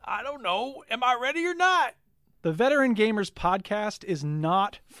I don't know. Am I ready or not? The Veteran Gamers podcast is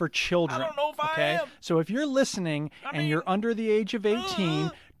not for children. I don't know if I am. So if you're listening and you're under the age of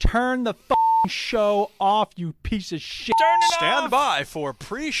 18, turn the f***ing show off, you piece of shit. Turn it Stand off. by for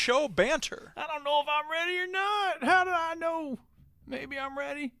pre-show banter. I don't know if I'm ready or not. How do I know? Maybe I'm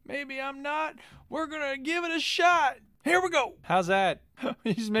ready. Maybe I'm not. We're going to give it a shot. Here we go. How's that?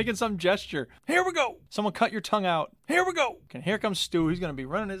 He's making some gesture. Here we go. Someone cut your tongue out. Here we go. And here comes Stu. He's going to be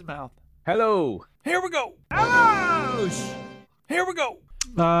running his mouth. Hello. Here we go. Ouch. Here we go.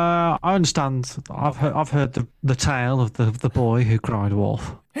 I understand. I've heard the tale of the boy who cried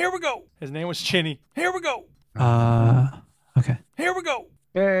wolf. Here we go. His name was Chinny. Here we go. Okay. Here we go.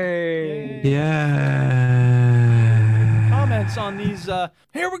 Hey. Yeah. Comments on these.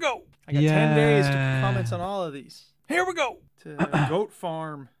 Here we go. I got 10 days to comments on all of these. Here we go. To Goat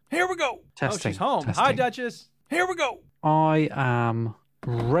Farm. Here we go. Testing. Oh, she's home. Testing. Hi, Duchess. Here we go. I am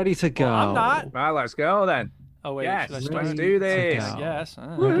ready to go. Well, I'm not. Right, let's go then. Oh, wait. Yes, should I let's start? do this. go. Yes.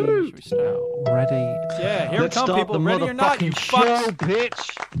 Woohoo. Should we start? Ready. Yeah, here Let's we come, start people. the Ready or not, you motherfucking show, fucks.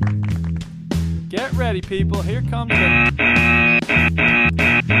 bitch. Get ready, people. Here comes the...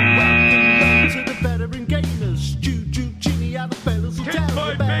 Welcome to the Veteran Gamers. Juju, Ginny, and the fellas will tell you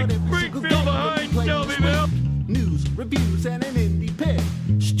about every single game that we play this week. News, reviews, and an indie pick.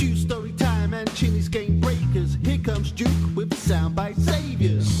 Stu story time and Chinny's game breakers. Here comes Duke with the soundbite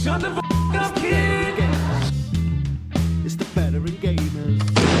saviors. Shut the f*** up, kid! It's the Veteran Gamers.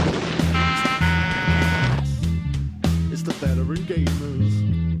 It's the Veteran Gamers.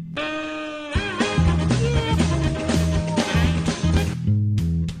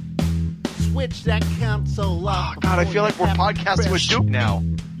 Switch that console off. Oh, God, I feel like we're podcasting with Duke now.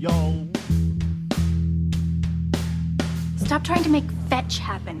 Yo. Stop trying to make fetch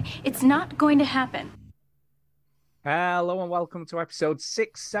happen. It's not going to happen. Hello and welcome to episode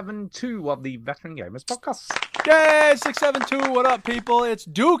 672 of the Veteran Gamers podcast. Yay, 672. What up, people? It's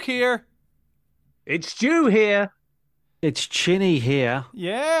Duke here. It's Stu here. It's Chinny here.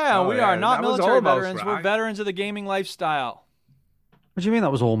 Yeah, Oh, we yeah, are not that was military almost veterans. We're right. veterans of the gaming lifestyle. What do you mean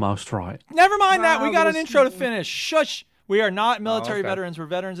that was almost right? Never mind that. No, We got an this- intro to finish. Shush. We are not military okay. veterans. We're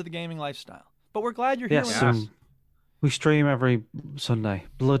veterans of the gaming lifestyle. But we're glad you're here Yes. with us We stream every Sunday.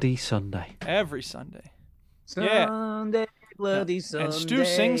 Bloody Sunday. every Sunday. Yeah. Sunday, bloody Sunday. And Stu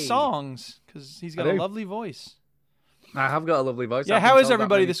sings songs because he's got I a do. lovely voice. I have got a lovely voice. Yeah, I've how been is told that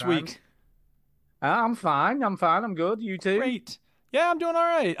everybody many this times. week? I'm fine. I'm good. You too? Great. Yeah, I'm doing all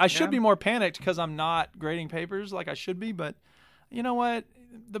right. I should Yeah. be more panicked because I'm not grading papers like I should be, but you know what?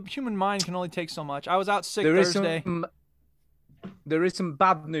 The human mind can only take so much. I was out sick Thursday. There is some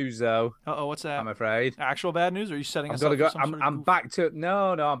bad news though. Uh-oh, what's that? I'm afraid. Actual bad news? Or are you setting I've us got up to go. for some sort of I'm goof? back to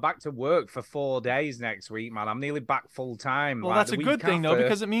I'm back to work for 4 days next week, man. I'm nearly back full time. Well, like, that's the a good week thing, though, after.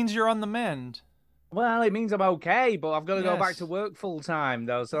 because it means you're on the mend. Well, it means I'm okay, but I've got to go back Yes. to work full time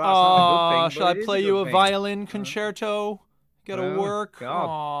though, so that's not a good thing. Shall but I it is play good you a thing. violin concerto? Gotta Oh, work. God.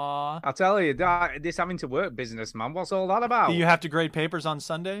 Aw. I tell you, this having to work business, man. What's all that about? Do you have to grade papers on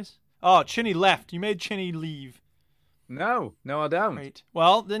Sundays? Oh, Chinny left. You made Chinny leave. No, I don't. Great.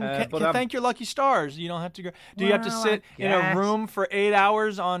 Well, then but I'm- thank your lucky stars. You don't have to. Do you have to Well, sit I in a guess. room for 8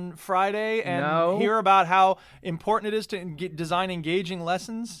 hours on Friday and No. hear about how important it is to design engaging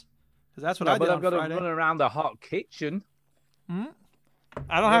lessons? Because that's what No, I did but on I've got to Friday. run around the hot kitchen.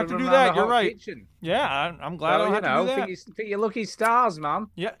 I don't have to do that. You're right. Yeah, I'm glad I don't have to do that. Think your lucky stars, man.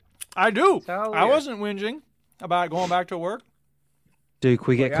 Yeah, I do. Tell I you. wasn't whinging about going back to work. Duke,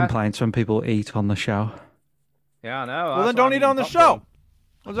 we get yeah. complaints when people eat on the show. Yeah, I know. Well, that's then don't why eat I'm on the eating show. popcorn.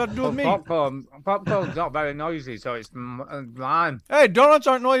 What's that to do with me? Popcorn's not very noisy, so it's lime. Hey, donuts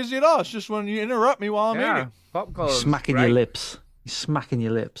aren't noisy at all. It's just when you interrupt me while I'm Yeah, eating. popcorn. Smacking your lips. You're smacking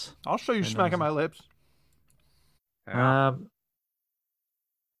your lips. I'll show you smacking my lips. Yeah.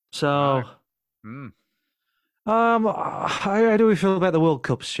 So, Mm. how do we feel about the World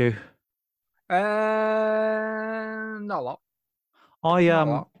Cup, Stu? Not a lot.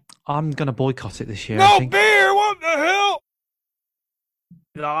 I'm going to boycott it this year. I No think. beer! What the hell?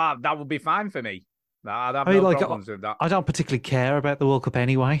 No, that would be fine for me. I'd have I mean, no like, problems with that. I don't particularly care about the World Cup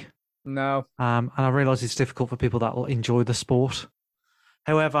anyway. No. And I realise it's difficult for people that will enjoy the sport.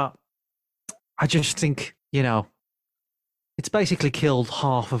 However, I just think, it's basically killed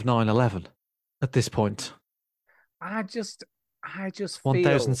half of 9/11 at this point. I just feel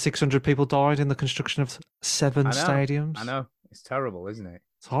 1,600 people died in the construction of 7 I know, stadiums. I know. It's terrible, isn't it?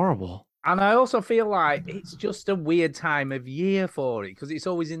 It's horrible. And I also feel like it's just a weird time of year for it because it's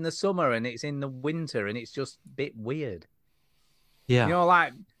always in the summer and it's in the winter and it's just a bit Yeah. You know,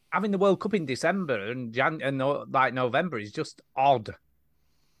 like having the World Cup in December and November is just odd.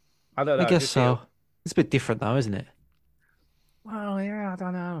 I don't know. I guess just so. feel- It's a bit different though, isn't it? Well, yeah, I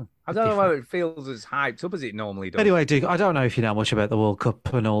don't know. I don't know whether it feels as hyped up as it normally does. Anyway, Duke, I don't know if you know much about the World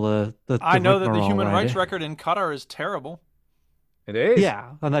Cup and all the I know that the rigmarole human around rights it. record in Qatar is terrible. It is.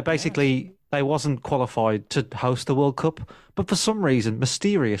 Yeah, and they wasn't qualified to host the World Cup, but for some reason,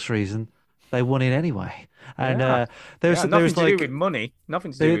 mysterious reason, they won it anyway. And Yeah. there was Yeah, there nothing was to like do with money.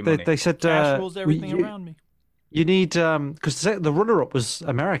 Nothing to do with money. they said Cash rules we- everything you, around me. you need because the runner-up was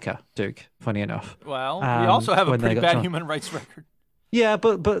America, Duke. Funny enough. Well, we also have a when they pretty got bad drunk. human rights record. Yeah,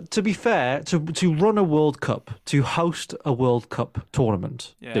 but to be fair, to run a World Cup, to host a World Cup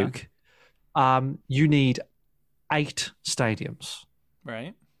tournament, Yeah. Duke, you need 8 stadiums.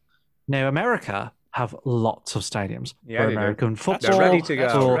 Right. Now, America have lots of stadiums Yeah, for they do. American That's football. They're ready to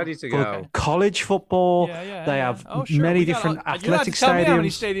That's go. true. Ready to for go. college football. Yeah, yeah. They yeah. have Oh, sure. many We got different you don't have athletic to tell me how many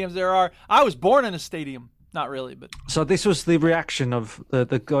stadiums. stadiums there are. I was born in a stadium. Not really, but So this was the reaction of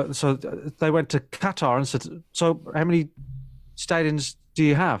so they went to Qatar and said, "So how many stadiums do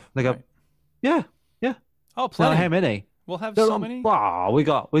you have?" They go, Right. "Yeah, oh, no, plenty. how many?" We'll have so many. Wow, we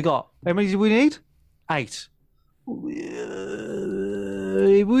got. How many do we need? 8.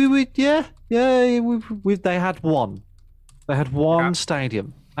 They had one. They had one Yeah.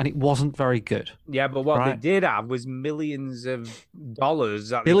 stadium, and it wasn't very good. Yeah, but what Right. they did have was millions of dollars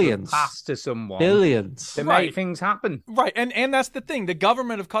that they Billions. could pass to someone Billions. to Right. make things happen. Right, and that's the thing. The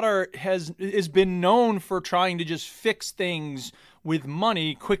government of Qatar has been known for trying to just fix things with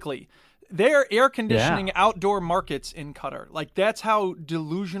money quickly. They're air conditioning outdoor markets in Qatar. Like that's how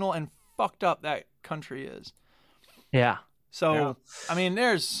delusional and fucked up that country is. Yeah. So, Yeah. I mean,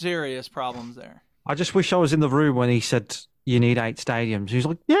 there's serious problems there. I just wish I was in the room when he said you need 8 stadiums. He was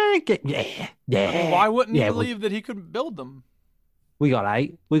like, yeah. I mean, why wouldn't yeah, he believe that he could build them? We got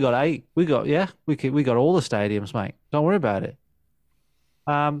 8. We got all the stadiums, mate. Don't worry about it.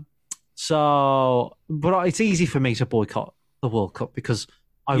 But it's easy for me to boycott the World Cup because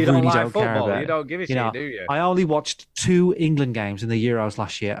I You really don't like care football. about You it. don't give a shit, know, do you? I only watched 2 England games in the Euros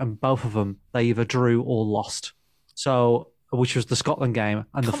last year, and both of them they either drew or lost. So, which was the Scotland game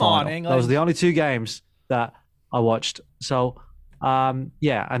and the Come on, final. England. Those are the only 2 games that I watched. So,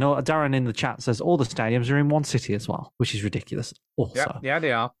 yeah, I know Darren in the chat says all the stadiums are in one city as well, which is ridiculous. Also, Yeah,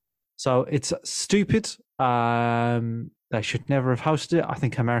 they are. so it's stupid. They should never have hosted it. I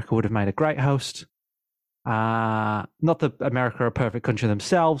think America would have made a great host. Not that America are a perfect country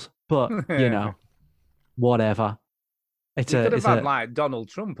themselves, but you know, whatever. It's You could it's have had like Donald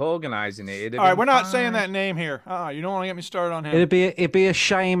Trump organising it. It'd have All right, been we're not fine. saying that name here. You don't want to get me started on him. it'd be a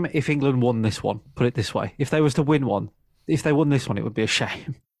shame if England won this one. Put it this way: if they was to win one, if they won this one, it would be a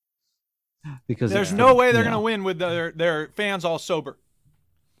shame. Because There's no way they're you going to know, win with their fans all sober.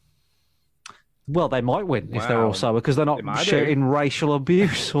 Well, they might win if they're Wow. all sober because they're not They might do. shouting racial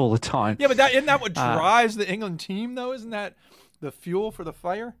abuse all the time. Yeah, but isn't that what drives the England team, though? Isn't that the fuel for the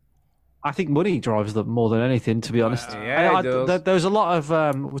fire? I think money drives them more than anything, to be honest. Yeah, it does. There's a lot of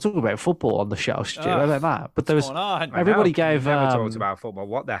we're talking about football on the show, Stu. I don't know, but there was What's going on? I everybody know. gave We've never talked about football.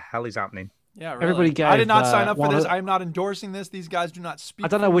 What the hell is happening? Yeah, really. everybody I did gave, not sign up for one of this. the- I'm not endorsing this. These guys do not speak. I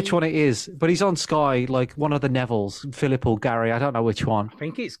don't know for which me. one it is, but he's on Sky, like one of the Nevilles, Philip or Gary. I don't know which one. I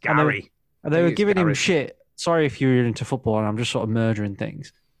think it's And they- Gary. And they I were think it's giving him Gary. shit. Sorry if you're into football and I'm just sort of murdering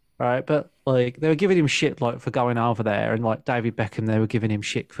things, right? But like they were giving him shit like for going over there, and like David Beckham, they were giving him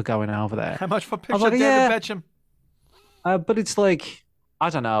shit for going over there. How much for a I picture was of like, David yeah. Beckham? But it's like I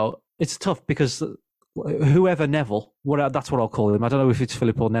don't know. It's tough because whoever Neville, that's what I'll call him. I don't know if it's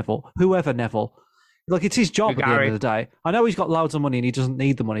Philip or Neville. Whoever Neville, like it's his job at the Gary. end of the day. I know he's got loads of money and he doesn't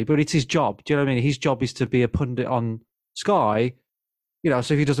need the money, but it's his job. Do you know what I mean? His job is to be a pundit on Sky. You know,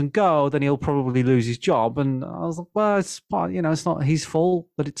 so if he doesn't go, then he'll probably lose his job. And I was like, well, it's not his fault,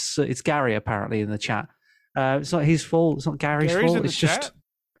 but it's Gary apparently in the chat. It's not his fault. It's not Gary's Gary's fault. in the It's just chat?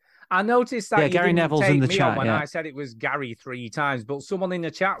 I noticed that Yeah, you Gary didn't Neville's take in the me chat, on when yeah. I said it was Gary 3 times, but someone in the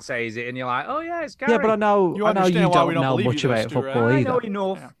chat says it, and you're like, "Oh yeah, it's Gary." yeah, but I know You I know you understand why we don't don't know believe much you, though, about Stu, football right? I either. know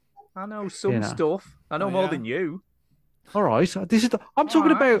enough. Yeah. I know some You know. stuff. I know Oh, more yeah? than you. All right, this is I'm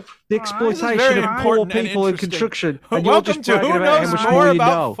talking All right. about the All right. This is exploitation very of poor important and people in interesting. construction, and you're Welcome just to bragging Who about Knows how much More more you About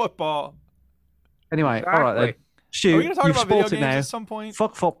know. Football. Anyway, all right then. Exactly. Stu, Are we going to talk you've about video sport it games now. at some point?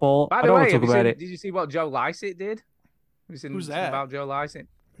 Fuck football. By I the don't way, want to have talk you about seen- it. did you see what Joe Lycett did? Have you seen Who's something that? about Joe Lycett?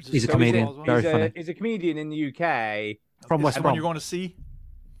 He's a So comedian. as well? Very funny. He's a comedian in the UK. From West Is that one Brom. you're going to see?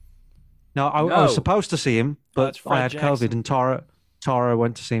 No, I No. was supposed to see him, that's but Fred I had Jackson. COVID, and Tara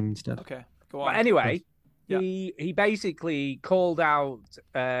went to see him instead. Okay, go on. But anyway, Yeah. he basically called out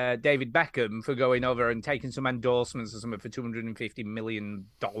David Beckham for going over and taking some endorsements or something for $250 million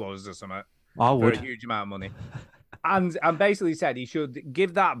or something I for would. a huge amount of money. and basically said he should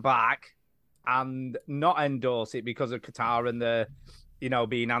give that back and not endorse it because of Qatar and the,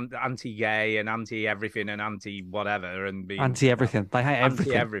 being anti-gay and anti-everything and anti-whatever and being Anti-everything. They hate everything.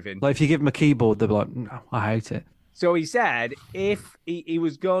 Anti-everything. Like, if you give them a keyboard, they'll be like, no, I hate it. So he said if he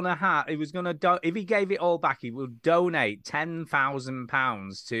was gonna if he gave it all back, he would donate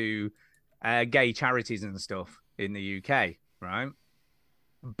 £10,000 to gay charities and stuff in the UK, right?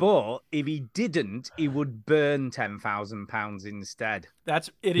 But if he didn't, he would burn £10,000 instead. That's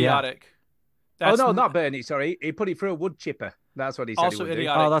idiotic. Oh no, not burn it. Sorry, he put it through a wood chipper. That's what he said. Also he would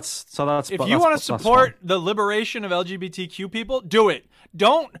idiotic. Oh, that's. If you want to support the liberation of LGBTQ people, do it.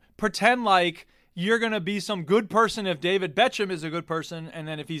 Don't pretend like you're going to be some good person if David Beckham is a good person, and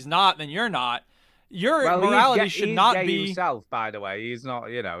then if he's not, then you're not. Your morality should not gay be himself, by the way. He's not,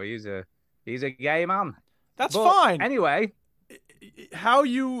 he's a gay man. That's But fine. Anyway, how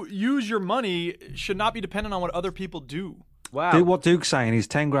you use your money should not be dependent on what other people do. wow. What Duke's saying is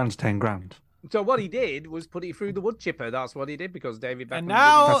 10 grand's 10 grand. So what he did was put it through the wood chipper. That's what he did because David Beckham. And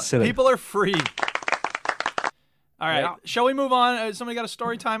now That's silly. people are free. All right. Yeah. Shall we move on? Somebody got a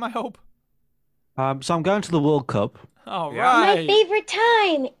story time, I hope. So I'm going to the World Cup. All Yeah. right. My favorite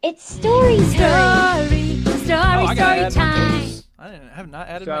time. It's story time. I gotta Story add my time. notes. I have not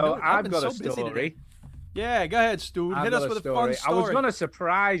added my So notes. I've been got so a busy today. story. Yeah, go ahead, Stu. I've Hit got us with a fun story. I was going to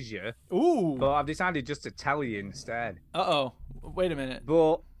surprise you, Ooh. but I've decided just to tell you instead. Uh-oh. Wait a minute.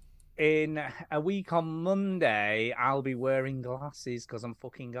 But in a week on Monday, I'll be wearing glasses because I'm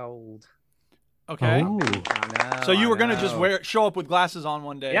fucking old. Okay. Oh. I know. So you were going to I just know. show up with glasses on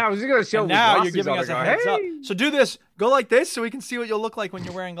one day. Yeah, I was just going to show And with now glasses you're giving on us a and go, heads up. "Hey!" So do this. Go like this so we can see what you'll look like when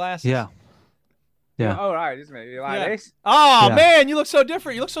you're wearing glasses. Yeah. Yeah. All right, isn't it? You like Yeah. this? Oh, Yeah. man, you look so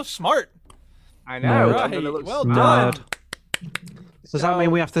different. You look so smart. I know. Nerd. I'm gonna Right. look Well smart. done. Nerd. Does that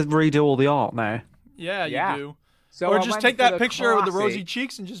mean we have to redo all the art now? Yeah, you Yeah. do. So Or I just went take for that the picture with the rosy classic-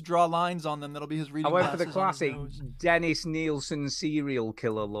 cheeks and just draw lines on them. That'll be his reading I went for the glasses on his classic nose. Dennis Nielsen serial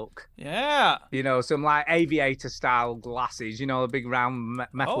killer look. Yeah. Some like aviator style glasses. The big round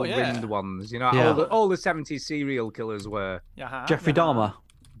metal Oh, yeah. rimmed ones. Yeah. All the 70s serial killers were. Yeah. Jeffrey Dahmer.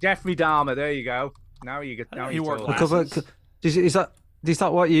 Jeffrey Dahmer. There you go. Now you get. I didn't Now know you he wore talk. glasses. Because is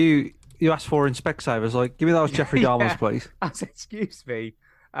that what you asked for in Specsavers? Like, give me those Jeffrey Dahmers, Yeah. please. I said, excuse me.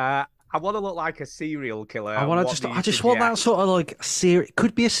 I want to look like a serial killer. I What just do you want that suggest? sort of like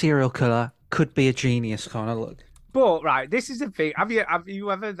could be a serial killer, could be a genius kind of look. But right, this is the thing. Have you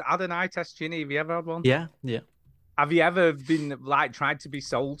ever had an eye test, Ginny? Have you ever had one? Yeah, yeah. Have you ever been tried to be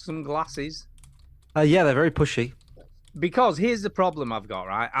sold some glasses? Yeah, they're very pushy. Because here's the problem I've got.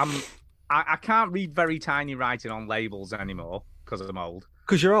 Right, I can't read very tiny writing on labels anymore because I'm old.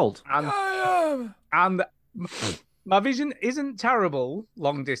 Because you're old. And my vision isn't terrible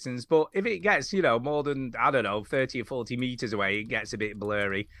long distance, but if it gets, more than, 30 or 40 meters away, it gets a bit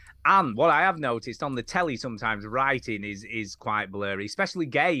blurry. And what I have noticed on the telly sometimes, writing is quite blurry, especially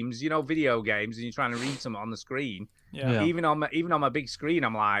games, video games, and you're trying to read something on the screen. Yeah. Even on my big screen,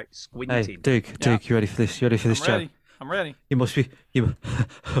 I'm like Hey, squinting. Duke, you ready for this? You ready for this, I'm Joe? ready. I'm ready. You must be. You,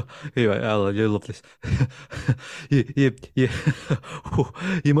 anyway, Alan, you love this.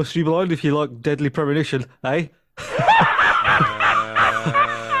 You must be blind if you like Deadly Premonition, eh?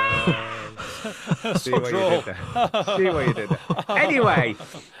 See what you did there. See what you did there. Anyway,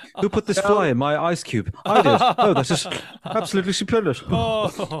 Who put this fly in my ice cube? I did. Oh, this is absolutely splendid. Oh,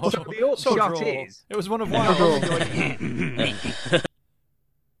 so the upshot droll. is, It was one of one.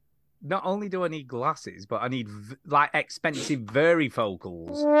 not only do I need glasses, but I need expensive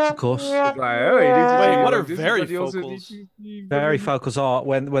varifocals. Of course. Like, Wait, what are varifocals? Varifocals are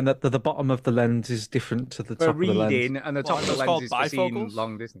when the bottom of the lens is different to the For top of the lens. reading, and the top What, of the are those lens called is for seeing bifocals?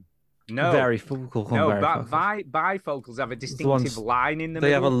 long distance. No, Varifocal. no, varifocals. bifocals have a distinctive ones- line in the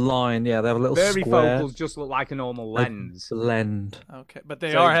They have a middle. line, yeah. They have a little square Varifocals just look like a normal lens. blend. Okay, but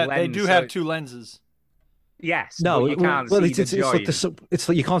they So it's they lens, do so have it- two lenses. Yes, No, but you can't see it's the like joint. it's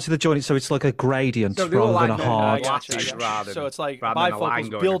like you can't see the joint, so it's like a gradient So they look rather than like a hard. glasses I gotcha. rather So it's like rather than a line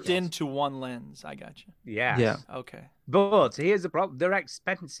bifocals going built across. into one lens. I got you. Yes. Yeah. Okay. But here's the problem: they're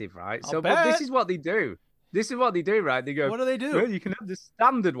expensive, right? I'll So, but this bet. is what they do. This is what they do, right? They go, What do they do? well, you can have the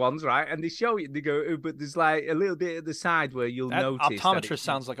standard ones, right? And they show you. They go, oh, but there's like a little bit at the side where you'll That notice. optometrist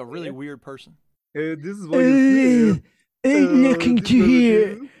sounds like a really weird person. This is what you see. looking this is what we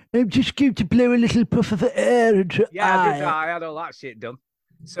do. I'm just going to blow a little puff of air into Yeah, I had all that shit done.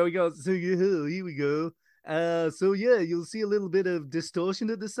 So he goes, so here we go. So yeah, you'll see a little bit of distortion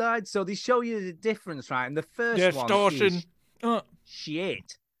at the side. So they show you the difference, right? And the first one Distortion. is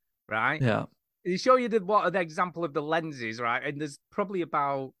shit, right? Yeah. They show you the example of the lenses, right? And there's probably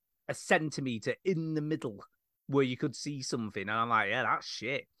about a centimeter in the middle where you could see something, and I'm like, yeah, that's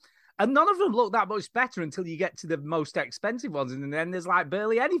shit. And none of them look that much better until you get to the most expensive ones, and then there's like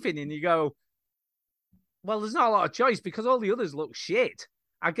barely anything, and you go, well, there's not a lot of choice because all the others look shit.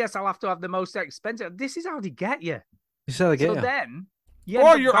 I guess I'll have to have the most expensive. This is how they get you. This is how they get So you. then,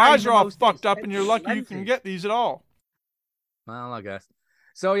 Or your eyes are all fucked up and you're lucky you can get these at all. Well, I guess.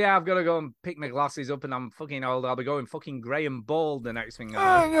 So yeah, I've got to go and pick my glasses up, and I'm fucking old. I'll be going fucking grey and bald the next thing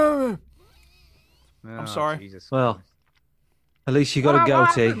I know. I'm sorry. Jesus Well, Christ. at least you got a What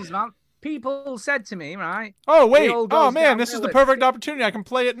goatee. happens, man? People said to me, right? Oh, wait. it all Oh, goes man, this is downhill the at perfect opportunity. I can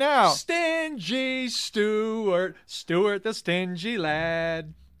play it now. Oh. Stingy Stuart. Stuart the stingy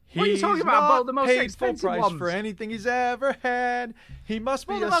lad. What are you talking He's about? not About the most paid full expensive price ones. for anything he's ever had. He must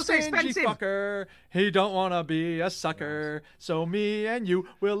be Well, the a most stingy expensive. fucker. He don't want to be a sucker. So me and you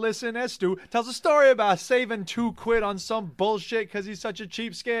will listen as Stu tells a story about saving £2 on some bullshit because he's such a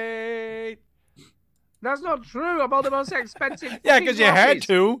cheapskate. That's not true. About the most expensive. Yeah, fucking because you had glasses.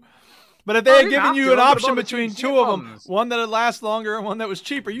 to. But if they I had didn't given have you to. an I would've option bought the between cheap two of them, ones. one that would last longer and one that was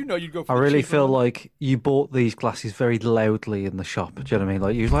cheaper, you know you'd go for I the really cheaper feel one. like you bought these glasses very loudly in the shop. Do you know what I mean?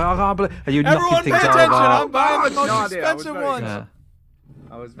 Like you was like, I can't believe, and you Everyone knocking pay things attention. over. I'm buying the Oh, most no idea. I was expensive very ones. Yeah.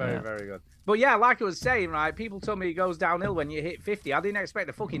 I was very, Yeah. very good. But yeah, like I was saying, right? People told me it goes downhill when you hit 50. I didn't expect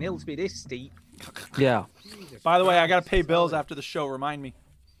the fucking hill to be this steep. Yeah. By the way, I got to pay bills after the show. Remind me.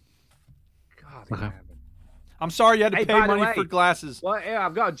 God, Okay. damn it. I'm sorry you had to Hey, pay by the money way- for glasses. Well, yeah,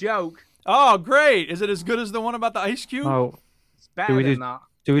 I've got a joke. Oh, great. Is it as good as the one about the ice cube? Oh, It's better Do we than do- that.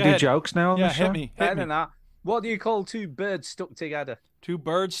 do we Go do ahead. jokes now on Yeah, the show? hit me. Better Hit me. than that. What do you call two birds stuck together? Two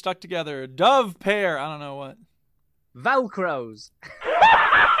birds stuck together. A dove pair. I don't know what. Velcros.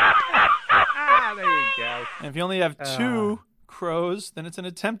 There you go. And if you only have two crows, then it's an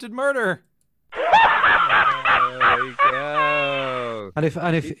attempted murder. There you go. And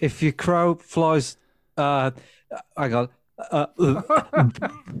if your crow flies, hang on.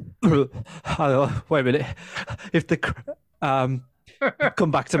 Wait a minute. If the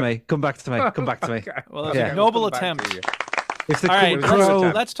come back to me. Come back to me. Come back to me. Well, that's Yeah. a noble We'll come back attempt. to you. If the All right, crow,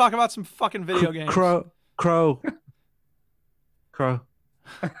 let's talk about some fucking video games. crow.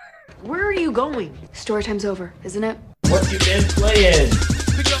 Where are you going? Story time's over, isn't it? What you been playing?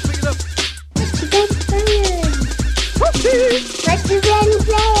 Pick it up, pick it up. What you been playing? What you been playing?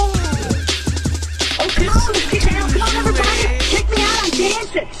 Come on, everybody. Check me out. I'm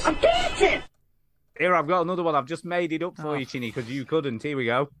dancing. I'm dancing. Here, I've got another one. I've just made it up for you, Chinny, because you couldn't. Here we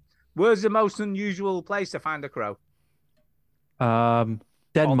go. Where's the most unusual place to find a crow?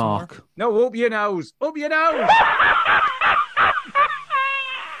 Denmark. No, up your nose. Up your nose.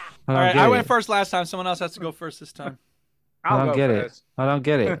 All right, I went first last time. Someone else has to go first this time. I I'll don't go get it. first. I don't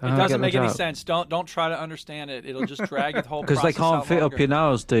get it. It doesn't make any sense. Don't try to understand it. It'll just drag the whole Because process they can't out fit up longer. your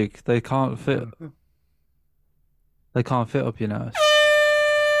nose, Duke. They can't fit. They can't fit up your nose.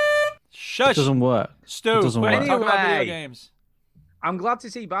 Shush. It doesn't work. Stu, It doesn't quit work. talking about video Anyway. games. I'm glad to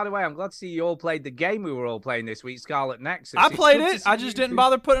see, by the way, I'm glad to see you all played the game we were all playing this week, Scarlet Nexus. I It's played good to it. see I you just didn't two-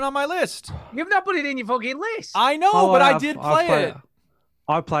 bother putting it on my list. You've not put it in your fucking list. I know, Oh, but I have. did I've play played it.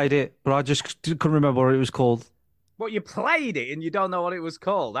 I played it, but I just couldn't remember what it was called. But you played it and you don't know what it was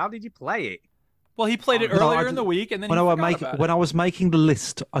called. How did you play it? Well, he played it No, earlier I in the did- week, and then When he I, forgot make, about when it. I was making the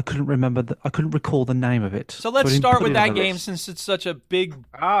list, I couldn't remember. I couldn't recall the name of it. So I let's didn't start put with it on that the game list. since it's such a big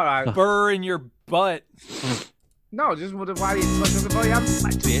All right. burr in your butt. No, just wonder why you before you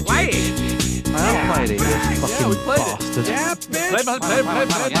haven't play it. I have played it. You fucking we played it. bastard. Yeah, bitch. Play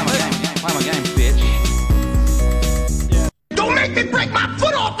my game, bitch. Don't make me break my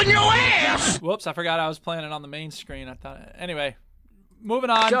foot off in your ass! Whoops, I forgot I was playing it on the main screen. I thought. Anyway, moving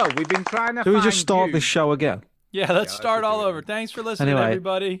on. So we've been trying to Do we find just start Duke. this show again? Yeah, let's start all over. Thanks for listening, Anyway.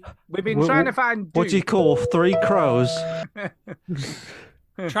 everybody. We've been Wh- trying to wh- find Duke. What do you call 3 crows?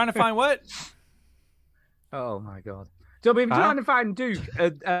 Trying to find what? Oh my god. So we've been Huh? trying to find Duke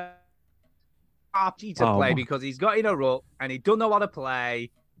a RPG to Oh, play my- because he's got in a rut and he don't know how to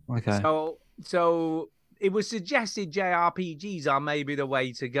play. Okay. So it was suggested JRPGs are maybe the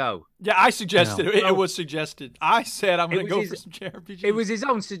way to go. Yeah, I suggested No. it. It was suggested. I said I'm going It to was go for his- some JRPGs. It was his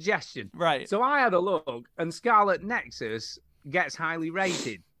own suggestion. right. So I had a look and Scarlet Nexus gets highly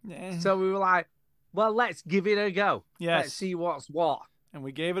rated. Eh, So we were like, well, let's give it a go. Yes. Let's see what's what. and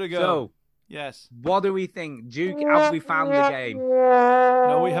we gave it a go. So yes. what do we think? Duke, have we found the game?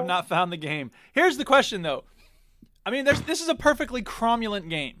 No, we have not found the game. Here's the question, though. I mean, this is a perfectly cromulent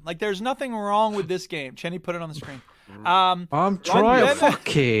game. Like, there's nothing wrong with this game. Chenny, put it on the screen. I'm trying. then-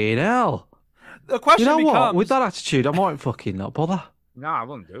 Fucking hell. The question You know becomes, what? With that attitude, I might fucking not bother. No, I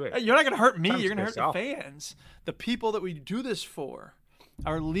wouldn't do it. you're not going to hurt me. Sounds You're going to hurt pissed the off. fans, the people that we do this for,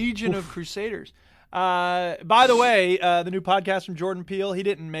 our legion of crusaders. By the way, the new podcast from Jordan Peele, he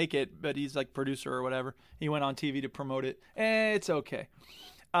didn't make it, but he's like producer or whatever. He went on TV to promote it. It's okay.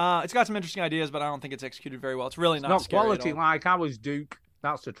 It's got some interesting ideas, but I don't think it's executed very well. It's really not scary quality at all. like I was Duke.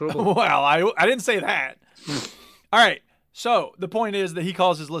 That's the trouble. Well, I didn't say that. All right. So the point is that he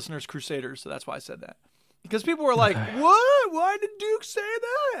calls his listeners crusaders, so that's why I said that. Because people were like, what? Why did Duke say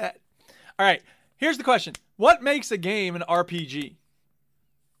that? All right. Here's the question. What makes a game an RPG?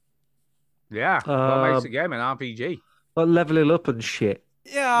 Yeah. What makes a game an RPG? Like leveling up and shit.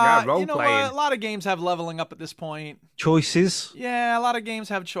 Yeah, role you know playing. what? A lot of games have leveling up at this point. Choices. Yeah, a lot of games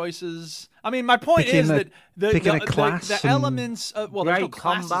have choices. I mean, my point Picking is a- that picking a class the and elements of, well, there's no great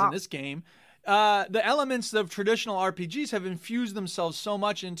classes in combat. this game. The elements of traditional RPGs have infused themselves so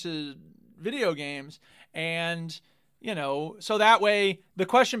much into video games, and so that way the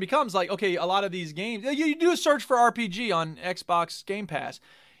question becomes like, okay, a lot of these games, you do a search for RPG on Xbox Game Pass,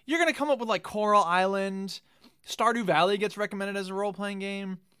 you're gonna come up with like Coral Island. Stardew Valley gets recommended as a role-playing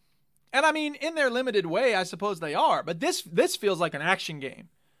game. And I mean, in their limited way, I suppose they are. But this feels like an action game.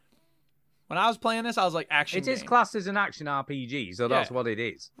 When I was playing this, I was like, action game. It is classed as an action RPG, so that's what it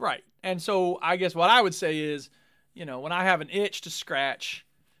is. Right. And so I guess what I would say is, when I have an itch to scratch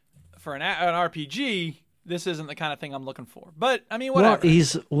for an RPG, this isn't the kind of thing I'm looking for. But, I mean, whatever.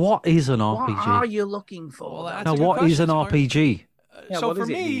 What is an RPG? What are you looking for? Well, that's Now, a good what is question, an Smart. RPG? Yeah, So what for is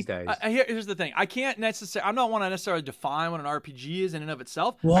it me, these days? here's the thing. I don't want to necessarily define what an RPG is in and of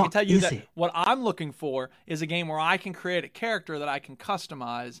itself. I What can tell you is that it? what I'm looking for is a game where I can create a character that I can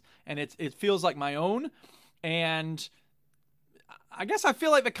customize, and it feels like my own. And I guess I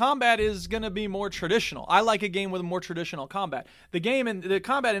feel like the combat is going to be more traditional. I like a game with a more traditional combat. The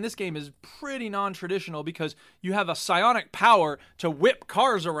combat in this game is pretty non-traditional because you have a psionic power to whip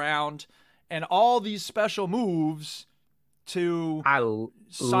cars around and all these special moves to I love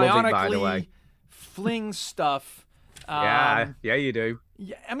psionically it, by the way. fling stuff. Yeah, you do.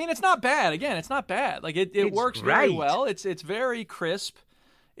 Yeah, I mean, it's not bad. Again, it's not bad. Like it works very great. well. It's very crisp.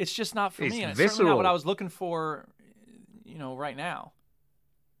 It's just not for It's me. And it's certainly not visceral. what I was looking for, right now.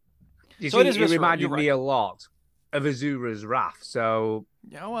 You So see, it is visceral, reminded you're me right. a lot of Azura's Wrath, so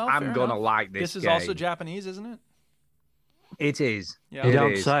Yeah, well, I'm fair gonna enough. like this This is game. also Japanese, isn't it? It is. Yeah. You It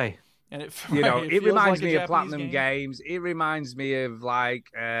don't is. say. And it It feels reminds like a me of Japanese Platinum game. Games. It reminds me of like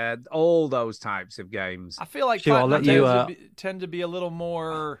all those types of games. I feel like Sure, I'll Platinum let you, games tend to be a little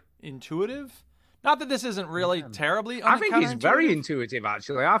more intuitive. Not that this isn't really terribly. I think it's very counterintuitive. intuitive,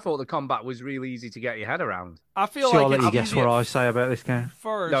 actually. I thought the combat was really easy to get your head around. I feel Sure, I'll like let it's you guess easy what at I say about this game.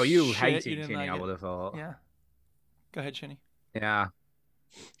 first. No, you Shit, hate you it, didn't Chinny, like I it. would have thought. Yeah. Go ahead, Chinny. Yeah.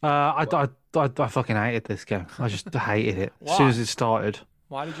 I fucking hated this game. I just hated it as Why? soon as it started.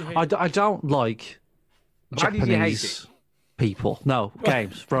 Why did you hate it? I don't like Why did you hate Japanese people. No,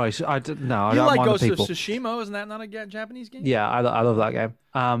 games. Right. I don't You mind like the Ghost of people. Tsushima? Isn't that not a Japanese game? Yeah, I love that game.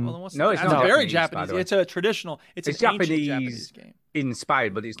 Well, then what's No, it's that's not very Japanese, by Japanese. the way. It's a traditional. It's an ancient Japanese game.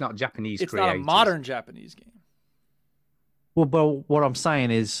 inspired, but it's not Japanese It's creators. not a modern Japanese game. Well, what I'm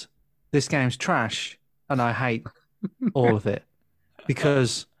saying is this game's trash, and I hate all of it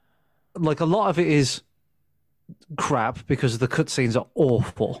because, like, a lot of it is crap because the cutscenes are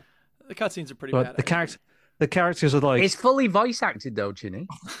awful. The cutscenes are pretty But bad. the characters are like It's fully voice acted, though, Chinny.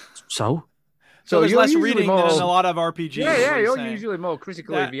 so. So there's you're less usually reading more- than a lot of RPGs. Yeah, is yeah, what you're saying. usually more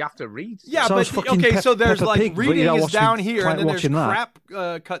critical That- if you have to read. Yeah, So I was but fucking okay, so there's Peppa like Pig, but reading you're is watching- down here, and then there's watching that.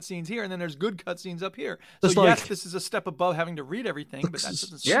 crap cutscenes here, and then there's good cutscenes up here. So There's yes, like- this is a step above having to read everything, but that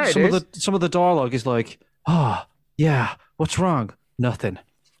doesn't. Yeah, it some is. of the dialogue is like, yeah, what's wrong? Nothing.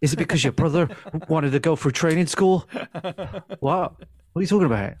 Is it because your brother wanted to go for training school? What? What are you talking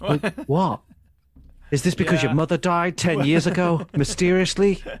about? Like, what? Is this because your Yeah. mother died 10 years ago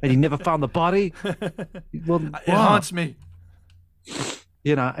mysteriously and you never found the body? Well, It what? haunts me.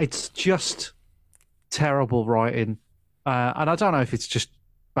 It's just terrible writing. And I don't know if it's just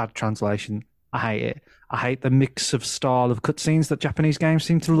bad translation. I hate it. I hate the mix of style of cutscenes that Japanese games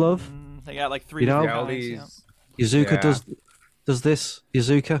seem to love. They got like three You know? different all kinds, these. Yazuka Yeah. does this.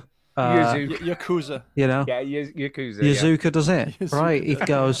 Yazuka. Yakuza. You know? Yeah, Yakuza. Yeah. Yazuka does it, right?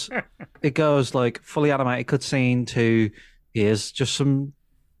 It goes like fully animated cutscene to here's just some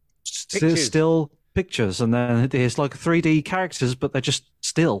Pictures. still pictures, and then here's like 3D characters, but they're just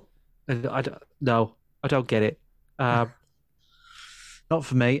still. I don't get it. Not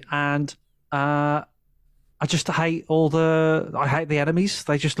for me, and I just hate I hate the enemies.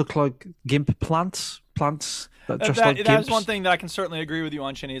 They just look like gimp plants that just like gimps. That's one thing that I can certainly agree with you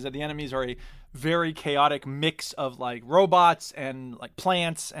on, Chinny, is that the enemies are a very chaotic mix of like robots and like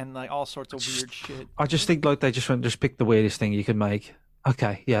plants and like all sorts of weird shit. I just think like they just pick the weirdest thing you can make.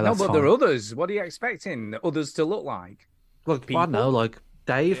 Okay, yeah, No, that's but fine. there are others. What are you expecting others to look like? Look, I People? don't know, like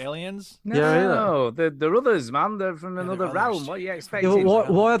Dave. Aliens? No, they're others, man. They're from another realm. What are you Yeah, expecting?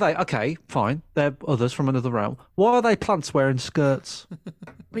 but why are they? Okay, fine. They're others from another realm. Why are they plants wearing skirts?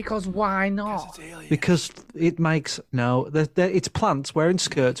 Because why not? Because it makes it's plants wearing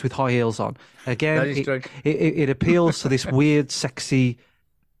skirts with high heels on. Again, That is true. it appeals to this weird, sexy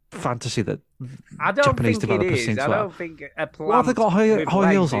fantasy that I don't Japanese think it developers is. seem to I have. don't think a plant. Why have they got high with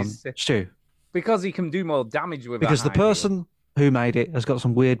heels on, legs is- Stu? Because he can do more damage with. Because a the high heel. person who made it has got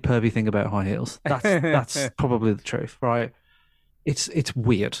some weird pervy thing about high heels. That's probably the truth, right? It's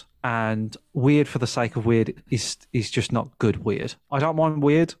weird, and weird for the sake of weird is just not good weird. I don't mind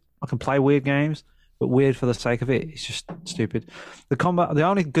weird. I can play weird games, but weird for the sake of it is just stupid. The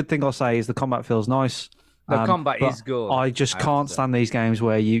only good thing I'll say is the combat feels nice. The combat but is good. I just I have can't to say. stand these games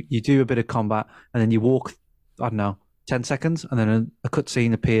where you do a bit of combat and then you walk, I don't know, 10 seconds and then a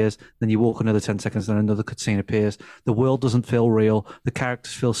cutscene appears, then you walk another 10 seconds, then another cutscene appears. The world doesn't feel real. The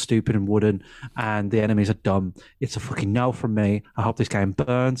characters feel stupid and wooden, and the enemies are dumb. It's a fucking no from me. I hope this game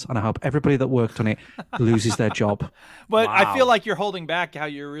burns, and I hope everybody that worked on it loses their job. But I Wow. feel like you're holding back how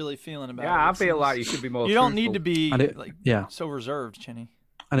you're really feeling about it. Yeah, I It feel seems- like you should be more. You don't need to be And it- like yeah. so reserved, Chinny.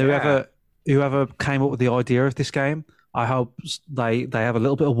 And whoever came up with the idea of this game, I hope they have a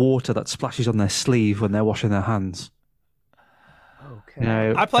little bit of water that splashes on their sleeve when they're washing their hands. Okay. You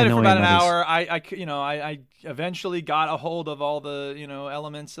know, I played it for about an annoying that is. hour. I eventually got a hold of all the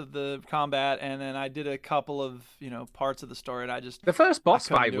elements of the combat, and then I did a couple of parts of the story. And I just The first boss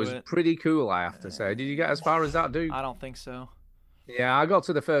couldn't fight do was it. pretty cool, I have to say. Did you get as far as that, dude? I don't think so. Yeah, I got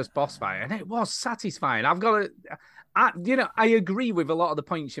to the first boss fight, and it was satisfying. I agree with a lot of the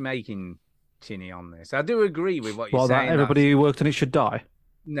points you're making, Chinny, on this. I do agree with what you're Well, saying. that everybody who worked on it should die.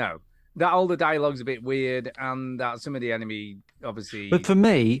 No, that all the dialogue's a bit weird, and that some of the enemy obviously. But for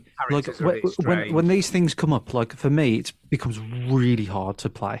me, like characters are a bit when strange. these things come up, like for me, it becomes really hard to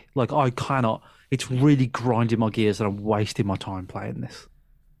play. Like I cannot. It's really grinding my gears, and I'm wasting my time playing this.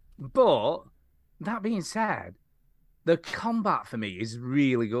 But that being said, the combat for me is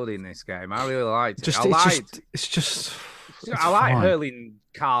really good in this game. I really liked it. It's just. I like fine. hurling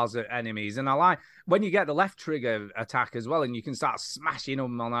cars at enemies, and I like when you get the left trigger attack as well, and you can start smashing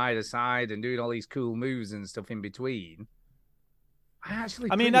them on either side and doing all these cool moves and stuff in between.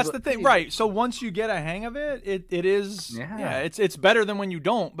 I mean, that's the thing, right? So once you get a hang of it, it is, Yeah. it's better than when you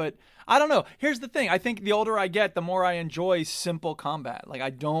don't. But I don't know. Here's the thing: I think the older I get, the more I enjoy simple combat. Like I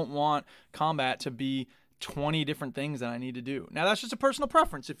don't want combat to be 20 different things that I need to do. Now that's just a personal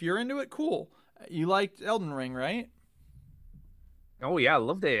preference. If you're into it, cool. You liked Elden Ring, right? Oh yeah, I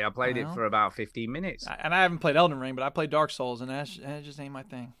loved it. I played it Well. for about 15 minutes. And I haven't played Elden Ring, but I played Dark Souls, and that just ain't my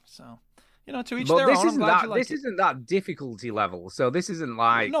thing. So, to each But their this own. I'm isn't glad that. you liked This it. isn't that difficulty level. So this isn't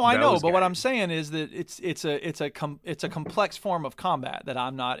like. No, I know, those but what I'm games. saying is that it's a complex form of combat that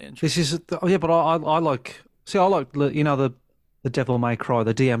I'm not interested. This is but I like. See, I like the Devil May Cry,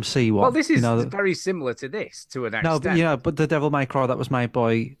 the DMC one. Well, this is the- very similar to this to an no, extent. but the Devil May Cry that was made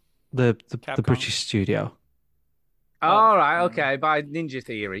by the British studio. All right, okay, by Ninja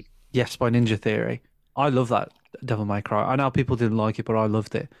Theory. Yes, by Ninja Theory. I love that Devil May Cry. I know people didn't like it, but I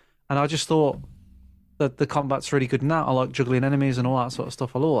loved it. And I just thought that the combat's really good in that. I like juggling enemies and all that sort of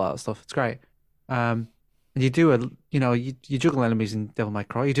stuff. I love all that stuff. It's great. And you do you juggle enemies in Devil May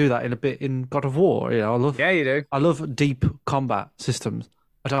Cry. You do that in a bit in God of War. I love. Yeah, you do. I love deep combat systems.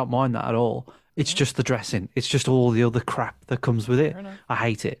 I don't mind that at all. It's just the dressing. It's just all the other crap that comes with it. I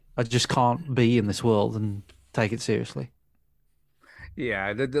hate it. I just can't be in this world and take it seriously.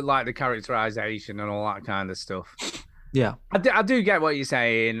 Yeah, like the characterization and all that kind of stuff. Yeah, I do get what you're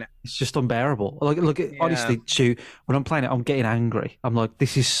saying. it's just unbearable. Like honestly, Stu, when I'm playing it, I'm getting angry. I'm like,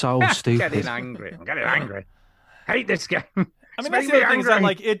 this is so stupid. Getting angry. I'm getting angry. Hate this game. I mean, that's the other thing is that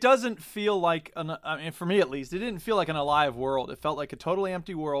like it doesn't feel like for me at least, it didn't feel like an alive world. It felt like a totally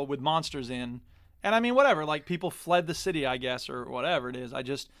empty world with monsters in. And I mean, whatever. Like people fled the city, I guess, or whatever it is. I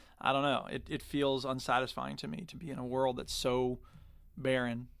don't know. It feels unsatisfying to me to be in a world that's so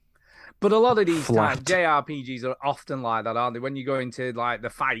barren. But a lot of these Flat. JRPGs are often like that, aren't they? When you go into like the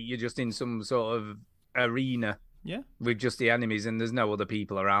fight, you're just in some sort of arena Yeah. with just the enemies, and there's no other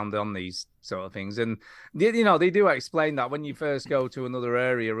people around on these sort of things. And they do explain that when you first go to another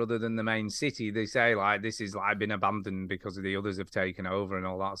area other than the main city, they say like this is like been abandoned because the others have taken over and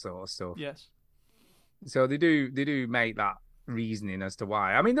all that sort of stuff. Yes. So they do make that reasoning as to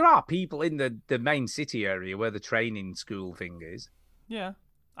why. I mean, there are people in the main city area where the training school thing is. Yeah.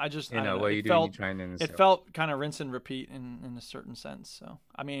 I just, You I know, don't know. where It you're doing your felt, training and it stuff. felt kind of rinse and repeat in a certain sense. So,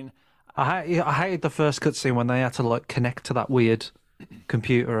 I mean, I hated the first cutscene when they had to like connect to that weird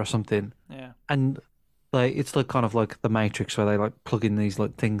computer or something, Yeah. and like it's like kind of like the Matrix where they like plug in these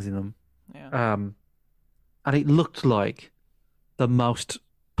like things in them. Yeah. And it looked like the most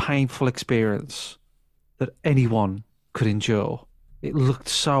painful experience that anyone could endure. It looked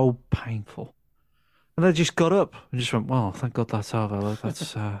so painful. And I just got up and just went, well, thank God that's over. Like,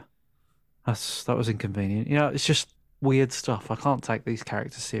 that was inconvenient. You know, it's just weird stuff. I can't take these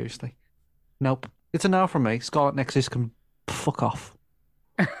characters seriously. Nope. It's a no from me. Scarlet Nexus can fuck off.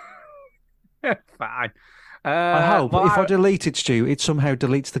 Fine. I hope if I delete it, Stu, it somehow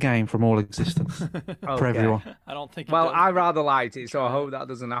deletes the game from all existence for everyone. I don't think. Well, I rather liked it, so I hope that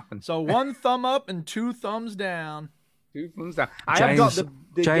doesn't happen. So 1 thumb up and 2 thumbs down. 2 thumbs down. I have got the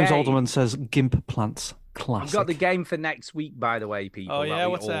James game. Alderman says Gimp Plants. Classic. I've got the game for next week, by the way, people. Oh, yeah? That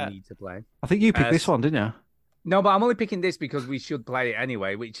we What's all that? need to play. I think you picked this one, didn't you? No, but I'm only picking this because we should play it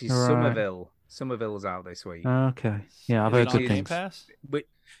anyway, which is Right. Somerville. Somerville's out this week. Okay. Yeah, I've Is heard it on good Game things. Pass?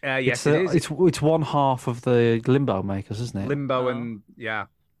 Yes, it it is. It's one half of the Limbo makers, isn't it? Limbo and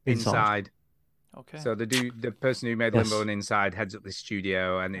Inside. Okay. So the person who made Yes. Limbo and Inside heads up this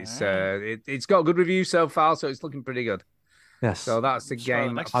studio, and it's got a good review so far, so it's looking pretty good. Yes. So that's the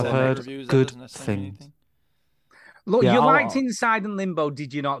game. I've heard good things. Look, Yeah, you I'll- liked Inside and Limbo,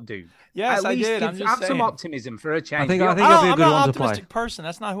 did you not do? Yes, At I least did. I'm Have just some saying. optimism for a change. I think I'm it'll be a not good an one to play. optimistic person.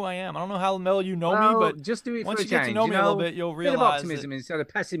 That's not who I am. I don't know how well you know me, Well, but just do it once for a you get to change, know you me a little know? bit, you'll Bit of realize. optimism instead of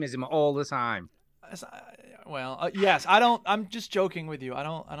pessimism all the time. Well, yes, I don't. I'm just joking with you. I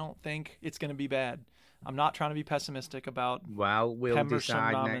don't think it's going to be bad. I'm not trying to be pessimistic about. Well, we'll Pemberton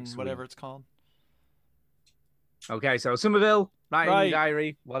decide Ramen, next whatever week. it's called. Okay, so Somerville, write in Right. your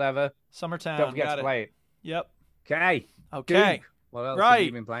diary, whatever. Summertown. Don't forget got to it. play it. Yep. Okay. Okay. Duke, what else have you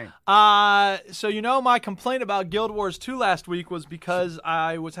Right. been playing? So my complaint about Guild Wars 2 last week was because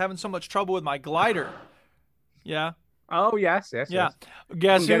I was having so much trouble with my glider. Yeah. Oh, yes. Yeah. Yes.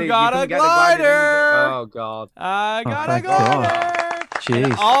 Guess You couldn't who get got it- you a couldn't get the glider, didn't glider? you? Oh, God. I got a thank glider. God. And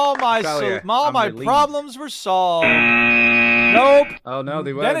Jeez. all my Tell ya, all I'm my relieved. problems were solved. Nope. Oh, no,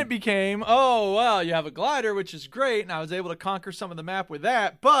 they Then weren't. it became, oh, well, you have a glider, which is great, and I was able to conquer some of the map with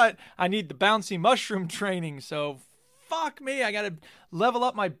that, but I need the bouncy mushroom training, so fuck me, I gotta level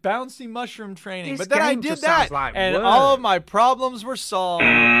up my bouncy mushroom training. This But then I game did just that, sounds like and work. all of my problems were solved.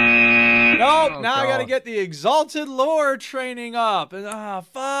 Nope, now I gotta God. get the exalted lore training up. And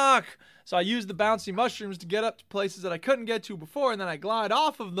fuck. So I used the bouncy mushrooms to get up to places that I couldn't get to before, and then I glide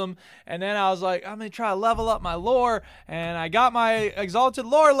off of them. And then I was like, I'm gonna try to level up my lore, and I got my exalted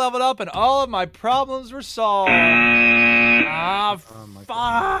lore leveled up, and all of my problems were solved.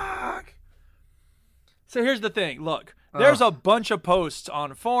 Fuck. So here's the thing. Look, there's a bunch of posts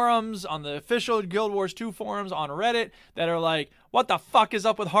on forums, on the official Guild Wars 2 forums, on Reddit, that are like, what the fuck is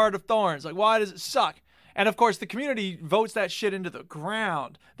up with Heart of Thorns? Like, why does it suck? And of course, the community votes that shit into the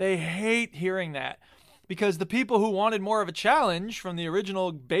ground. They hate hearing that. Because the people who wanted more of a challenge from the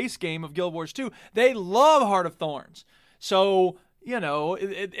original base game of Guild Wars 2, they love Heart of Thorns. So,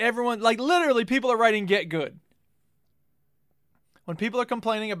 everyone, like literally people are writing get good. When people are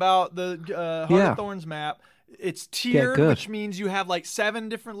complaining about the Heart of Thorns map, it's tiered, good. which means you have like 7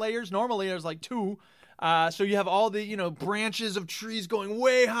 different layers. Normally there's like 2. So you have all the, branches of trees going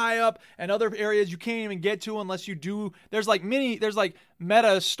way high up, and other areas you can't even get to unless you do. There's like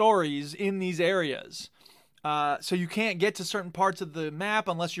meta stories in these areas. So you can't get to certain parts of the map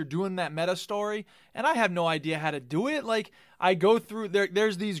unless you're doing that meta story. And I have no idea how to do it. Like, I go through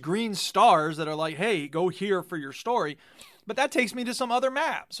there's these green stars that are like, hey, go here for your story. But that takes me to some other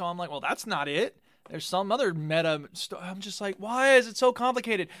map. So I'm like, well, that's not it. There's some other meta I'm just like, why is it so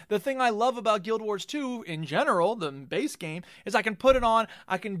complicated? The thing I love about Guild Wars 2 in general, the base game, is I can put it on,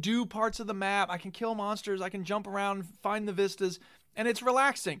 I can do parts of the map, I can kill monsters, I can jump around, find the vistas, and it's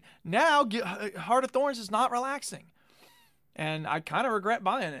relaxing. Now, Heart of Thorns is not relaxing. And I kind of regret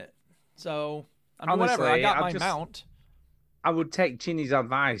buying it. So, whatever, I got my mount. I would take Chinny's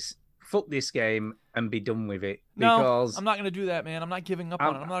advice. Fuck this game and be done with it. No, Because I'm not going to do that, man. I'm not giving up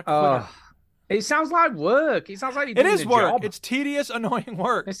on it. I'm not a quitter. It sounds like work. It sounds like you're It doing is a work. job. It's tedious, annoying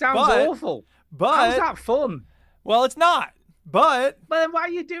work. It sounds awful. But how's that fun? Well, it's not. But then why are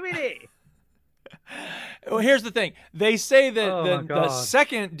you doing it? Well, here's the thing. They say that Oh, the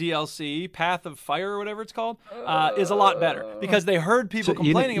second DLC, Path of Fire or whatever it's called, is a lot better because they heard people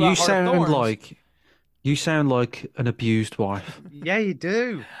complaining about Heart of Thorns. You sound like an abused wife. Yeah, you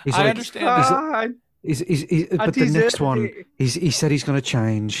do. He's I like, understand that. But the next one, he said he's going to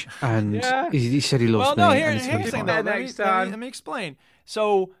change, and he said he loves me. And it's gonna be fine. Let me explain.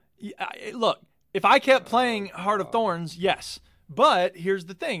 So, look, if I kept playing Heart of Thorns, yes, But here's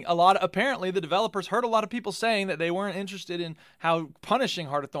the thing: apparently the developers heard a lot of people saying that they weren't interested in how punishing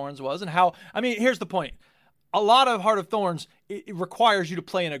Heart of Thorns was, and how. I mean, here's the point: a lot of Heart of Thorns it requires you to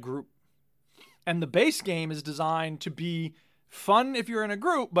play in a group, and the base game is designed to be fun if you're in a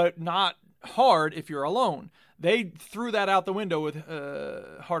group, but not hard if you're alone. They threw that out the window with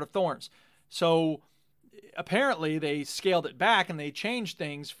Heart of Thorns, so apparently they scaled it back and they changed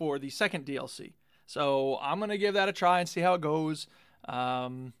things for the second DLC. So I'm going to give that a try and see how it goes.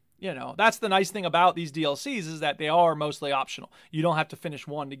 That's the nice thing about these DLCs is that they are mostly optional. You don't have to finish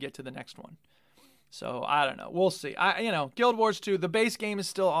one to get to the next one. So I don't know. We'll see. Guild Wars 2, the base game is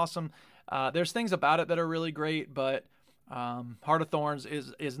still awesome. There's things about it that are really great, but Heart of Thorns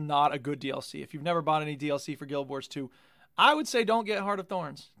is not a good DLC. If you've never bought any DLC for Guild Wars 2, I would say don't get Heart of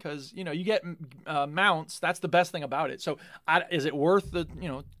Thorns because, you get mounts. That's the best thing about it. So is it worth the,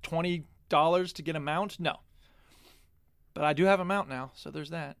 $20 to get a mount? No. But I do have a mount now, so there's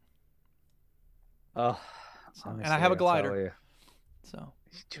that. Oh, and I have a glider. So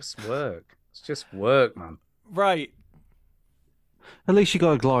it's just work. It's just work, man. Right. At least you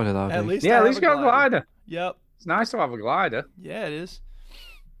got a glider, though. At least you got a glider. Yep. It's nice to have a glider. Yeah, it is.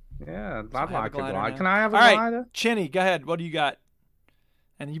 Yeah, So I'd like a glider. now. Can I have a All glider? right, Chinny, go ahead. What do you got?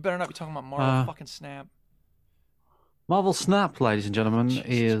 And you better not be talking about Marvel fucking Snap. Marvel Snap, ladies and gentlemen,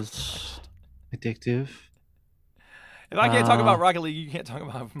 is addictive. If I can't talk about Rocket League, you can't talk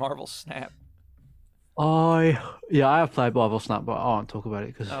about Marvel Snap. I have played Marvel Snap, but I won't talk about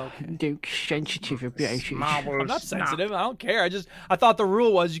it because Duke's sensitive about it. I'm not sensitive. I don't care. I thought the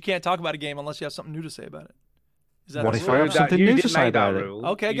rule was you can't talk about a game unless you have something new to say about it. Is that what if I have something new to say about it?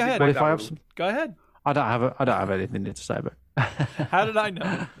 Okay, go ahead. What if I have some? Go ahead. I don't have anything new to say about it. How did I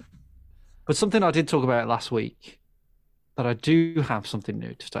know? But something I did talk about last week that I do have something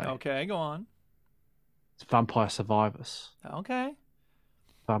new to say. Okay, go on. It's Vampire Survivors. Okay.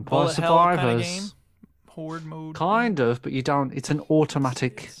 Vampire Survivors. Kind of game? Horde mode. Kind of, but you don't. It's an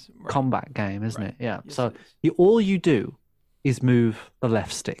automatic combat game, isn't it? Yeah. Yes, so all you do is move the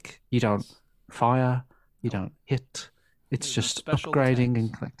left stick. You don't fire. You don't hit. It's just upgrading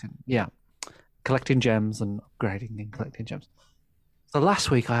and collecting. Yeah. Collecting gems and upgrading and collecting gems. So last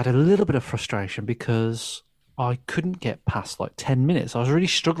week I had a little bit of frustration because I couldn't get past 10 minutes. I was really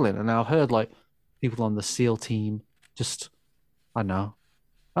struggling, and I heard people on the SEAL team just, I don't know.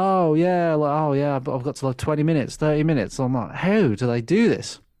 But I've got to 20 minutes, 30 minutes. So I'm like, how do they do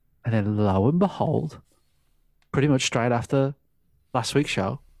this? And then lo and behold, pretty much straight after last week's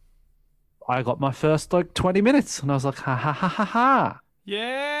show, I got my first 20 minutes, and I was like, ha ha ha ha ha.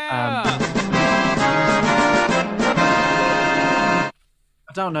 Yeah.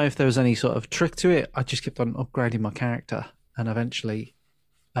 I don't know if there was any sort of trick to it. I just kept on upgrading my character, and eventually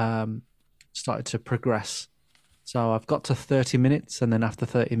started to progress. So I've got to 30 minutes, and then after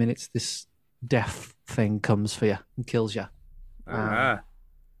 30 minutes, this death thing comes for you and kills you. Yeah.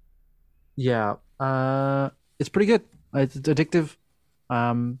 It's pretty good. It's addictive.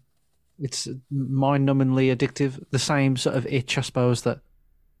 It's mind-numbingly addictive. The same sort of itch, I suppose, that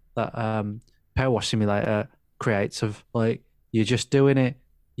Power Wash Simulator creates of you're just doing it,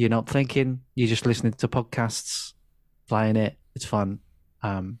 you're not thinking, you're just listening to podcasts, playing it. It's fun.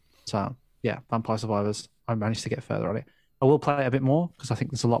 So yeah, Vampire Survivors. I managed to get further on it. I will play it a bit more because I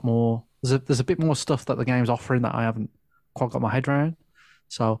think there's a lot more. There's a bit more stuff that the game's offering that I haven't quite got my head around.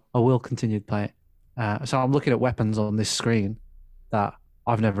 So I will continue to play it. So I'm looking at weapons on this screen that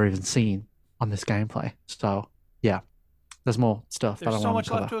I've never even seen on this gameplay. So yeah, there's more stuff. There's that I so want much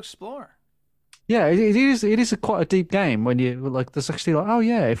to cover. left to explore. Yeah, it is quite a deep game when you there's actually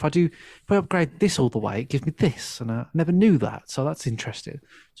if I upgrade this all the way, it gives me this, and I never knew that. So that's interesting.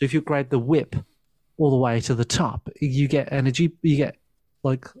 So if you upgrade the whip all the way to the top, you get energy, you get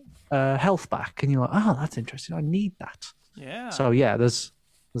health back, and you're like, oh, that's interesting. I need that. Yeah. So yeah, there's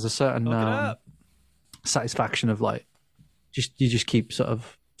a certain satisfaction of you just keep sort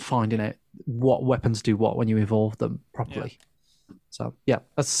of finding out what weapons do what when you evolve them properly. Yeah. So yeah,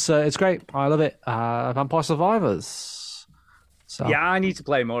 that's it's great. I love it. Vampire Survivors. So yeah, I need to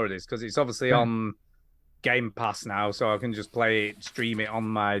play more of this because it's obviously on Game Pass now, so I can just play it, stream it on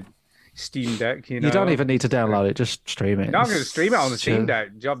my Steam Deck. You don't even need to download it; just stream it. No, I'm going to stream it on the Steam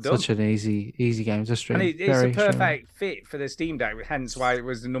Deck. Job done. Such an easy game to stream. And it's a perfect fit for the Steam Deck. Hence why it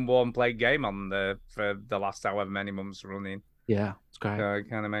was the number one played game on for the last however many months running. Yeah, it's great. So it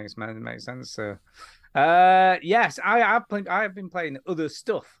kind of makes sense. So, yes, I have been playing other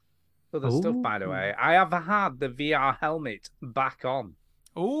stuff. By the way, I have had the VR helmet back on.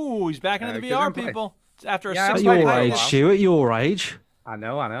 Oh, he's back into the VR, people. After at your age, Stuart, your age. I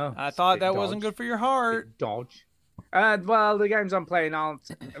know. I thought that wasn't good for your heart. Dodge. Well, the games I'm playing aren't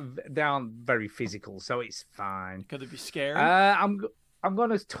very physical, so it's fine. Could it be scary? I'm going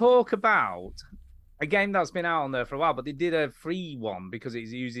to talk about a game that's been out on there for a while, but they did a free one because it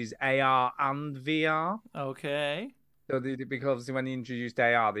uses AR and VR. Okay. So because when they introduced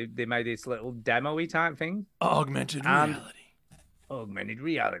AR, they made this little demo-y type thing. Augmented reality. Augmented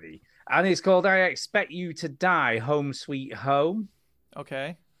reality. And it's called I Expect You to Die, Home Sweet Home.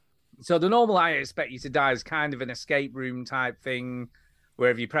 Okay. So the normal I Expect You to Die is kind of an escape room type thing,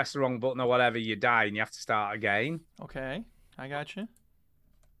 where if you press the wrong button or whatever, you die and you have to start again. Okay, I got you.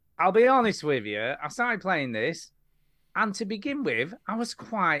 I'll be honest with you. I started playing this, and to begin with, I was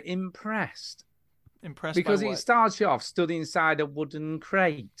quite impressed. Impressed because by what? It starts you off stood inside a wooden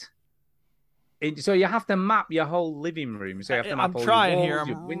crate. So you have to map your whole living room. So you have to map I'm all trying your here. walls,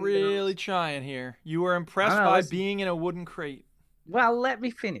 I'm your windows. really trying here. You were impressed by being in a wooden crate. Well, let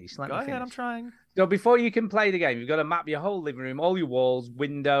me finish. Go ahead, I'm trying. So before you can play the game, you've got to map your whole living room, all your walls,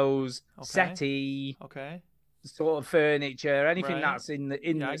 windows, settee, sort of furniture, anything that's in the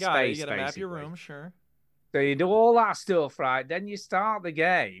space. You got to map your room, sure. So you do all that stuff, right? Then you start the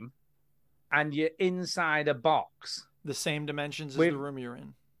game, and you're inside a box. The same dimensions as the room you're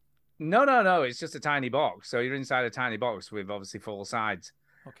in. No. It's just a tiny box. So you're inside a tiny box with obviously 4 sides.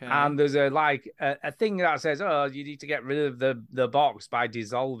 Okay. And there's a thing that says, oh, you need to get rid of the box by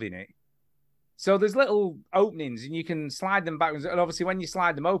dissolving it. So there's little openings and you can slide them backwards. And obviously when you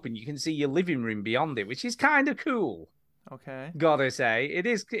slide them open, you can see your living room beyond it, which is kind of cool. Okay. Gotta say. It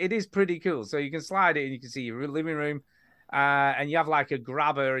is pretty cool. So you can slide it and you can see your living room. And you have like a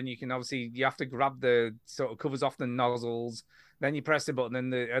grabber and you have to grab the sort of covers off the nozzles. Then you press the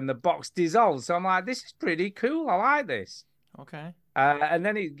button and the box dissolves. So I'm like, this is pretty cool. I like this. Okay. And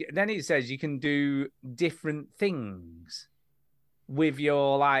then it says you can do different things with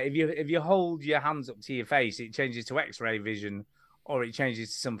your if you hold your hands up to your face, it changes to X-ray vision or it changes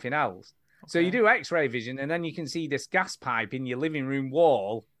to something else. Okay. So you do X-ray vision and then you can see this gas pipe in your living room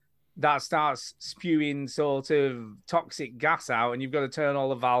wall that starts spewing sort of toxic gas out, and you've got to turn all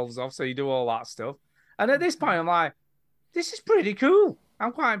the valves off. So you do all that stuff. And at this point, I'm like, this is pretty cool.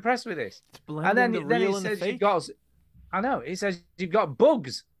 I'm quite impressed with this. And then it says you've got. I know. It says you've got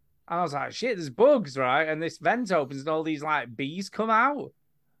bugs. And I was like, shit, there's bugs, right? And this vent opens and all these like bees come out.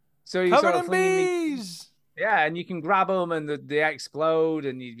 So you covered in bees. Yeah, and you can grab them and they explode,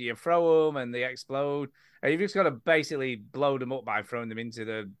 and you throw them and they explode. And you've just got to basically blow them up by throwing them into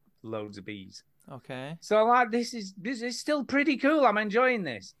the loads of bees. Okay. So I'm like, this is still pretty cool. I'm enjoying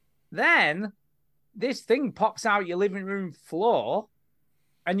this. Then this thing pops out your living room floor.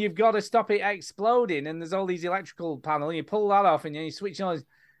 And you've got to stop it exploding, and there's all these electrical panels. You pull that off, and you switch on,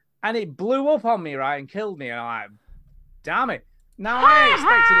 and it blew up on me, right, and killed me. And I'm like, damn it! Now I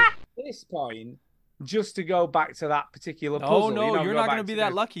expected at this point just to go back to that particular puzzle. Oh no, you're not going to be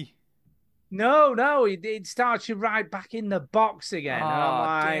that lucky. No, it starts you right back in the box again. Oh, and I'm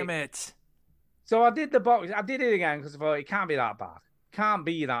like, damn it! So I did the box. I did it again because I thought it can't be that bad. Can't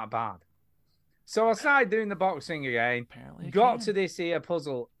be that bad. So I started doing the boxing again. Apparently got to this here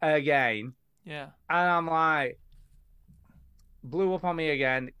puzzle again. Yeah. And I'm like, blew up on me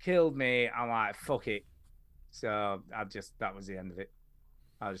again, killed me. I'm like, fuck it. So that was the end of it.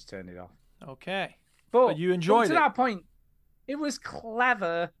 I just turned it off. Okay. But you enjoyed it. To that point, it was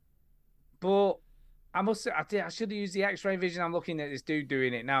clever, but I should have used the X-ray vision. I'm looking at this dude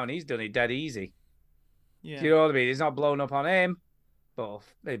doing it now, and he's done it dead easy. Yeah. Do you know what I mean? It's not blown up on him, but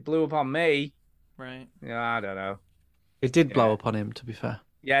it blew up on me. Right. Yeah, I don't know. It did blow up on him, to be fair.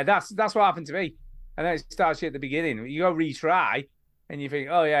 Yeah, that's what happened to me. And then it starts you at the beginning. You go retry, and you think,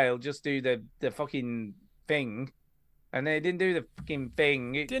 oh yeah, it'll just do the fucking thing. And then it didn't do the fucking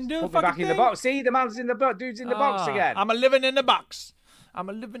thing. It didn't do the put me fucking back thing. in the box. See, the man's in the box. Dude's in the box again. I'm a living in the box. I'm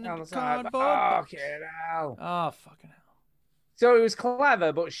a living in the cardboard box. Fucking hell. Oh, fucking hell. So it was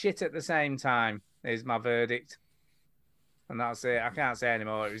clever, but shit at the same time, is my verdict. And that's it. I can't say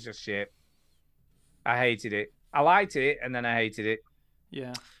anymore. It was just shit. I hated it. I liked it, and then I hated it.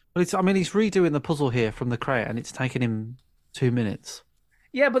 Yeah. Well, he's redoing the puzzle here from the crate, and it's taken him 2 minutes.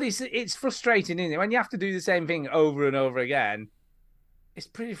 Yeah, but it's frustrating, isn't it? When you have to do the same thing over and over again, it's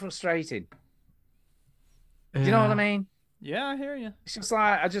pretty frustrating. Do you know what I mean? Yeah, I hear you. It's just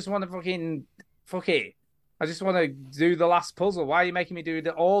like, I just want to fuck it. I just want to do the last puzzle. Why are you making me do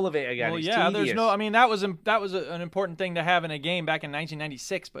all of it again? Well, it's yeah, tedious. there's no. I mean, that was an important thing to have in a game back in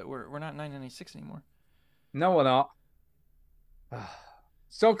 1996, but we're not in 1996 anymore. No, we're not.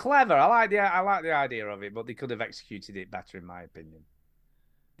 So clever. I like the idea of it, but they could have executed it better, in my opinion.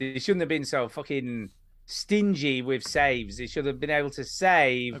 They shouldn't have been so fucking stingy with saves. They should have been able to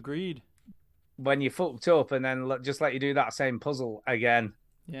save. Agreed. when you fucked up and then just let you do that same puzzle again.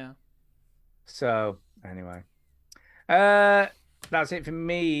 Yeah. So anyway, that's it for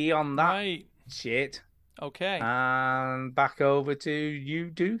me on that shit. Okay. And back over to you,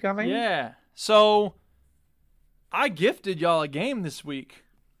 Duke, I think. Yeah. So I gifted y'all a game this week.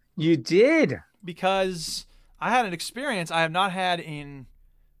 You did? Because I had an experience I have not had in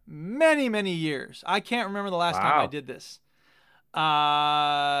many, many years. I can't remember the last time I did this.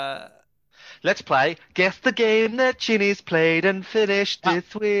 Let's play Guess the Game that Chinny's played and finished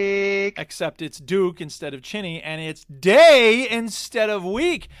this week. Except it's Duke instead of Chinny, and it's day instead of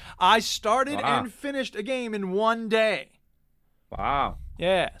week. I started and finished a game in one day. Wow.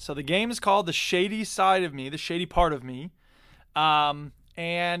 Yeah, so the game is called The Shady Side of Me, The Shady Part of Me.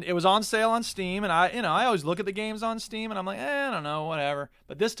 And it was on sale on Steam, and I always look at the games on Steam, and I'm like, I don't know, whatever.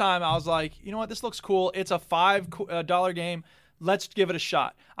 But this time I was like, you know what, this looks cool. It's a $5 game. Let's give it a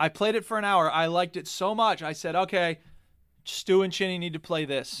shot. I played it for an hour. I liked it so much. I said, okay, Stu and Chinny need to play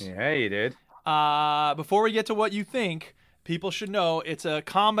this. Yeah, you did. Before we get to what you think, people should know it's a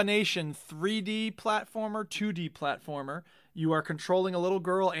combination 3D platformer, 2D platformer. You are controlling a little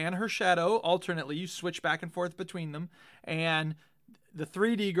girl and her shadow alternately. You switch back and forth between them, and the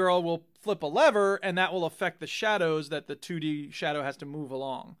 3D girl will flip a lever, and that will affect the shadows that the 2D shadow has to move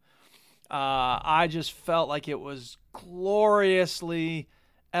along. I just felt like it was gloriously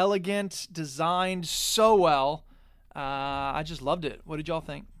elegant, designed so well. I just loved it. What did y'all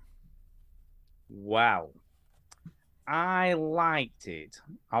think? Wow. I liked it.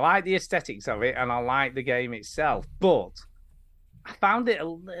 I like the aesthetics of it, and I like the game itself, but I found it.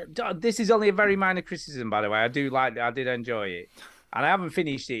 This is only a very minor criticism, by the way. I did enjoy it. And I haven't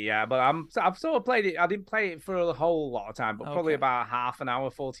finished it yet, but I've sort of played it. I didn't play it for a whole lot of time, but probably about half an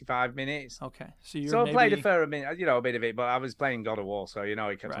hour, 45 minutes. Okay. So I played it for a minute, a bit of it, but I was playing God of War, so it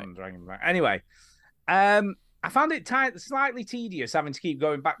kept on dragging back. Anyway, I found it slightly tedious having to keep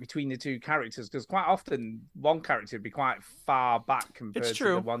going back between the two characters, because quite often one character would be quite far back compared to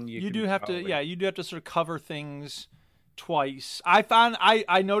the one you do have to, you do have to sort of cover things twice.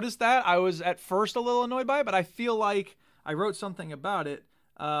 I noticed that. I was at first a little annoyed by it, but I feel like I wrote something about it.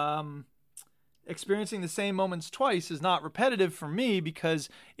 Experiencing the same moments twice is not repetitive for me, because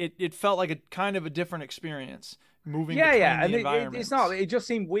it felt like a kind of a different experience moving between the environments. It's not. It just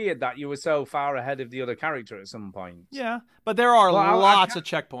seemed weird that you were so far ahead of the other character at some point. Yeah, but there are lots of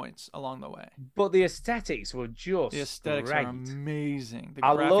checkpoints along the way. But the aesthetics were just great. Are amazing.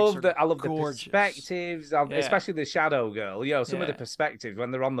 I love the perspectives, especially the shadow girl. Some of the perspectives when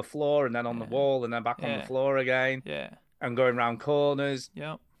they're on the floor and then on the wall and then back on the floor again. Yeah. And going around corners.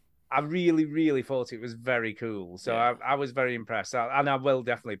 Yeah. I really, really thought it was very cool. So I was very impressed. And I will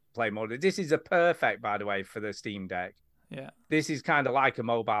definitely play more. This is a perfect, by the way, for the Steam Deck. Yeah. This is kind of like a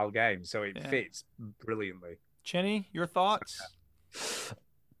mobile game, so it fits brilliantly. Chinny, your thoughts?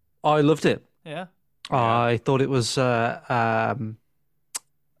 I loved it. Yeah. I thought it was elegant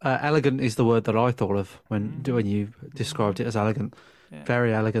is the word that I thought of when you described it as elegant. Yeah.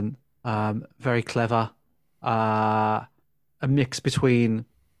 Very elegant, very clever. A mix between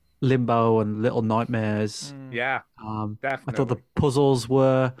Limbo and Little Nightmares. Yeah, definitely. I thought the puzzles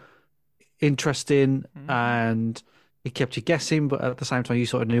were interesting and it kept you guessing, but at the same time you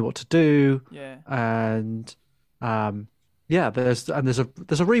sort of knew what to do. Yeah. And there's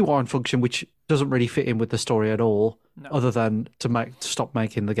a rewind function which doesn't really fit in with the story at all, other than to stop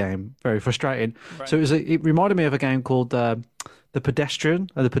making the game very frustrating. Right. So it reminded me of a game called The Pedestrian,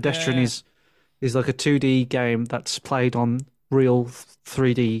 and The Pedestrian is like a 2D game that's played on real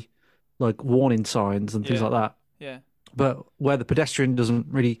 3D like warning signs and things like that. Yeah. But where The Pedestrian doesn't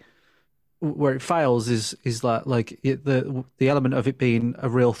really, where it fails is the element of it being a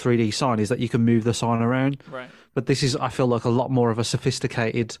real 3D sign is that you can move the sign around. Right. But this is, I feel like, a lot more of a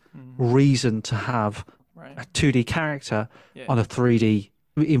sophisticated reason to have a 2D character on a 3D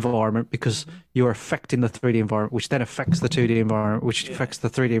environment, because you're affecting the 3D environment, which then affects the 2D environment, which affects the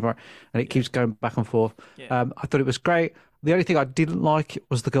 3D environment, and it keeps going back and forth. I thought it was great. The only thing I didn't like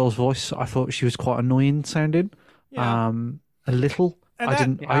was the girl's voice. I thought she was quite annoying sounding, a little.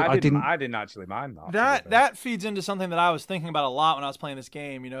 And I didn't actually mind that. That feeds into something that I was thinking about a lot when I was playing this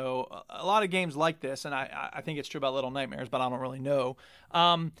game. A lot of games like this, and I think it's true about Little Nightmares, but I don't really know.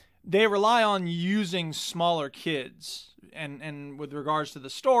 They rely on using smaller kids, and with regards to the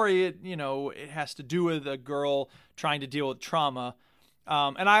story, it has to do with a girl trying to deal with trauma.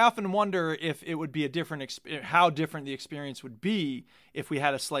 And I often wonder if it would be how different the experience would be if we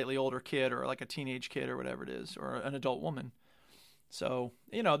had a slightly older kid, or like a teenage kid, or whatever it is, or an adult woman. So,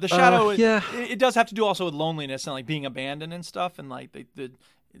 the shadow, it does have to do also with loneliness and like being abandoned and stuff. And like the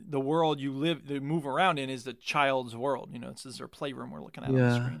the world you move around in is the child's world. You know, this is their playroom we're looking at on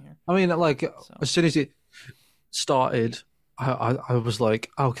the screen here. I mean, like, as soon as it started, I was like,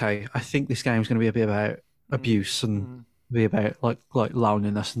 okay, I think this game's going to be a bit about abuse and be about like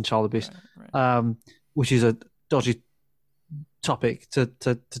loneliness and child abuse, which is a dodgy topic to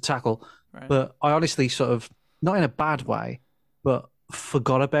tackle. Right. But I honestly sort of, not in a bad way, but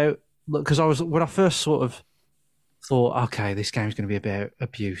forgot about, because when I first sort of thought, okay, this game's going to be about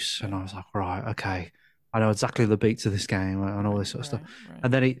abuse, and I was like, right, okay, I know exactly the beats of this game and all this sort of stuff. Right.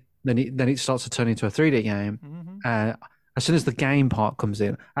 And then it starts to turn into a 3D game. As soon as the game part comes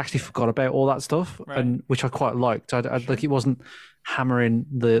in, I actually forgot about all that stuff, and which I quite liked. I like, it wasn't hammering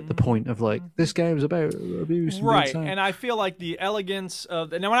the point of like, this game's about abuse. Right, and I feel like the elegance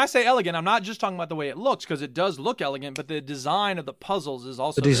of, now when I say elegant, I'm not just talking about the way it looks, because it does look elegant, but the design of the puzzles is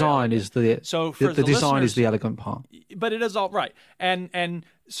also the design is the design is the elegant part. But it is all right, and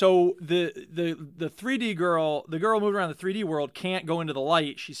so the 3D girl, the girl moving around the 3D world, can't go into the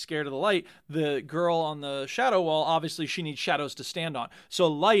light. She's scared of the light. The girl on the shadow wall, obviously she needs shadows to stand on. So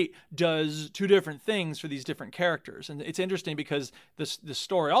light does two different things for these different characters. And it's interesting because the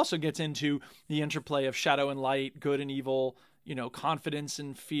story also gets into the interplay of shadow and light, good and evil, you know, confidence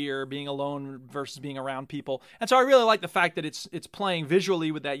and fear, being alone versus being around people. And so I really like the fact that it's playing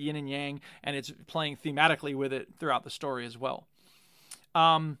visually with that yin and yang, and it's playing thematically with it throughout the story as well.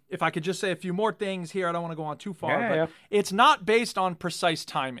 If I could just say a few more things here, I don't want to go on too far, but it's not based on precise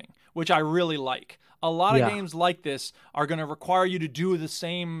timing, which I really like. A lot of games like this are going to require you to do the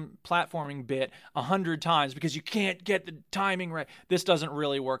same platforming bit 100 times because you can't get the timing right. This doesn't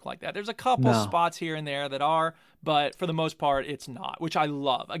really work like that. There's a couple spots here and there that are, but for the most part, it's not, which I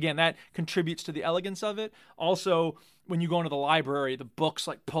love. Again, that contributes to the elegance of it. Also, when you go into the library, the books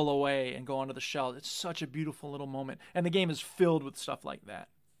like pull away and go onto the shelf. It's such a beautiful little moment. And the game is filled with stuff like that.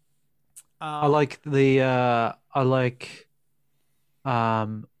 I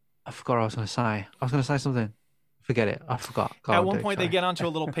forgot what I was going to say. I was going to say something. Forget it. I forgot. At one point, they get onto a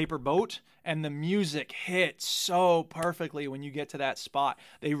little paper boat, and the music hits so perfectly when you get to that spot.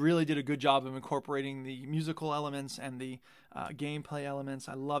 They really did a good job of incorporating the musical elements and the gameplay elements.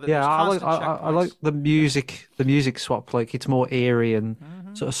 I love it. Yeah, I like the music. The music swap, like it's more eerie and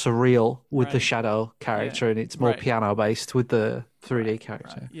sort of surreal with the shadow character, and it's more piano based with the 3D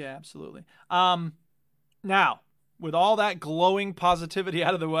character. Yeah, absolutely. Now, with all that glowing positivity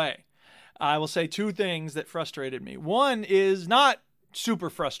out of the way, I will say two things that frustrated me. One is not super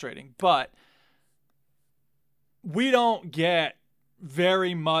frustrating, but we don't get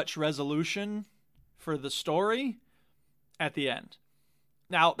very much resolution for the story at the end.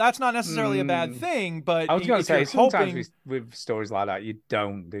 Now, that's not necessarily a bad thing, but I was going to say, sometimes with stories like that, you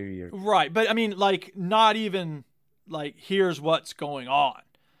don't, do you? Right, but I mean, like, not even, like, here's what's going on.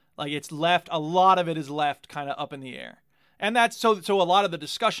 Like, it's left, a lot of it is left kind of up in the air. And that's, so a lot of the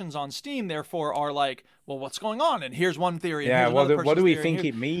discussions on Steam, therefore, are like, well, what's going on? And here's one theory. And here's what do we think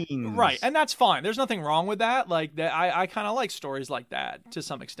it means? Right, and that's fine. There's nothing wrong with that. Like, I kind of like stories like that to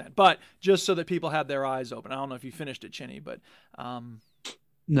some extent. But just so that people have their eyes open. I don't know if you finished it, Chinny, but...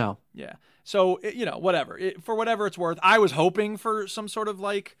 no. Yeah. So, you know, whatever. For whatever it's worth, I was hoping for some sort of,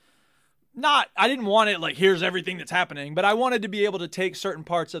 like... I didn't want it like, here's everything that's happening, but I wanted to be able to take certain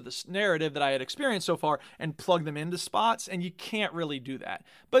parts of the narrative that I had experienced so far and plug them into spots, and you can't really do that.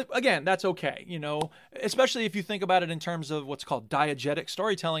 But again, that's okay, you know, especially if you think about it in terms of what's called diegetic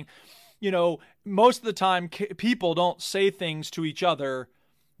storytelling. You know, most of the time, people don't say things to each other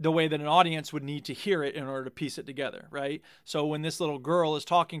the way that an audience would need to hear it in order to piece it together, right? So when this little girl is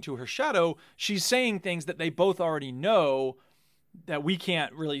talking to her shadow, she's saying things that they both already know that we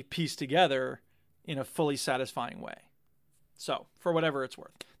can't really piece together in a fully satisfying way. So, for whatever it's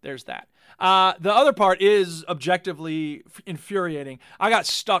worth, there's that. The other part is objectively infuriating. I got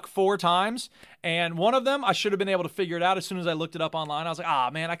stuck 4 times, and one of them, I should have been able to figure it out as soon as I looked it up online. I was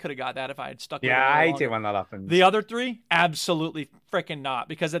like, man, I could have got that if I had stuck with it. Yeah, I hate it when that happens. The other 3, absolutely freaking not,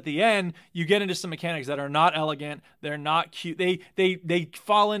 because at the end, you get into some mechanics that are not elegant, they're not cute. They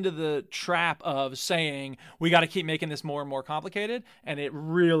fall into the trap of saying, we got to keep making this more and more complicated, and it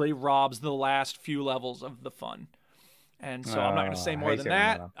really robs the last few levels of the fun. And so I'm not going to say more than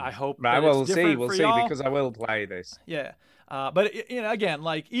that. I hope that we'll it's different we'll for see, y'all. because I will play this. Yeah. But, you know, again,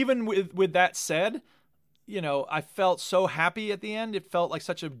 like, even with that said, you know, I felt so happy at the end. It felt like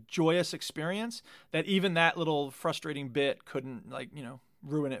such a joyous experience that even that little frustrating bit couldn't, like, you know,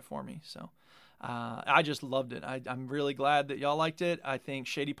 ruin it for me. So I just loved it. I'm really glad that y'all liked it. I think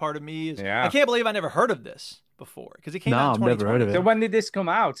Shady Part of Me is... Yeah. I can't believe I never heard of this before because it came No, out in I've never heard of 2020. it. So when did this come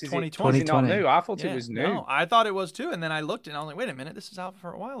out? Is it 2020. not new? I thought Yeah, it was new. No, I thought it was too, and then I looked and I was like, wait a minute, this is out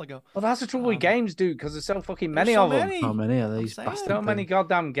for a while ago. Well, that's the trouble with games, dude, because there's so fucking many so of them. many. How many of these saying. bastard So many things?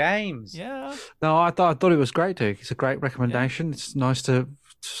 goddamn games. Yeah. No, I thought it was great, Duke. It's a great recommendation. It's nice to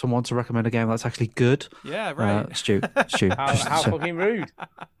someone to recommend a game that's actually good. Yeah, right. Stu. How fucking rude.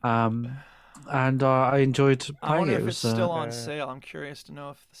 And I enjoyed playing I wonder it. if It it's was, still on sale. I'm curious to know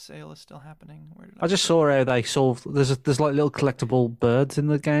if the sale is still happening. Where did I just saw how they solved. There's like little collectible birds in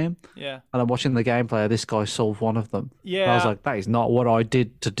the game. Yeah. And I'm watching the gameplay. This guy solved one of them. And I was Yeah. like, that is not what I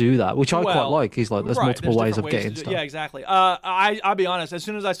did to do that, which I quite Well, like. He's like, there's right, multiple ways of different getting to do- stuff. Yeah, exactly. I'll be honest. As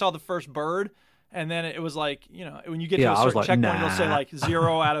soon as I saw the first bird, and then it was like, you know, when you get to Yeah, a I was certain like, checkpoint, it'll say nah. like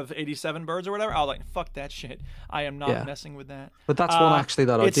 0 out of 87 birds or whatever. I was like, fuck that shit. I am not Yeah. messing with that. But that's one actually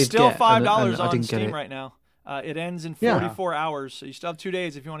that I it's did still get, $5 and I on didn't get Steam it. right now. It ends in Yeah. 44 hours, so you still have 2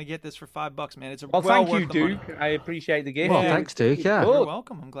 days if you want to get this for $5, man. It's a Well, well thank you, worth the money. Duke. I appreciate the gift. Well, thanks, Duke. Yeah. You're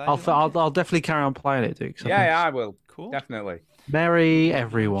welcome. I'm glad. you like it. I'll definitely carry on playing it, Duke. So Yeah, thanks. I will. Cool. Definitely. Merry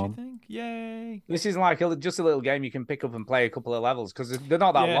everyone. Yay. This is like just a little game you can pick up and play a couple of levels because they're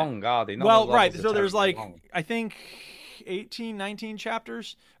not that Yeah. long, are they? None Well, of the right. levels So are there's terribly like, long. I think 18, 19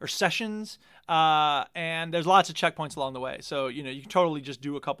 chapters or sessions, and there's lots of checkpoints along the way. So, you know, you can totally just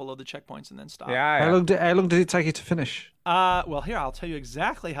do a couple of the checkpoints and then stop. How long did it take you to finish? Well, here, I'll tell you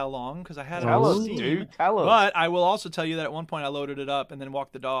exactly how long because I had it Tell on us, Steam. dude. Tell us. But I will also tell you that at one point I loaded it up and then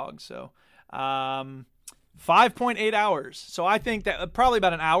walked the dog. So, 5.8 hours. So I think that probably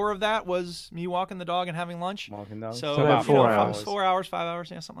about an hour of that was me walking the dog and having lunch. Walking dog. So, So about you know, 4 hours. 4 hours, 5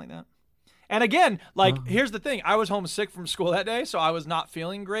 hours, yeah, something like that. And again, like, here's the thing. I was homesick from school that day, so I was not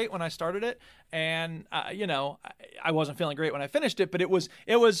feeling great when I started it. And, you know, I wasn't feeling great when I finished it, but it was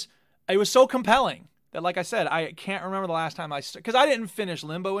so compelling that, like I said, I can't remember the last time because I didn't finish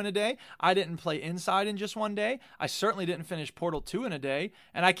Limbo in a day. I didn't play Inside in just one day. I certainly didn't finish Portal 2 in a day.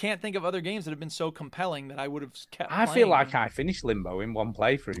 And I can't think of other games that have been so compelling that I would have kept I playing. feel like I finished Limbo in one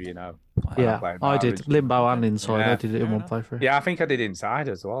playthrough, you know. Yeah, I did. Limbo and Inside. I did it in one playthrough. Yeah, I think I did Inside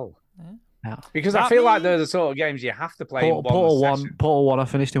as well. Yeah. Because I Not feel me. like they're the sort of games you have to play in one session. Portal 1, I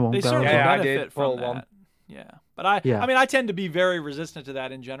finished in one They go. certainly Yeah, I benefit did. from Portal 1. that. Yeah. But I Yeah. mean, I tend to be very resistant to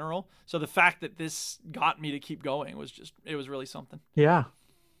that in general. So the fact that this got me to keep going was it was really something. Yeah.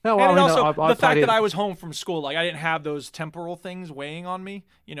 No, And I mean, also, I the played fact it. that I was home from school, like I didn't have those temporal things weighing on me.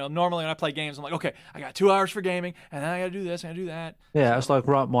 You know, normally when I play games, I'm like, okay, I got 2 hours for gaming, and then I got to do this, and I do that. Yeah, it's like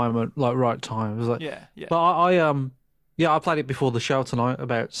right moment, like right time. It was like, Yeah, yeah. But I played it before the show tonight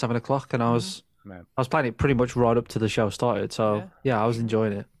about 7 o'clock, and I was playing it pretty much right up to the show started. So yeah, I was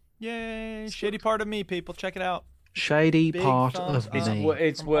enjoying it. Yay, shady part of me, people. Check it out. Shady Big part thumbs of up. me.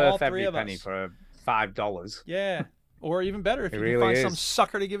 It's From all worth three every of penny us. for $5. Yeah. Or even better, if It you really can find some is.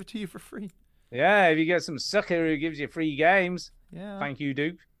 sucker to give it to you for free. Yeah, if you get some sucker who gives you free games. Yeah. Thank you,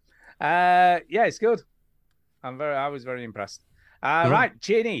 Duke. Yeah, it's good. I was very impressed. Right,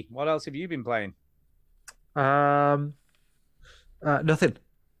 Chinny, what else have you been playing? Nothing.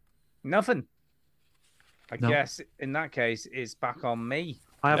 Nothing. I No. guess in that case, it's back on me.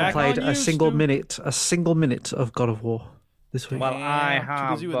 I haven't Back played on a you, single Stu. minute of God of War this week. Well, I Damn, too have,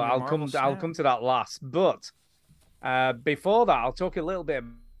 busy with but your I'll Marvel come Snap. to that last. But before that, I'll talk a little bit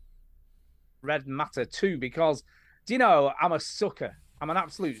about Red Matter 2 because, do you know, I'm a sucker. I'm an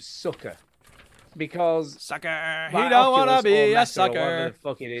absolute sucker. Because Sucker. He like, don't want to Oculus or be a Meta or whatever sucker. the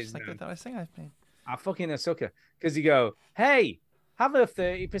fuck it is It's like now. that I think I've made. I'm fucking a sucker. Because you go, hey, have a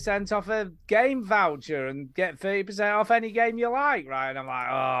 30% off a game voucher and get 30% off any game you like, right? And I'm like,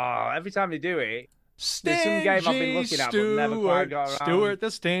 oh, every time they do it, there's some game I've been looking at but never quite got around. Stuart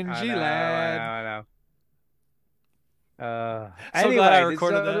the stingy I know, lad. I know. So Anyway, glad I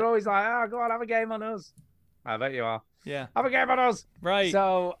recorded that. they're always like, oh, go on, have a game on us. I bet you are. Yeah. Have a game on us. Right.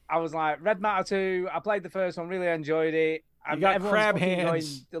 So I was like, Red Matter 2. I played the first one, really enjoyed it. You got everyone's crab fucking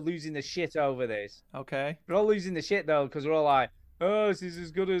hands. losing the shit over this. Okay. We're all losing the shit though, because we're all like, "Oh, this is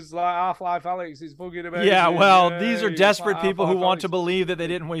as good as like Half-Life Alyx. It's fucking amazing." Yeah, well, these are Yay, desperate it's people who Half-Life want to Alyx." believe that they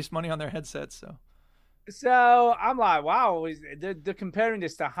didn't waste money on their headsets. So So I'm like, wow, they're comparing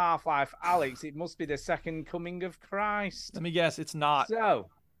this to Half-Life Alyx. It must be the second coming of Christ. let me guess, it's not. So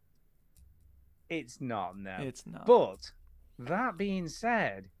it's not, no. It's not. But that being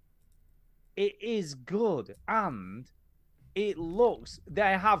said, it is good and it looks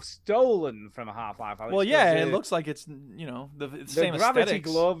they have stolen from Half-Life Alyx. Well, yeah, 'cause it looks like it's the the same gravity aesthetics.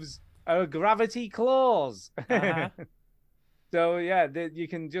 gloves are gravity claws. Uh-huh. So yeah, you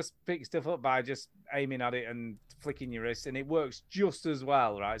can just pick stuff up by just aiming at it and flicking your wrist, and it works just as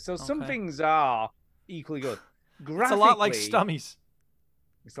well, right? So some Okay. things are equally good. It's a lot like Graphically- Stummies.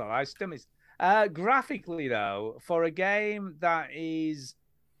 It's not like Stummies. Graphically, though, for a game that is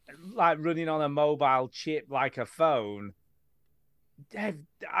like running on a mobile chip like a phone,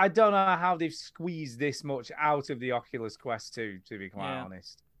 I don't know how they've squeezed this much out of the Oculus Quest 2, to be quite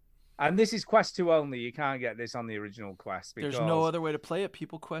honest. And this is Quest 2 only. You can't get this on the original Quest. There's no other way to play it,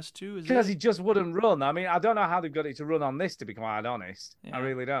 people. Quest 2, is because it? it just wouldn't run. I mean, I don't know how they've got it to run on this, to be quite honest. I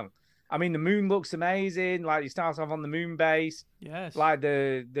really don't. I mean, the moon looks amazing. Like, you start off on the moon base. Yes. Like,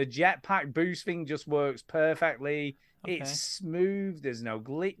 the jetpack boost thing just works perfectly. Okay. It's smooth. There's no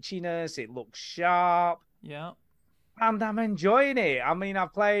glitchiness. It looks sharp. Yeah. And I'm enjoying it. I mean,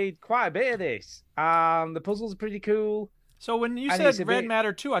 I've played quite a bit of this. The puzzles are pretty cool. So when you said Red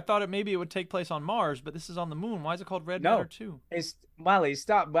Matter 2, I thought maybe it would take place on Mars, but this is on the moon. Why is it called Red Matter 2?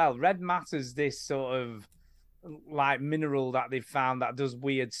 Red Matter's this sort of like mineral that they've found that does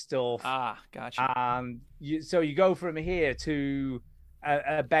weird stuff. Ah, gotcha. And so you go from here to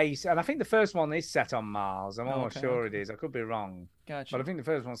a base, and I think the first one is set on Mars. I'm almost sure it is. I could be wrong. Gotcha. But I think the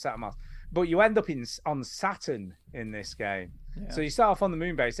first one's set on Mars. But you end up on Saturn in this game. Yeah. So you start off on the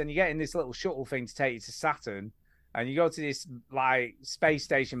moon base, and you get in this little shuttle thing to take you to Saturn, and you go to this like space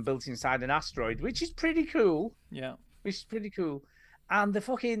station built inside an asteroid, which is pretty cool. Yeah. Which is pretty cool. And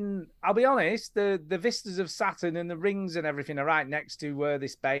I'll be honest, the vistas of Saturn and the rings and everything are right next to where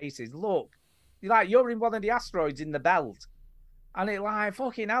this base is. Look, you're in one of the asteroids in the belt. And it like,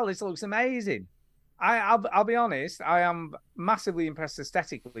 fucking hell, this looks amazing. I'll be honest, I am massively impressed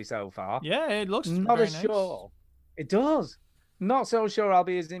aesthetically so far. Yeah, it looks not very as nice. sure. It does. Not so sure I'll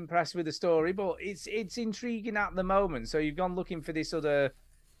be as impressed with the story, but it's intriguing at the moment. So you've gone looking for this other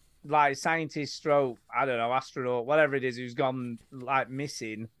like scientist stroke, I don't know, astronaut, whatever it is, who's gone like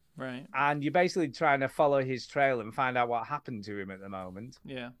missing. Right. And you're basically trying to follow his trail and find out what happened to him at the moment.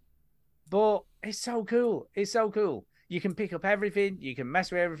 Yeah. But it's so cool. It's so cool. You can pick up everything. You can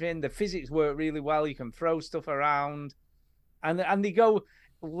mess with everything. The physics work really well. You can throw stuff around. And they go,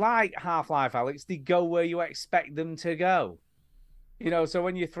 like Half-Life, Alex, they go where you expect them to go. You know, so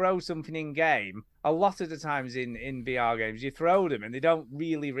when you throw something in-game, a lot of the times in VR games, you throw them and they don't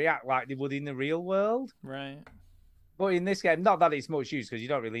really react like they would in the real world. Right. But in this game, not that it's much use, because you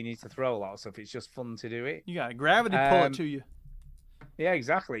don't really need to throw a lot of stuff. It's just fun to do it. You got to gravity pull it to you. Yeah,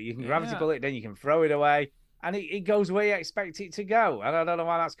 exactly. You can gravity pull it, then you can throw it away. And it goes where you expect it to go. And I don't know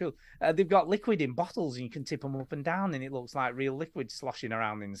why that's cool. They've got liquid in bottles, and you can tip them up and down, and it looks like real liquid sloshing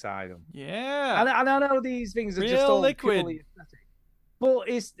around inside them. Yeah. And I know these things are real just all liquid. purely aesthetic. But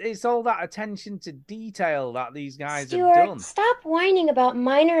it's all that attention to detail that these guys Stuart, have done. stop whining about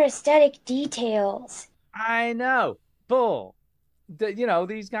minor aesthetic details. I know, but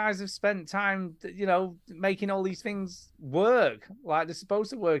these guys have spent time, making all these things work like they're supposed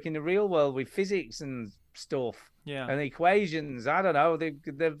to work in the real world with physics and stuff. Yeah. And equations. I don't know.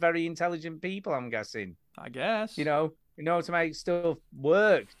 They're very intelligent people, I'm guessing. I guess. You know to make stuff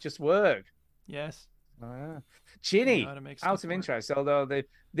work, just work. Yes. Chinny, out of interest, although they've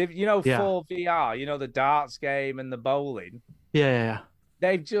for VR, the darts game and the bowling. Yeah.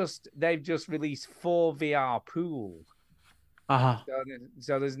 They've just released 4 VR pool.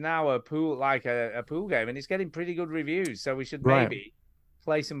 So there's now a pool, like a pool game, and it's getting pretty good reviews. So we should maybe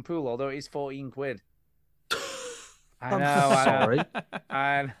play some pool, although it is 14 quid. I know. Sorry.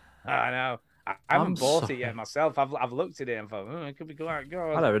 I know. I haven't bought it yet myself. I've looked at it and thought, it could be good. I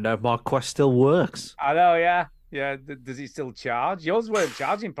don't even know if my Quest still works. I know, yeah. Yeah, does it still charge? Yours weren't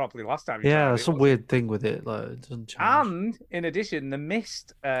charging properly last time. There's some weird thing with it. Like, it doesn't charge. And in addition, the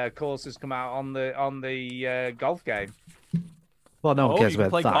Myst course has come out on the golf game. Well, no one cares you can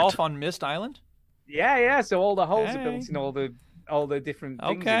about play that. golf on Myst Island? Yeah. So all the holes are built in all the different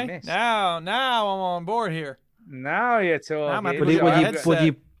things in Myst. Now I'm on board here. Now you're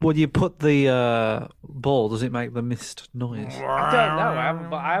talking. When you put the ball, does it make the mist noise? I don't know. I haven't,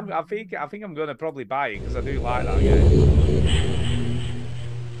 but I think I'm going to probably buy it because I do like that game.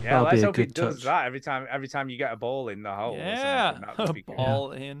 Yeah, let's hope it does that every time you get a ball in the hole. Yeah,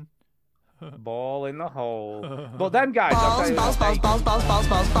 ball in. Ball in the hole. But them guys, balls.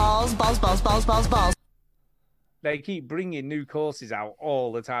 They keep bringing new courses out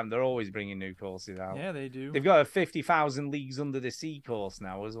all the time. They're always bringing new courses out. Yeah, they do. They've got a 50,000 Leagues Under the Sea course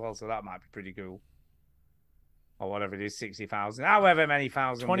now as well, so that might be pretty cool. Or whatever it is, 60,000. However many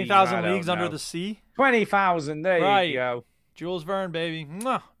thousand 20,000 Leagues Under the Sea? 20,000, there you go. Jules Verne, baby.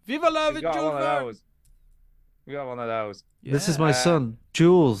 Mwah. Viva la vida, Jules Verne. We got one of those. Yeah. This is my son,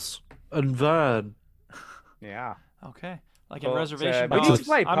 Jules and Verne. Yeah. Okay. Like in Reservation We Dogs. need to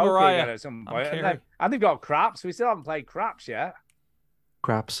play poker again at some I'm point. And they've got craps. We still haven't played craps yet.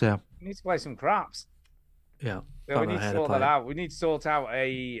 Craps, yeah. We need to play some craps. Yeah. So we need to sort that out. We need to sort out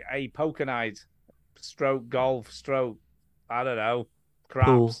a poker night, stroke golf, stroke, I don't know,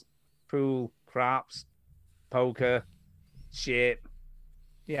 craps, pool, craps, poker, shit.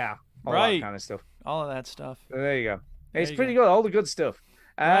 Yeah, all that kind of stuff. All of that stuff. So there you go. It's pretty good. All the good stuff.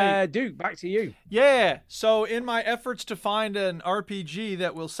 Duke, back to you. Yeah. So in my efforts to find an RPG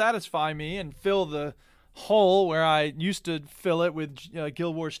that will satisfy me and fill the hole where I used to fill it with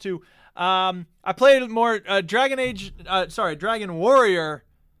Guild Wars 2, I played more Dragon Warrior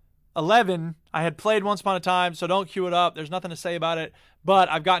 11. I had played once upon a time, so don't queue it up. There's nothing to say about it. But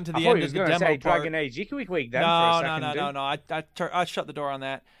I've gotten to the end of the demo part. Dragon Age Equiweek then no, for a second. No. I shut the door on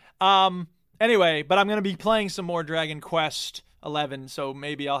that. Anyway, but I'm going to be playing some more Dragon Quest 11, so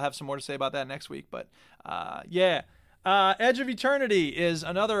maybe I'll have some more to say about that next week. But yeah. Edge of Eternity is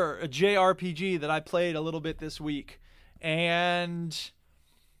another JRPG that I played a little bit this week. And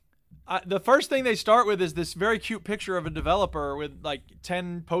the first thing they start with is this very cute picture of a developer with like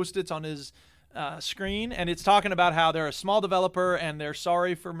 10 Post-its on his screen. And it's talking about how they're a small developer and they're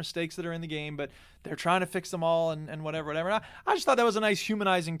sorry for mistakes that are in the game, but they're trying to fix them all and whatever. And I just thought that was a nice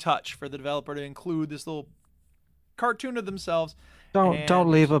humanizing touch for the developer to include this little cartoon of themselves.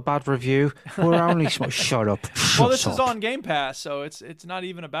 Don't leave a bad review. We're only shut up. Well, this is on Game Pass, so it's not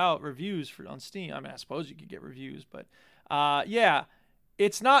even about reviews on Steam. I mean, I suppose you could get reviews, but yeah,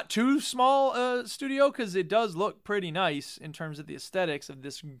 it's not too small a studio because it does look pretty nice in terms of the aesthetics of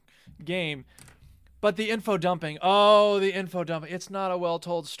this game. But the info dumping, it's not a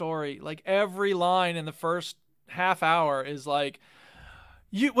well-told story. Like every line in the first half hour is like,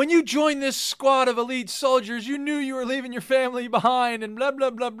 when you joined this squad of elite soldiers, you knew you were leaving your family behind and blah, blah,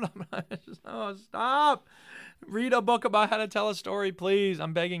 blah, blah. Oh, stop. Read a book about how to tell a story, please.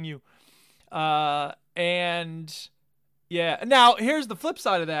 I'm begging you. And yeah. Now, here's the flip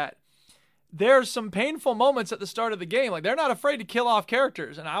side of that. There's some painful moments at the start of the game. Like, they're not afraid to kill off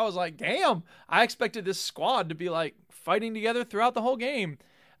characters. And I was like, damn, I expected this squad to be like fighting together throughout the whole game.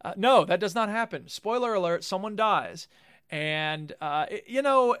 No, that does not happen. Spoiler alert, someone dies. And,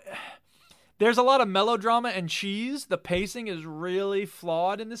 there's a lot of melodrama and cheese. The pacing is really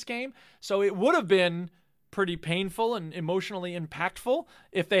flawed in this game. So it would have been pretty painful and emotionally impactful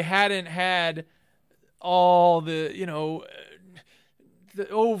if they hadn't had all the,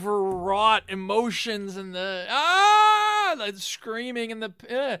 the overwrought emotions and the screaming and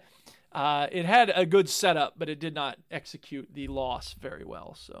it had a good setup, but it did not execute the loss very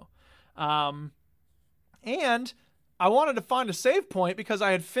well. So, and I wanted to find a save point because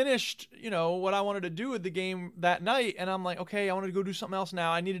I had finished, what I wanted to do with the game that night. And I'm like, okay, I wanted to go do something else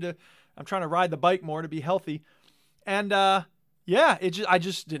now. I'm trying to ride the bike more to be healthy. And, I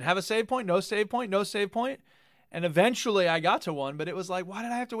just didn't have a save point, no save point. And eventually I got to one, but it was like, why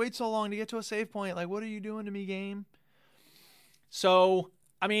did I have to wait so long to get to a save point? Like, what are you doing to me, game? So,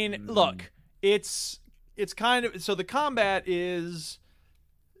 I mean, look, it's kind of, so the combat is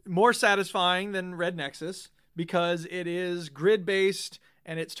more satisfying than Red Nexus because it is grid-based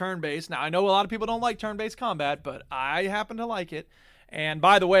and it's turn-based. Now, I know a lot of people don't like turn-based combat, but I happen to like it. And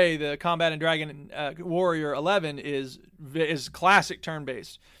by the way, the combat in Dragon Warrior 11 is classic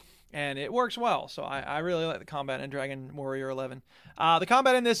turn-based. And it works well, so I really like the combat in Dragon Warrior 11. The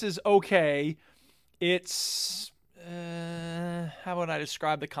combat in this is okay. It's... how would I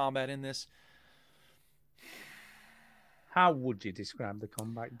describe the combat in this? How would you describe the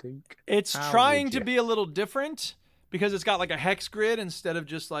combat, Duke? It's trying to be a little different because it's got like a hex grid instead of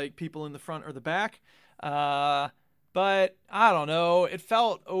just like people in the front or the back. But I don't know. It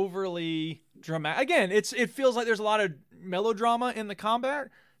felt overly dramatic. Again, it feels like there's a lot of melodrama in the combat.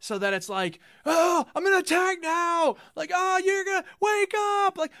 So that it's like, oh, I'm going to attack now. Like, oh, you're going to wake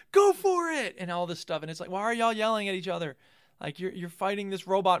up. Like, go for it. And all this stuff. And it's like, why are y'all yelling at each other? Like, you're fighting this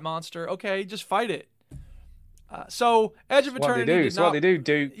robot monster. Okay, just fight it. So Edge of Eternity. That's what they do,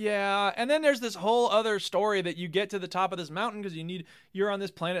 Duke. Yeah. And then there's this whole other story that you get to the top of this mountain because you're on this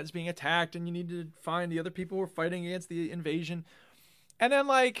planet that's being attacked and you need to find the other people who are fighting against the invasion. And then,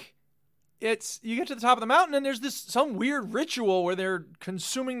 like, you get to the top of the mountain and there's some weird ritual where they're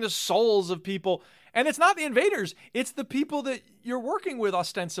consuming the souls of people. And it's not the invaders. It's the people that you're working with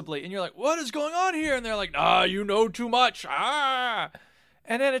ostensibly. And you're like, what is going on here? And they're like, you know too much. And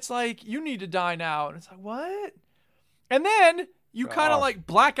then it's like, you need to die now. And it's like, what? And then you kind of like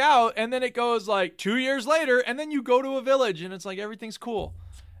black out. And then it goes like 2 years later. And then you go to a village and it's like, everything's cool.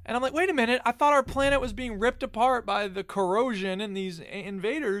 And I'm like, wait a minute. I thought our planet was being ripped apart by the corrosion and these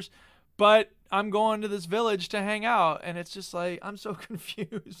invaders. But I'm going to this village to hang out, and it's just like, I'm so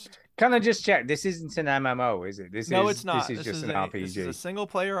confused. Can I just check? This isn't an MMO, is it? No, it's not. This is just an RPG. This is a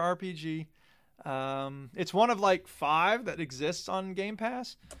single-player RPG. It's one of like 5 that exists on Game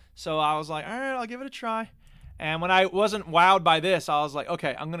Pass. So I was like, all right, I'll give it a try. And when I wasn't wowed by this, I was like,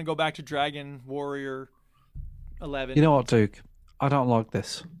 okay, I'm gonna go back to Dragon Warrior 11. You know what, Duke? I don't like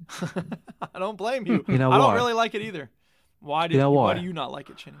this. I don't blame you. You know I don't why? really like it either. Why do why? you not like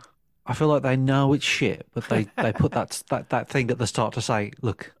it, Chinny? I feel like they know it's shit, but they put that thing at the start to say,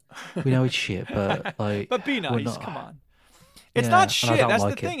 look, we know it's shit, but like, But be we're nice, not- come on. It's Yeah, not and I shit. don't That's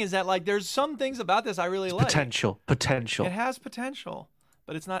like the it. thing, is that like there's some things about this I really like. Potential. It has potential,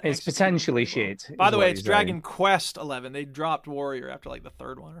 but it's not. It's executed potentially very well. shit, By is the what way, it's you're saying. Dragon Quest 11. They dropped Warrior after like the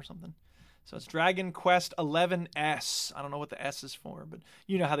 3rd one or something. So it's Dragon Quest 11S. I don't know what the S is for, but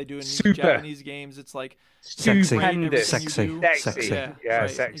you know how they do in Super. Japanese games. It's like Sexy. rate everything you Sexy. do. Sexy. Yeah, right,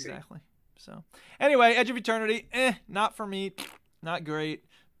 sexy. Exactly. So anyway, Edge of Eternity, not for me. Not great.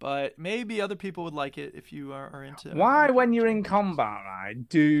 But maybe other people would like it if you are into. Why, when you're in combat, right,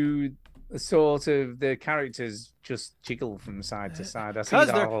 do sort of the characters just jiggle from side to side? I see Because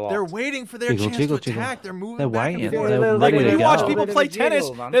that a lot. they're waiting for their Jiggle, chance jiggle, to jiggle. attack. They're moving They're back waiting. and forth. They're Like ready when to you watch go. people Bit of play a jiggle,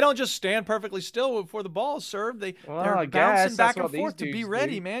 tennis, man. they don't just stand perfectly still before the ball is served. Well, They're I bouncing guess back that's and what forth to these be dudes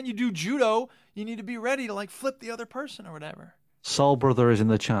ready, do. man. You do judo, you need to be ready to like flip the other person or whatever. Soul Brother is in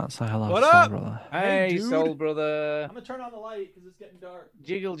the chat. Say hello, What Soul up? Brother. Hey, dude. Soul Brother. I'm gonna turn on the light because it's getting dark.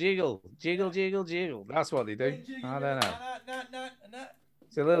 Jiggle, jiggle, jiggle, jiggle, jiggle. That's what they do. Hey, jiggle, I don't know. nah.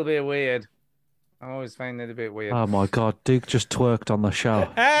 It's a little bit weird. I always find it a bit weird. Oh my God, Duke just twerked on the show.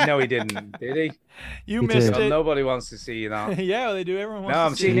 No, he didn't, did he? You He missed did. Well, it. nobody wants to see that. Yeah, they do. Everyone wants No, to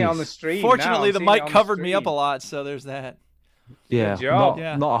I'm see seeing it. it on the stream. Fortunately, now. the I'm seeing it mic on the covered me up a stream. lot, so there's that. Yeah, job.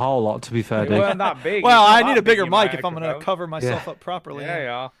 Yeah. not a whole lot to be fair, You Duke. weren't that big. Well, It's not I need that a bigger big, your mic if I'm gonna microphone. cover myself Yeah. up properly. Yeah,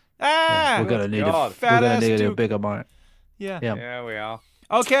 yeah. Ah, We're gonna need God. we're Fat gonna ass need a Duke. bigger mic. Yeah. Yeah. Yeah, we are.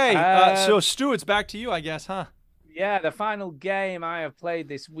 Okay, Uh, so Stu, it's back to you, I guess, huh? Yeah, the final game I have played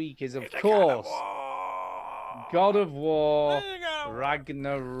this week is, of course, God of War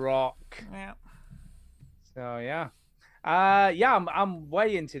Ragnarok. Yeah. So yeah, I'm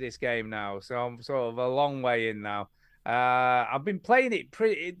way into this game now. So I'm sort of a long way in now. I've been playing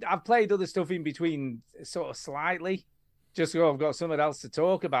it I've played other stuff in between, sort of slightly, just so I've got something else to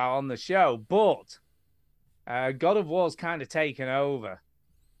talk about on the show. But God of War's kind of taken over.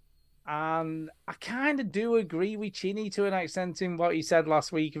 And I kind of do agree with Chinny to an extent in what he said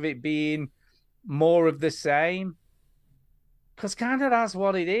last week of it being more of the same. Because kind of that's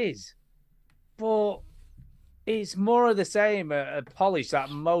what it is. But it's more of the same, a polish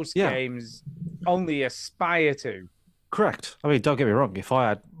that most games only aspire to. Correct. I mean, don't get me wrong. If I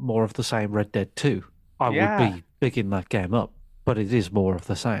had more of the same Red Dead 2, I Yeah. would be picking that game up. But it is more of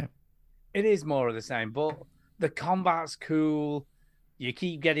the same. It is more of the same, but the combat's cool. You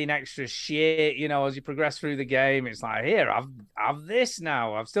keep getting extra shit, you know, as you progress through the game. It's like, here, I've this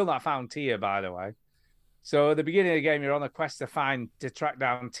now. I've still not found Tyr, by the way. So at the beginning of the game, you're on a quest to track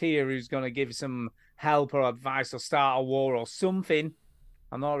down Tyr, who's going to give you some help or advice or start a war or something.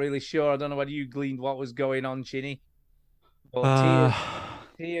 I'm not really sure. I don't know whether you gleaned what was going on, Chinny. But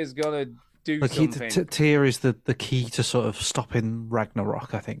Tyr's going to do The key something. Tyr is the key to sort of stopping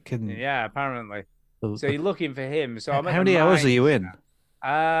Ragnarok, I think. And Yeah, apparently. the- So you're looking for him. So I'm at how the many hours are you mines in? now.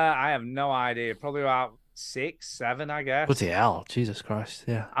 I have no idea. Probably about 6, 7, I guess. Bloody hell, Jesus Christ!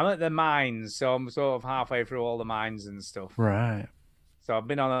 Yeah, I'm at the mines, so I'm sort of halfway through all the mines and stuff. right, So I've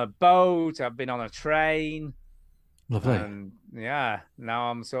been on a boat, I've been on a train, lovely. and yeah,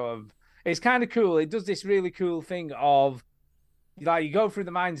 now I'm sort of. It's kind of cool. It does this really cool thing of, like, you go through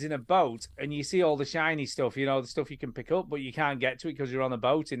the mines in a boat and you see all the shiny stuff, you know, the stuff you can pick up, but you can't get to it because you're on a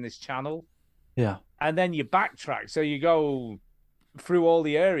boat in this channel. Yeah, And then you backtrack, so you go through all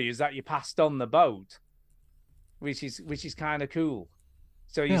the areas that you passed on the boat, which is kind of cool.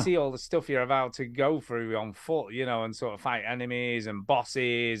 So you Yeah. see all the stuff you're about to go through on foot, you know, and sort of fight enemies and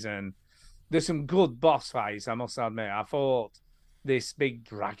bosses, and there's some good boss fights, I must admit. I fought this big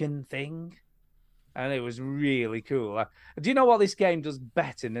dragon thing, and it was really cool. Do you know what this game does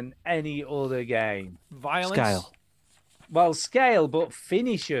better than any other game? Violence. Scale. Well, scale, but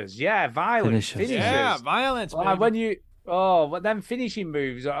finishers. Yeah, violence. Finishers. Yeah, violence. Like baby. when you but then finishing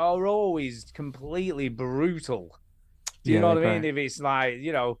moves are always completely brutal. Do you Yeah, know what they I mean? are. If it's like,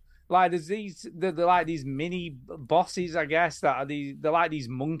 you know, like there's they're like these mini bosses, I guess, that are they're like these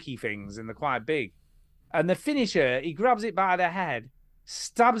monkey things, and they're quite big. And the finisher, he grabs it by the head,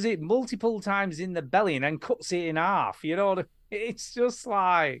 stabs it multiple times in the belly, and then cuts it in half. You know, it's just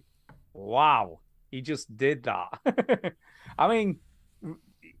like, wow, he just did that. I mean,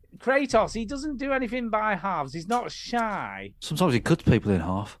 Kratos, he doesn't do anything by halves. He's not shy. Sometimes he cuts people in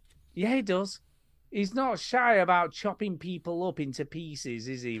half. Yeah, he does. he's not shy about chopping people up into pieces,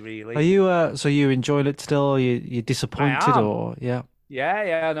 is he? Really? Are you so you enjoying it still? You disappointed am. or yeah?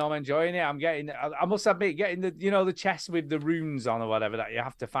 Yeah. No, I'm enjoying it. I'm getting. I must admit, getting the chest with the runes on or whatever that you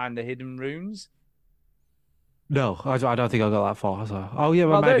have to find the hidden runes. No, I don't think I got that far. So. Oh yeah,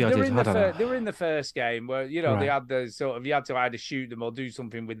 well, Well, maybe I did. I don't know. they were in the first game where they Right. had the sort of you had to either shoot them or do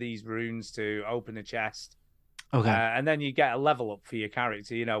something with these runes to open a chest. Okay. And then you get a level up for your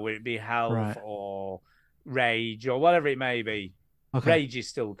character. Would it be health Right. or rage or whatever it may be. Okay. Rage is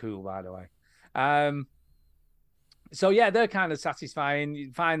still cool, by the way. So yeah, they're kind of satisfying.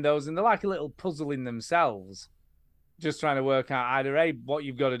 You find those, and they're like a little puzzle in themselves. Just trying to work out either A, what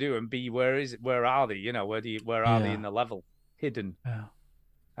you've got to do, and B, where are they? Where are they Yeah. in the level? Hidden.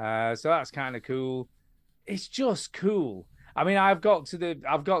 Yeah. So that's kind of cool. It's just cool. I mean, I've got to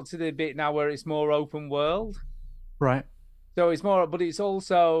the bit now where it's more open world. Right. So it's more, but it's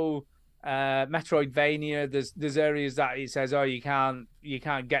also Metroidvania. There's areas that it says, oh, you can't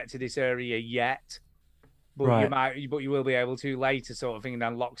get to this area yet, but Right. you will be able to later, sort of thing, and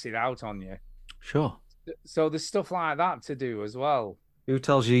then locks it out on you. Sure. So there's stuff like that to do as well. Who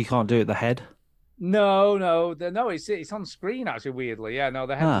tells you can't do it? The head. No, it's on screen actually. Weirdly, yeah, no,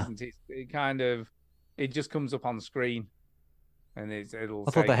 the head Ah. isn't. It just comes up on screen, and it'll.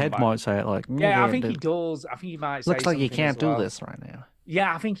 I thought say, the head come back. might say it like. Yeah, I "Mm, think he it does. I think he might say Looks like you something can't as do well. this right now.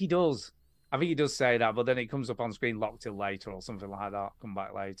 Yeah, I think he does. I think he does say that, but then it comes up on screen locked till later or something like that. Come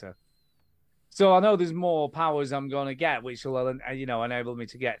back later. So I know there's more powers I'm going to get, which will enable me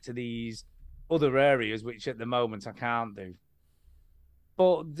to get to these other areas, which at the moment I can't do.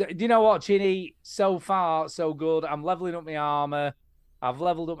 But do you know what, Chinny? So far, so good. I'm leveling up my armor. I've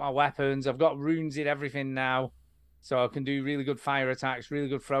leveled up my weapons. I've got runes in everything now, so I can do really good fire attacks, really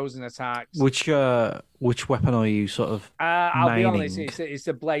good frozen attacks. Which weapon are you sort of? I'll be honest, maining? it's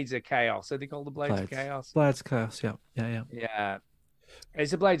the Blades of Chaos. Are they called the Blades of Chaos? Blades of Chaos. Yeah. Yeah.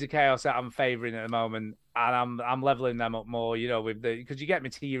 It's the Blades of Chaos that I'm favouring at the moment, and I'm leveling them up more, because you get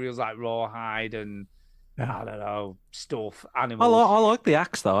materials like rawhide and I don't know, stuff, animals. I like the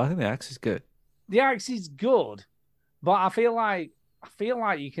axe though. I think the axe is good. The axe is good, but I feel like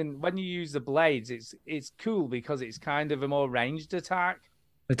you can, when you use the blades, it's cool because it's kind of a more ranged attack.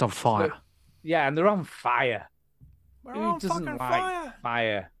 It's on fire. So, yeah, and they're on fire. We're Who on doesn't fucking like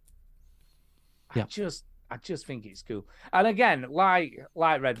fire? Yeah. I just think it's cool. And again, like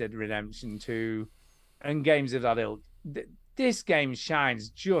Red Dead Redemption 2 and games of that ilk, this game shines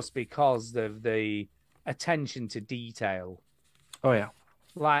just because of the attention to detail. Oh yeah.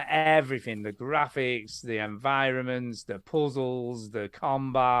 Like everything, the graphics, the environments, the puzzles, the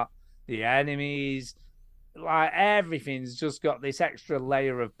combat, the enemies, like everything's just got this extra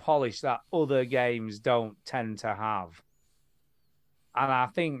layer of polish that other games don't tend to have. And I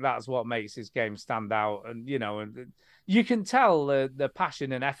think that's what makes this game stand out. And you can tell the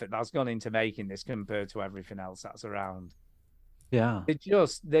passion and effort that's gone into making this compared to everything else that's around. Yeah. It's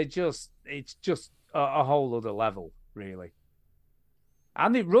just a whole other level, really.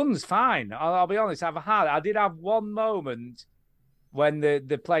 And it runs fine. I'll be honest. I did have one moment when the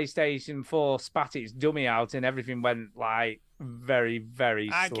PlayStation 4 spat its dummy out and everything went like very, very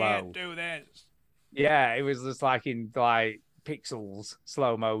slow. I can't do this. Yeah, it was just like in like pixels,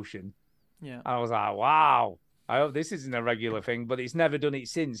 slow motion. Yeah. I was like, wow. I hope this isn't a regular thing, but it's never done it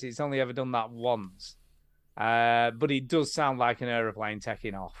since. It's only ever done that once. But it does sound like an aeroplane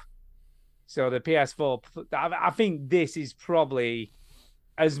taking off. So the PS4, I think this is probably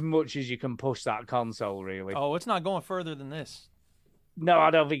as much as you can push that console, really. Oh, it's not going further than this. No, I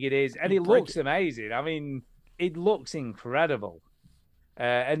don't think it is. And You it break looks amazing. I mean, it looks incredible.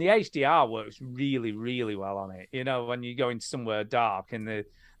 And the HDR works really, really well on it. When you go into somewhere dark and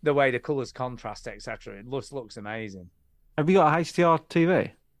the way the colours contrast, etc., it looks amazing. Have you got a HDR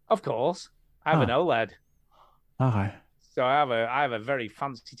TV? Of course. I have an OLED. Okay. So I have a very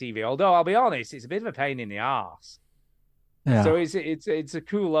fancy TV. Although I'll be honest, it's a bit of a pain in the arse. Yeah. So it's a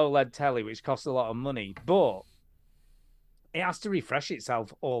cool OLED telly which costs a lot of money, but it has to refresh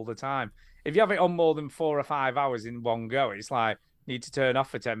itself all the time. If you have it on more than 4 or 5 hours in one go, it's like you need to turn off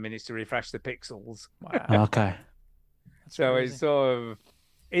for 10 minutes to refresh the pixels. Wow. Okay. So crazy. it's sort of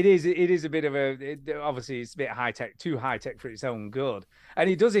it is a bit of obviously it's a bit high tech, too high tech for its own good. And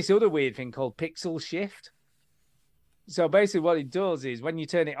it does this other weird thing called pixel shift. So basically what it does is when you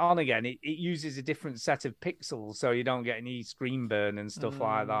turn it on again, it uses a different set of pixels so you don't get any screen burn and stuff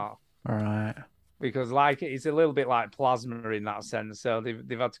like that. All right. Because it's a little bit like plasma in that sense. So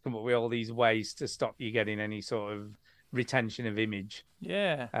they've had to come up with all these ways to stop you getting any sort of retention of image.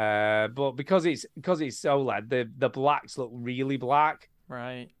 Yeah. But because it's OLED, the blacks look really black.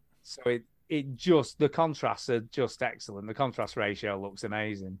 Right. So the contrasts are just excellent. The contrast ratio looks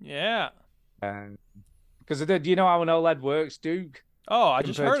amazing. Yeah. Because do you know how an OLED works, Duke? Oh, I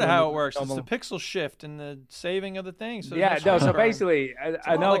just heard of how it works. normal- It's the pixel shift and the saving of the thing. So Yeah, there's no. no So screen burn. basically, It's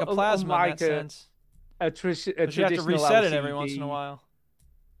I a lot know like a plasma in that sense. a But you have to traditional reset it every LCD once in a while.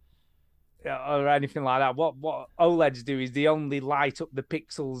 or anything like that. What OLEDs do is they only light up the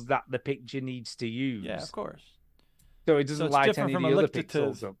pixels that the picture needs to use. Yeah, of course. So it doesn't it's light different any from of the other electric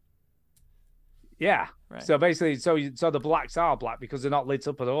pixels up. Yeah. Right. So basically, so the blacks are black because they're not lit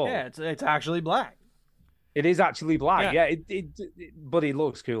up at all. Yeah, it's actually black. It is actually black. Yeah. Yeah. But it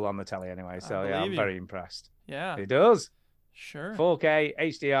looks cool on the telly anyway. So yeah, I'm believe you. very impressed. Yeah. It does. Sure. 4K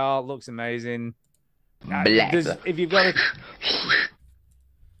HDR looks amazing. Black. If you've got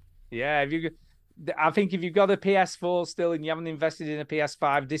I think if you've got a PS4 still and you haven't invested in a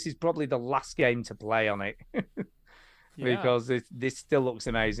PS5, this is probably the last game to play on it. Because this still looks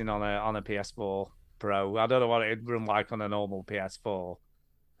amazing on a PS4 Pro. I don't know what it'd run like on a normal PS4,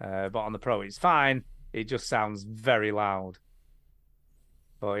 but on the Pro it's fine. It just sounds very loud.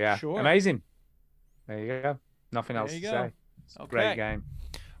 But yeah, Sure. amazing. There you go. Nothing else There to you go. say. It's a great game.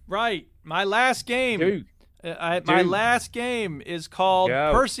 Right. My last game. Dude. My last game is called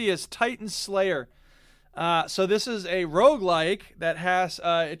Go. Perseus Titan Slayer. So this is a roguelike that has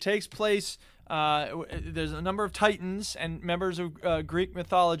it takes place there's a number of titans and members of Greek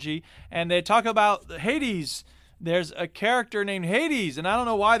mythology, and they talk about Hades. There's a character named Hades, and I don't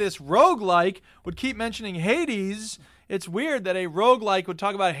know why this roguelike would keep mentioning Hades. It's weird that a roguelike would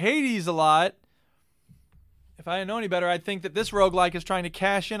talk about Hades a lot. If I didn't know any better, I'd think that this roguelike is trying to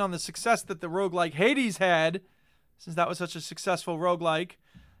cash in on the success that the roguelike Hades had, since that was such a successful roguelike.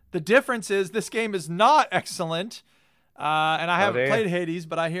 The difference is this game is not excellent, and I haven't played Hades,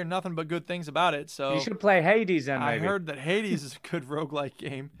 but I hear nothing but good things about it. So You should play Hades then, I maybe. heard that Hades is a good roguelike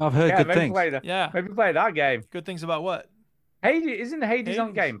game. I've heard good maybe things. Play that. Yeah. Maybe play that game. Good things about what? Hades isn't Hades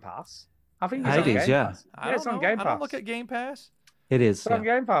on Game Pass? I think it's on Hades, Game yeah. Pass. I it's don't on know. Game Pass. I don't look at Game Pass. It is. It's on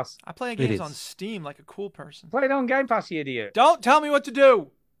Yeah. Game Pass. I play It games is. on Steam like a cool person. Play it on Game Pass, you idiot. Don't tell me what to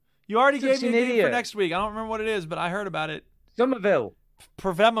do. You already Such gave me an a game for idiot. next week. I don't remember what it is, but I heard about it. Somerville.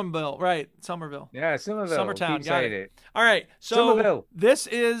 Prevemville, right? Somerville. Yeah, Somerville. Summertown. Keep Got saying it. All right. So Somerville. this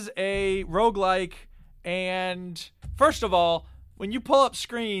is a roguelike, and first of all, when you pull up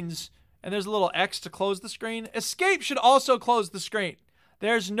screens and there's a little X to close the screen, Escape should also close the screen.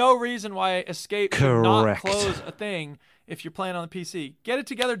 There's no reason why Escape should not Correct. close a thing if you're playing on the PC. Get it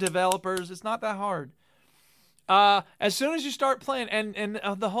together, developers. It's not that hard. As soon as you start playing, and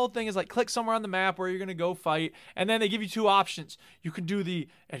the whole thing is like click somewhere on the map where you're going to go fight, and then they give you two options. You can do the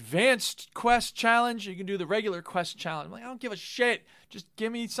advanced quest challenge, you can do the regular quest challenge. I'm like, I don't give a shit. Just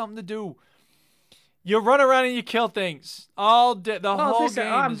give me something to do. You run around and you kill things all day. The whole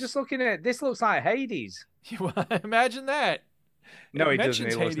game. I'm is- just looking at it. This looks like Hades. Imagine that. No, it doesn't.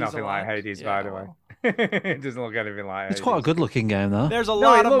 mentions It looks Hades a nothing like lot. Hades, Yeah, by the well. way. It doesn't look anything like Hades. It's quite a good looking game, though. There's a No,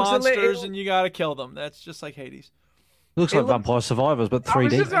 lot it of looks a li- monsters, it- and you got to kill them. That's just like Hades. Looks it like looks- Vampire Survivors, but I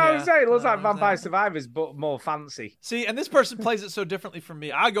was 3D. just about to say, it looks like exactly. Vampire Survivors, but more fancy. See, and this person plays it so differently from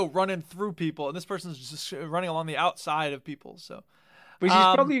me. I go running through people, and this person's just running along the outside of people. So Which is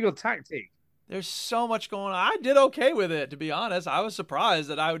probably a good tactic. there's so much going on. I did okay with it, to be honest. I was surprised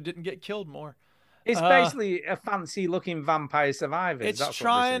that I didn't get killed more. It's basically a fancy-looking Vampire Survivors. It's That's what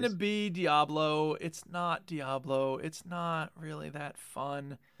trying this to is. be Diablo. It's not Diablo. It's not really that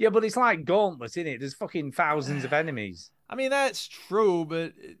fun. Yeah, but it's like Gauntlet, isn't it? There's fucking thousands of enemies. I mean, that's true,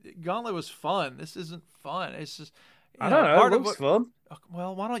 but Gauntlet was fun. This isn't fun. It's just. I don't know. part It of looks what- fun.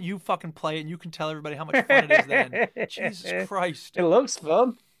 Well, why don't you fucking play it and you can tell everybody how much fun it is then? Jesus Christ. It looks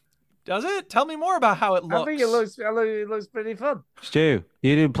fun. Does it? Tell me more about how it looks. I think it looks pretty fun. Stu,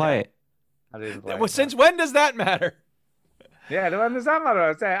 you didn't play it. I didn't play Well, it. since when does that matter? Yeah, no, does that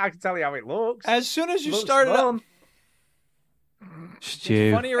matter? I can tell you how it looks. As soon as you Looks start it up, fun. Stu.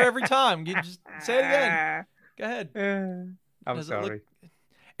 it's funnier every time. You just say it again. Go ahead. I'm Does it look- sorry.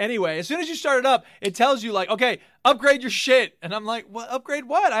 Anyway, as soon as you start it up, it tells you like, okay, upgrade your shit. And I'm like, what? Upgrade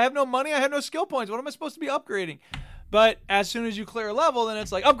what? I have no money. I have no skill points. What am I supposed to be upgrading? But as soon as you clear a level, then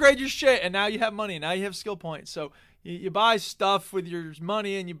it's like, upgrade your shit. And now you have money. Now you have skill points. So you buy stuff with your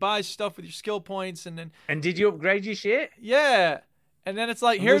money and you buy stuff with your skill points. And then, And did you upgrade your shit? yeah. And then it's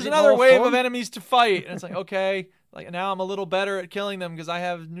like, And here's was it another more wave fun? of enemies to fight. And it's like, okay, like now I'm a little better at killing them because I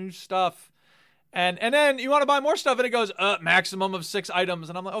have new stuff. And then you want to buy more stuff, and it goes, maximum of 6 items.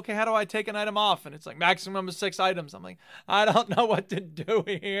 And I'm like, okay, how do I take an item off? And it's like, maximum of 6 items. I'm like, I don't know what to do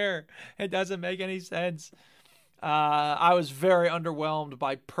here. It doesn't make any sense. I was very underwhelmed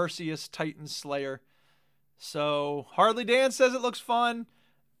by Perseus Titan Slayer. So Hardly Dan says it looks fun.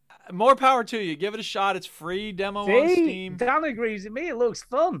 More power to you. Give it a shot. It's free demo on Steam. Dan agrees with me. It looks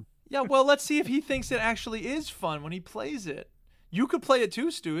fun. Yeah, well, let's see if he thinks it actually is fun when he plays it. You could play it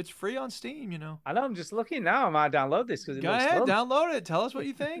too, Stu. It's free on Steam, you know. I know. I'm just looking now. I might download this because it Go looks ahead, fun. download it. Tell us what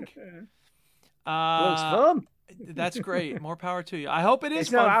you think. Looks fun. That's great. More power to you. I hope it is It's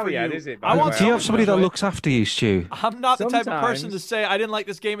fun not out for yet, you. is it, I want Do you have someone somebody to that enjoy it. looks after you, Stu? I'm not the type of person to Sometimes. say I didn't like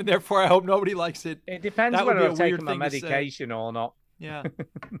this game and therefore I hope nobody likes it. It depends That would whether be I've a weird taken my thing to say. medication or not. Yeah.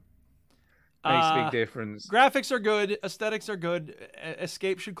 Makes a big difference. Graphics are good. Aesthetics are good.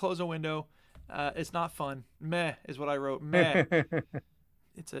 Escape should close a window. It's not fun. Meh is what I wrote. Meh.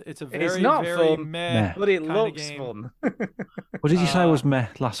 It's a very, not very fun, meh, but it kinda looks game. fun. What did you say was meh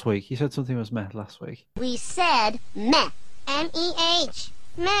last week? You said something was meh last week. We said meh. M-E-H.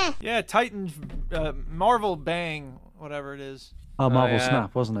 Meh. Yeah, Titan, Marvel Bang, whatever it is. Oh, Marvel yeah.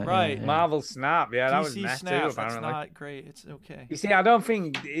 Snap, wasn't it? Right. Yeah. Marvel Snap, yeah, that was DC meh Snap. too, That's apparently. not great. It's okay. You see, I don't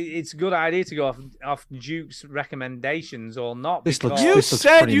think it's a good idea to go off Duke's recommendations or not. This looks- because- You This looks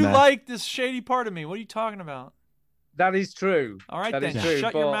said pretty you meh. liked this shady part of me. What are you talking about? That is true. All right, That then. is true,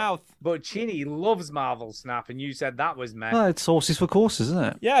 Shut your but- mouth. But Chinny loves Marvel Snap, and you said that was meh. Well, it's horses for courses, isn't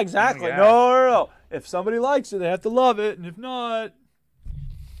it? Yeah, exactly. Yeah. No. If somebody likes it, they have to love it, and if not,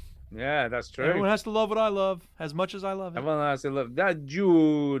 Yeah, that's true. everyone has to love what I love as much as I love it. Everyone has to love that.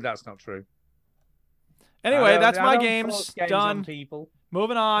 Jude, that's not true. Anyway, that's I my don't games. force games Done. on people.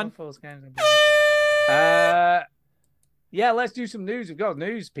 Moving I on. don't force games on people. Yeah, let's do some news. We've got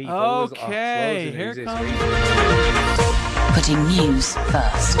news, people. There's loads Okay, of here news this comes. week. Putting news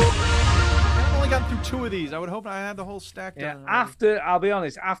first. I've only gotten through 2 of these. I would hope I had the whole stack Yeah, done. I'll be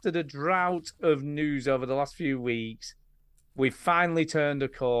honest, after the drought of news over the last few weeks, we finally turned a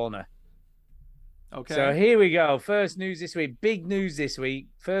corner. Okay. So here we go. First news this week. Big news this week.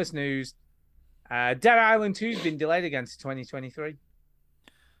 First news. Dead Island 2 has been delayed again to 2023.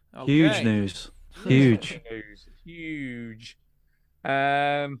 Huge Okay. news. Huge. News. Huge.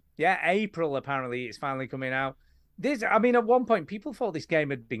 April apparently it's finally coming out. I mean, at one point people thought this game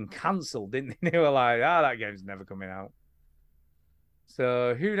had been cancelled, didn't they? They were like, that game's never coming out.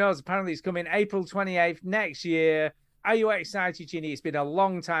 So who knows? Apparently it's coming April 28th next year. Are you excited, Chinny? It's been a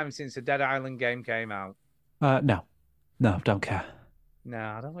long time since the Dead Island game came out. No, don't care. No,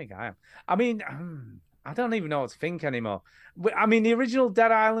 I don't think I am. I mean, I don't even know what to think anymore. I mean, the original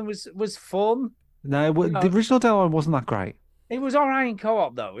Dead Island was fun. No, the original Dead Island wasn't that great. It was all right in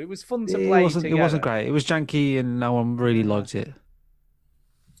co-op though. It was fun to play. It wasn't great. It was janky, and no one really liked it.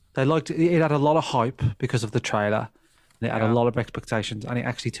 They liked it. It had a lot of hype because of the trailer, and it had a lot of expectations, and it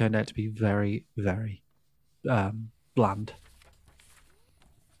actually turned out to be very, very bland.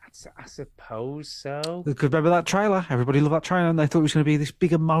 I suppose so. Because remember that trailer? Everybody loved that trailer, and they thought it was going to be this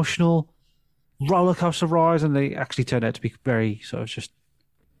big emotional roller coaster ride, and they actually turned out to be very sort of just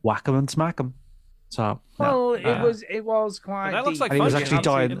whack 'em and smack 'em. So Well, it was quite. That looks like and it fun. was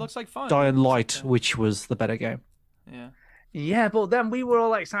actually It looks like fun. Dying Light, which was the better game. Yeah. Yeah, but then we were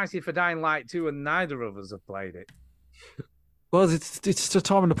all excited for Dying Light 2, and neither of us have played it. Well, it's the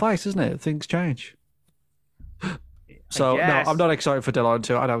time and the place, isn't it? Things change. So no, guess. I'm not excited for Dead Island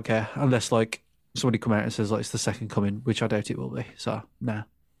 2. I don't care unless like somebody come out and says like it's the second coming, which I doubt it will be. So nah.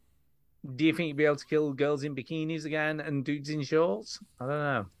 Do you think you'll be able to kill girls in bikinis again and dudes in shorts? I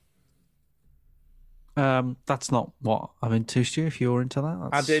don't know. That's not what I'm into, Stu. If you're into that,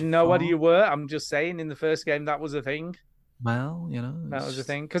 I didn't know whether you were. I'm just saying, in the first game, that was a thing. Well, you know, That was a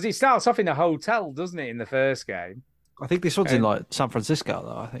thing. Because it starts off in a hotel, doesn't it, in the first game? I think this one's in like San Francisco,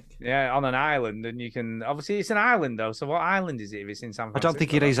 though. I think. Yeah, on an island, and you can obviously it's an island though. So what island is it if it's in San I Francisco? don't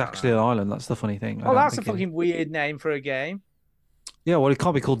think it is actually an island. That's the funny thing. I Well, don't that's a think it- fucking weird name for a game. Yeah, well, it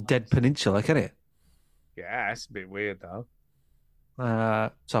can't be called Dead Peninsula, can it? Yeah, it's a bit weird though.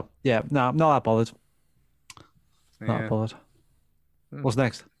 So yeah, no, I'm not that bothered. Not Yeah. that bothered. What's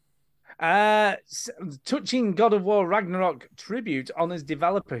next? Touching God of War Ragnarok tribute honors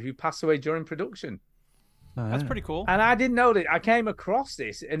developer who passed away during production. That's pretty cool. And I didn't know that. I came across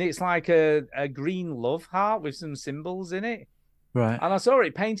this, and it's like a green love heart with some symbols in it. Right. And I saw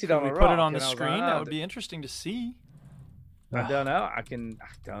it painted Could on we a put rock. it on the and I was screen? like, That "Oh, would be interesting to see. I don't know. I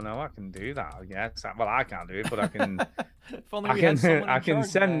don't know. I can do that. I guess. Well, I can't do it, but I can. If only I we can. had someone in I can charge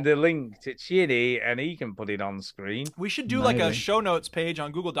of send that. the link to Chitty, and he can put it on screen. We should do like a Maybe. show notes page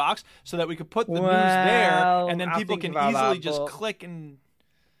on Google Docs so that we could put the news there, Well, and then I'll people think can about easily that, just but click and.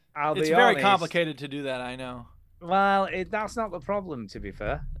 I'll It's be very honest. complicated to do that. I know. Well, that's not the problem. To be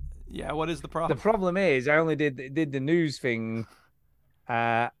fair. Yeah. What is the problem? The problem is, I only did the news thing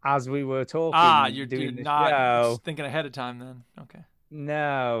as we were talking. You're doing the not show. thinking ahead of time then. Okay.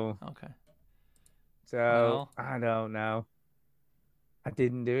 No. Okay. So Well. I don't know. I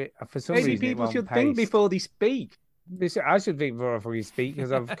didn't do it. For some Maybe reason, people it should won't think paste. before they speak. I should think before we speak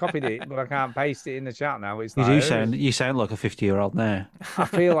because I've copied it, but I can't paste it in the chat now. It's You like, do sound you sound like a 50-year-old now. I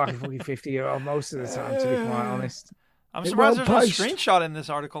feel like a fucking 50-year-old most of the time, to be quite honest. I'm It surprised won't there's paste. no screenshot in this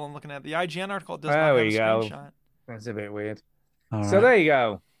article I'm looking at. The IGN article does There not have a we go. screenshot. That's a bit weird. All So right. there you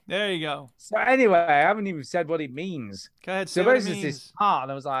go. There you go. So anyway, I haven't even said what it means. Go ahead, So say what it basically, means. this part,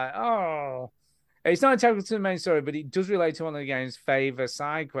 and I was like, oh. It's not integral to the main story, but it does relate to one of the game's favourite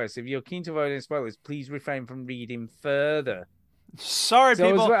side quests. If you're keen to avoid any spoilers, please refrain from reading further. Sorry,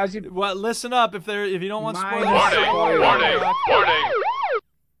 So people. as you- Well, listen up if you don't want spoilers. Warning.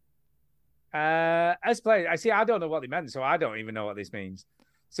 As players, I don't know what they meant, so I don't even know what this means.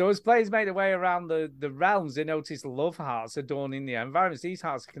 So as players made their way around the realms, they noticed love hearts adorning the environments. These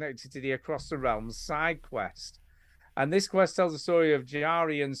hearts are connected to the Across the Realms side quest. And this quest tells the story of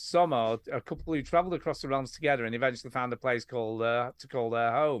Jari and Somo, a couple who traveled across the realms together and eventually found a place to call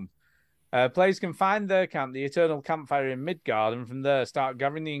their home. Players can find their camp, the Eternal Campfire in Midgard, and from there start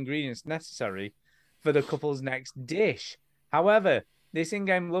gathering the ingredients necessary for the couple's next dish. However, this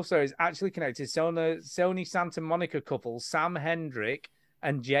in-game love story is actually connected to Sony Santa Monica couple Sam Hendrick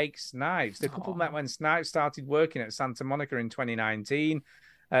and Jake Snipes. The couple met when Snipes started working at Santa Monica in 2019.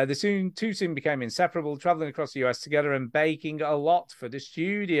 The two soon became inseparable, traveling across the US together and baking a lot for the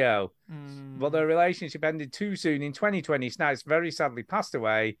studio. But their relationship ended too soon. In 2020, Snipes very sadly passed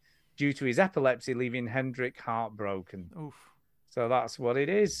away due to his epilepsy, leaving Hendrick heartbroken. Oof. So that's what it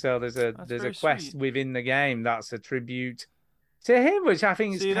is. So there's a very quest sweet. within the game that's a tribute to him, which I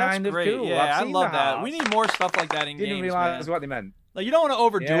think is See, that's kind of great. cool. Yeah, I've I seen love the that. hearts. We need more stuff like that in Didn't games. realize man. what they meant. Like, you don't want to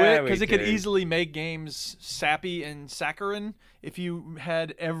overdo Yeah, it because we it could do. easily make games sappy and saccharine if you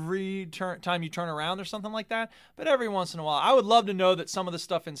had every time you turn around or something like that. But every once in a while, I would love to know that some of the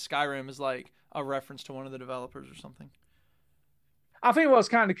stuff in Skyrim is like a reference to one of the developers or something. I think what's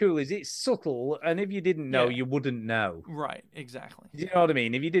kind of cool is it's subtle, and if you didn't know, Yeah. you wouldn't know. Right, exactly. Do you know what I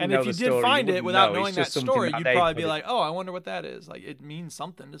mean? If you didn't And know if you the did story, find you it wouldn't without know. knowing It's that just something story, that you'd they probably put be in. like, "Oh, I wonder what that is." Like, it means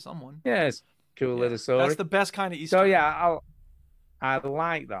something to someone. Yeah, it's cool little story. That's the best kind of Easter. So egg. yeah, I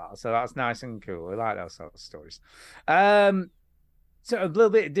like that. So that's nice and cool. I like those sort of stories. So a little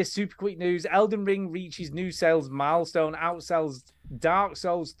bit of this super quick news. Elden Ring reaches new sales milestone, outsells Dark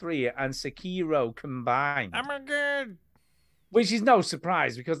Souls 3 and Sekiro combined. Oh my god. Which is no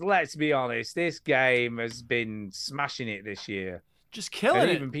surprise because let's be honest, this game has been smashing it this year. Just killing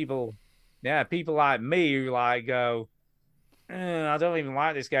And it. even people like me who like go, I don't even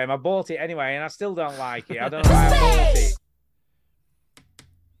like this game. I bought it anyway, and I still don't like it. I don't know why I bought it.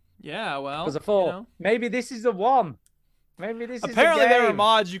 Yeah, well, Because I thought you know. maybe this is the one. Maybe this Apparently is the there are game.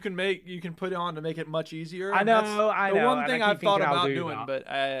 mods you can put on to make it much easier. I and know, that's I the know, one and thing I keep I've thought thinking I'll about do doing, that. but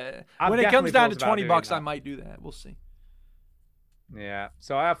I've when it definitely comes down to thought about doing $20, I that. might do that. We'll see. Yeah,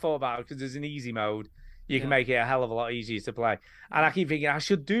 so I thought about it because there's an easy mode. You can Yeah. make it a hell of a lot easier to play. And I keep thinking I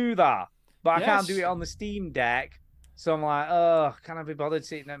should do that, but I can't do Yes. it on the Steam Deck. So I'm like, oh, can I be bothered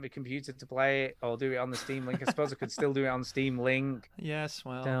sitting at my computer to play it or do it on the Steam Link? I suppose I could still do it on Steam Link. Yes,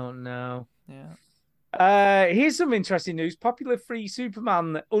 well. Don't know. Yeah. Here's some interesting news. Popular free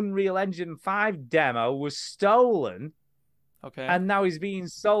Superman Unreal Engine 5 demo was stolen. Okay. And now is being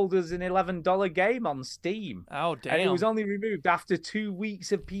sold as an $11 game on Steam. Oh, damn. And it was only removed after 2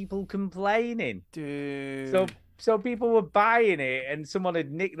 weeks of people complaining. Dude. So people were buying it, and someone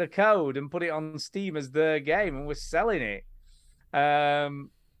had nicked the code and put it on Steam as their game and was selling it.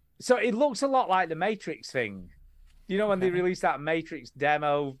 So it looks a lot like the Matrix thing. You know when they released that Matrix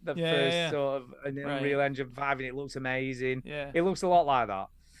demo, the first sort of an Unreal Engine 5, and it looks amazing. Yeah. It looks a lot like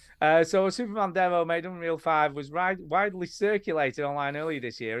that. So a Superman demo made Unreal 5 was widely circulated online earlier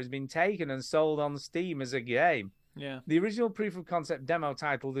this year, has been taken and sold on Steam as a game. Yeah. The original proof of concept demo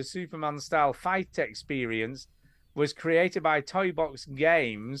titled The Superman Style Fight Experience was created by Toybox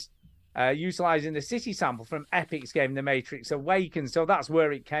Games, utilizing the city sample from Epic's game The Matrix Awakens. So that's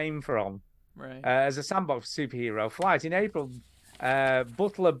where it came from. Right. As a sandbox superhero flight. In April,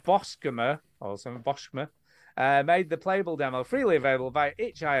 Butler Boschmer, made the playable demo freely available via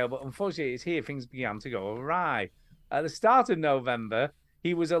itch.io, but unfortunately it's here things began to go awry. At the start of November,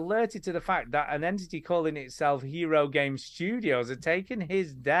 he was alerted to the fact that an entity calling itself Hero Game Studios had taken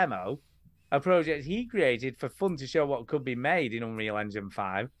his demo, a project he created for fun to show what could be made in Unreal Engine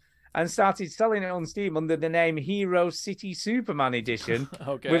 5, and started selling it on Steam under the name Hero City Superman Edition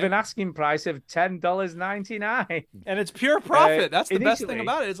Okay. with an asking price of $10.99. And it's pure profit. That's the best thing initially-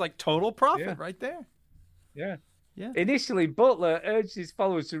 about it. It's like total profit Yeah. right there. Yeah. Yeah. Initially, Butler urged his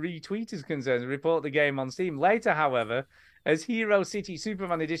followers to retweet his concerns and report the game on Steam. Later, however, as Hero City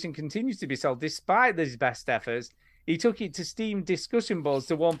Superman Edition continues to be sold, despite his best efforts, He took it to Steam discussion boards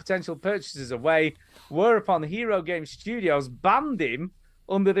to warn potential purchasers away, whereupon Hero Game Studios banned him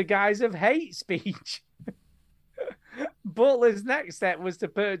under the guise of hate speech. Butler's next step was to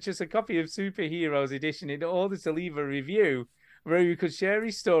purchase a copy of Superheroes Edition in order to leave a review where he could share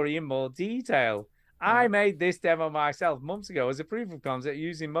his story in more detail. I made this demo myself months ago as a proof of concept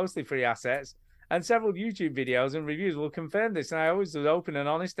using mostly free assets, and several YouTube videos and reviews will confirm this, and I always was open and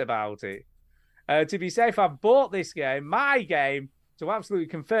honest about it. To be safe, I bought this game, my game, to absolutely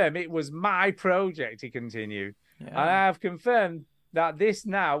confirm it was my project, he continued. Yeah. And I have confirmed that this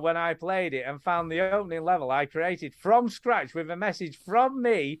now, when I played it and found the opening level I created from scratch with a message from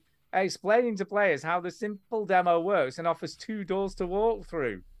me explaining to players how the simple demo works and offers 2 doors to walk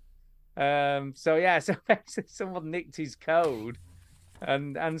through. So basically someone nicked his code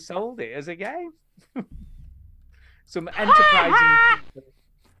and sold it as a game. Some enterprising people.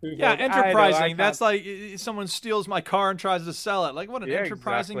 Yeah, enterprising. That's like someone steals my car and tries to sell it. Like, what an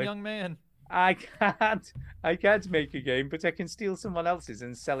enterprising exactly. young man. I can't make a game, but I can steal someone else's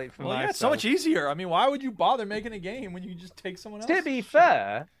and sell it for myself. Yeah, it's so much easier. I mean, why would you bother making a game when you can just take someone else's? To be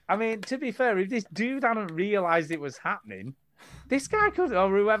fair, if this dude hadn't realized it was happening, this guy could, or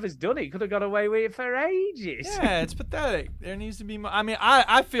whoever's done it, could have got away with it for ages. Yeah, it's pathetic. There needs to be more. I mean,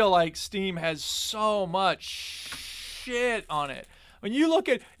 I feel like Steam has so much shit on it. When you look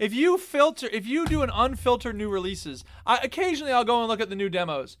at, if you do an unfiltered new releases, occasionally I'll go and look at the new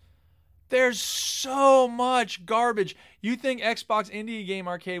demos. There's so much garbage. You think Xbox Indie Game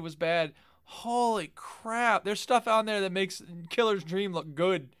Arcade was bad? Holy crap. There's stuff on there that makes Killer's Dream look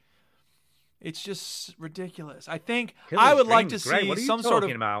good. It's just ridiculous. I think I would like to see some sort of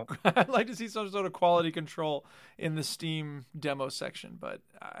I'd like to see some sort of quality control in the Steam demo section, but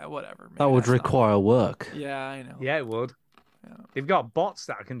whatever. That would require work. Yeah, I know. Yeah, it would. Yeah. They've got bots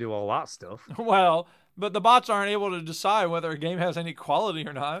that can do all that stuff. Well, but the bots aren't able to decide whether a game has any quality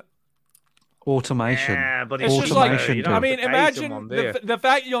or not. Automation. Yeah, but it's just like, you I mean, imagine the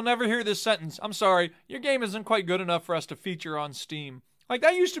fact you'll never hear this sentence. I'm sorry, your game isn't quite good enough for us to feature on Steam. Like,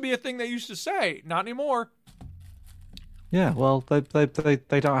 that used to be a thing they used to say. Not anymore. Yeah, well, they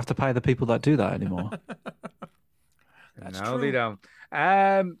don't have to pay the people that do that anymore. No, they don't.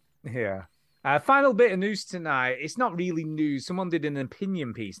 Here. Final bit of news tonight. It's not really news. Someone did an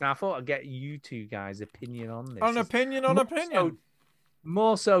opinion piece. Now, I thought I'd get you two guys' opinion on this. An opinion on opinion.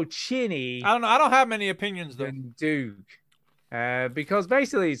 More so Chinny. I don't know. I don't have many opinions, though. Than Duke. Because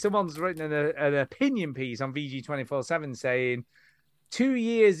basically, someone's written an opinion piece on VG247 saying, 2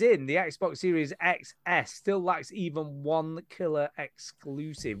 years in, the Xbox Series XS still lacks even one killer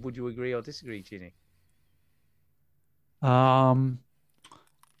exclusive. Would you agree or disagree, Chinny?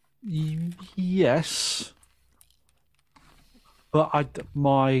 Yes. But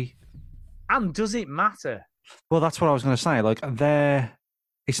And does it matter? Well, that's what I was going to say. Like,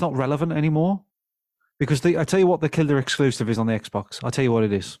 it's not relevant anymore. Because I tell you what the killer exclusive is on the Xbox. I'll tell you what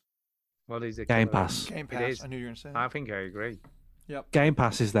it is. What is it? Game Pass. Game Pass. I knew you were going to say that. I think I agree. Yep. Game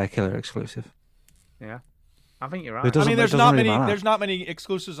Pass is their killer exclusive. Yeah, I think you're right. I mean, there's not many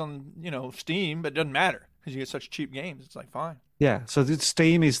exclusives on Steam, but it doesn't matter because you get such cheap games. It's like fine. Yeah, so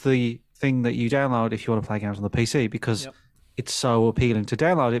Steam is the thing that you download if you want to play games on the PC because it's so appealing to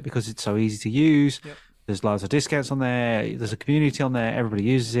download it because it's so easy to use. Yep. There's loads of discounts on there. There's a community on there. Everybody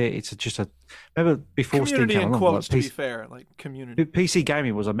uses it. It's just remember before community Steam came in along, quotes, to be fair, like community. PC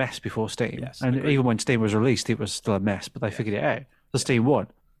gaming was a mess before Steam, yes, and even when Steam was released, it was still a mess. But they figured it out. So Steam won.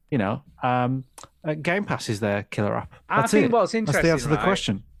 Game Pass is their killer app. I think what's interesting. That's the answer to the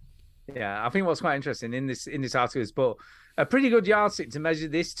question. Yeah, I think what's quite interesting in this article is, but a pretty good yardstick to measure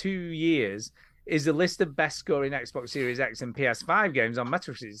this 2 years is the list of best scoring Xbox Series X and PS5 games on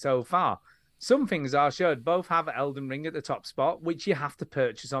Metacritic so far. Some things are showed. Both have Elden Ring at the top spot, which you have to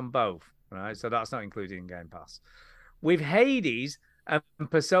purchase on both, right? So that's not included in Game Pass. With Hades and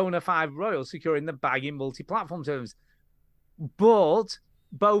Persona 5 Royal securing the bag in multi-platform terms. But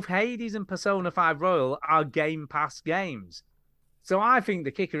both Hades and Persona 5 Royal are Game Pass games. So I think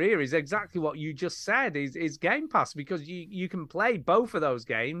the kicker here is exactly what you just said, is Game Pass, because you can play both of those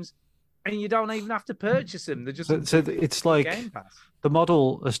games and you don't even have to purchase them. They're just so it's like Game Pass. The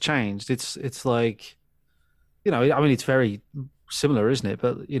model has changed. It's like, I mean, it's very similar, isn't it?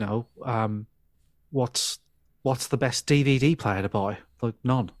 But, what's the best DVD player to buy? Like,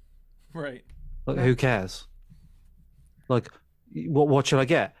 none. Right. Like, who cares? Like, what should I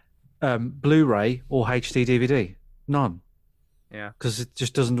get? Blu-ray or HD DVD? None. Yeah. Because it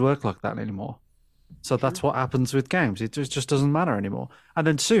just doesn't work like that anymore. So that's what happens with games. It just doesn't matter anymore. And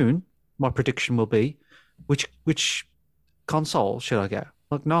then soon, my prediction will be, which console should I get?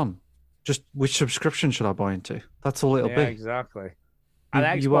 Like, none. just which subscription should I buy into? That's all it'll Yeah, be. exactly.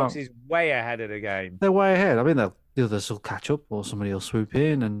 And You Xbox won't. is way ahead of the game. They're way ahead. I mean, the others will catch up, or somebody will swoop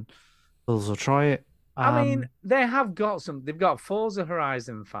in, and others will try it. I mean, they have got some. They've got Forza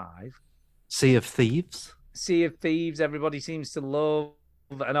Horizon 5, Sea of Thieves. Sea of Thieves. Everybody seems to love,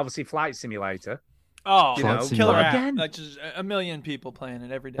 and obviously Flight Simulator. Oh, You know, killer but app. again- Like just a million people playing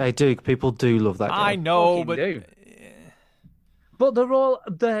it every day. They do. People do love that game. I know, Fucking but do.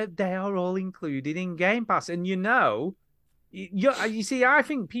 But they are all included in Game Pass, and you see, I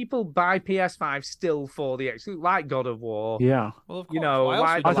think people buy PS5 still for the exclusive, like God of War. Yeah. Well, of course. You know, Why else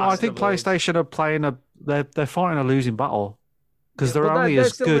like would The I Last think of Us. PlayStation are playing they're fighting a losing battle because But they're only they're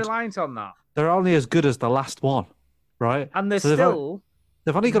as still good. reliant on that, They're only as good as the last one, right? and they're So still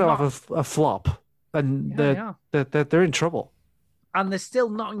they've only got to not- have a flop, and Yeah, they're in trouble. and they're still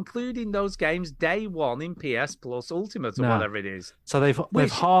not including those games day one in PS Plus Ultimate or No. whatever it is. So they've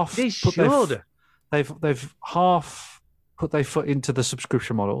Which half they put their f- should. they've half put their foot into the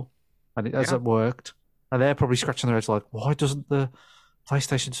subscription model, and it hasn't worked. And they're probably scratching their heads like, why doesn't the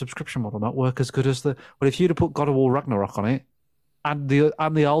PlayStation subscription model not work as good as the? Well, if you'd have put God of War Ragnarok on it, and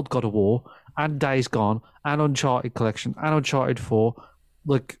the old God of War, and Days Gone, and Uncharted Collection, and Uncharted 4,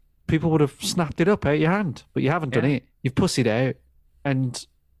 like people would have snapped it up out your hand, but you haven't done Yeah. it. You've pussied out, and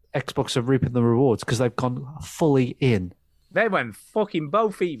Xbox are reaping the rewards because they've gone fully in. They went fucking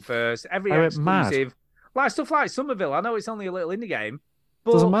both feet first. Every They went mad. exclusive, like stuff like Somerville. I know it's only a little indie game,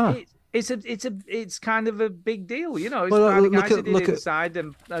 but Doesn't matter. It's kind of a big deal, you know. It's Well, by the look guys at- who did look at- Inside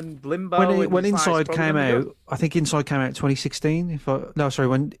and Limbo. When and it's like, Inside it's probably came gonna be out, I think Inside came out in 2016.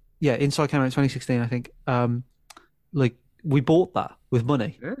 Inside came out in 2016, I think. Like we bought that with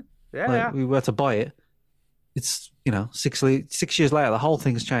money. good. Yeah, Like, yeah. we were to buy it. It's 6 years later, the whole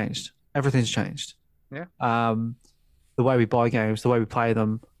thing's changed. Everything's changed. Yeah. The way we buy games, the way we play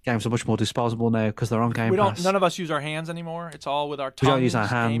them, games are much more disposable now because they're on Game we Pass. don't. None of us use our hands anymore. It's all with our We tongues. don't use our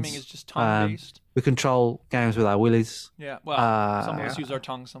hands. Gaming is just tongue based. We control games with our willies. Yeah. Well, some of us use our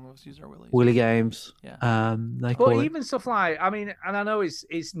tongues. Some of us use our willies. Willy games. Yeah. They call But it. even stuff like, I mean, and I know it's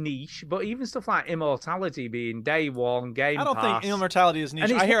niche, but even stuff like Immortality being day one Game I don't Pass. think immortality is niche.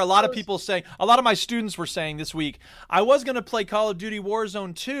 And it's I hear a one lot of of those- people saying, a lot of my students were saying this week, I was going to play Call of Duty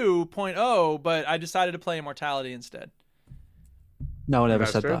Warzone 2.0, but I decided to play Immortality instead. No one ever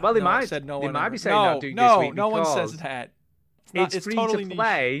That's said true. that. Well, they No, might. said no they one might ever. be saying no, that Duke no, this week no one because says that. It's free totally to niche.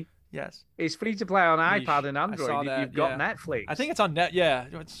 play. Yes. It's free to play on Niche. iPad and I Android saw if that, you've got yeah. Netflix. I think it's on net. Yeah.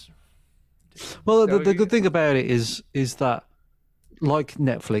 It's Well, So the you- good thing about it is that, like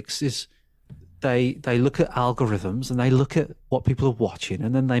Netflix, is they look at algorithms and they look at what people are watching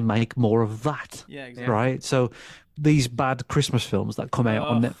and then they make more of that. Yeah, exactly. Right. So these bad Christmas films that come out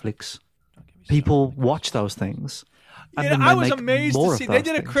on Ugh. Netflix, people watch those things. And Yeah, then I they was make amazed more to of see they those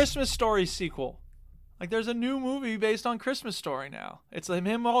did a things. Christmas Story sequel. Like there's a new movie based on Christmas Story now. It's like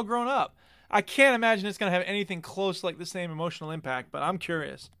him all grown up. I can't imagine it's going to have anything close like the same emotional impact, but I'm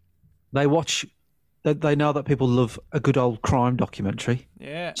curious. They watch. They know that people love a good old crime documentary.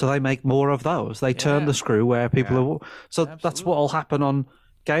 Yeah. So they make more of those. They turn Yeah. the screw where people are. So that's what will happen on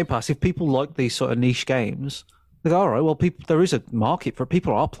Game Pass. If people like these sort of niche games, they go, all right, well, there is a market for it.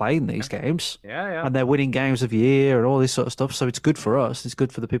 People are playing these games. Yeah. And they're winning games of the year and all this sort of stuff. So it's good for us. It's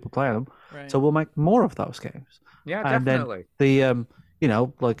good for the people playing them. Right. So we'll make more of those games. Yeah, And definitely. then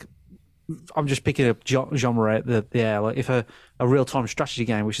like I'm just picking up genre out the air. Like if a real-time strategy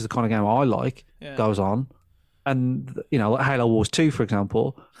game, which is the kind of game I like, Yeah. goes on, and like Halo Wars 2, for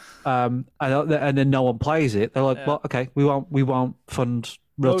example, and then no one plays it, they're like, Yeah. well, okay, we won't fund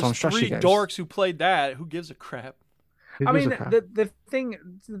real-time Those strategy three games. dorks who played that, who gives a crap? Who I gives a mean, crap?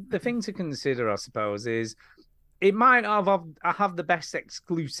 the thing to consider, I suppose, is it might have the best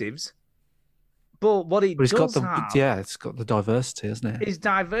exclusives, but what it But it's does got have it's got the diversity, hasn't it? is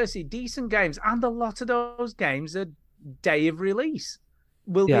diversity, decent games, and a lot of those games are day of release.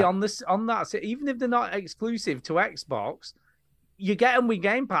 Will be Yeah. on that. So even if they're not exclusive to Xbox, you get them with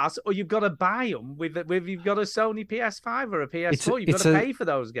Game Pass, or you've got to buy them with you've got a Sony PS5 or a PS4. You've got it's to a- pay for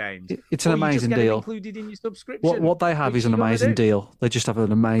those games. it's an Or you just amazing get them deal. included in your subscription. What they have which is an you gotta amazing do. deal. They just have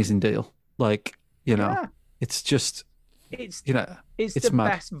an amazing deal. Like, Yeah. it's just, It's it's the mad.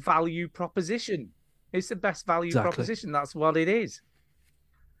 best value proposition. It's the best value Exactly. proposition. That's what it is.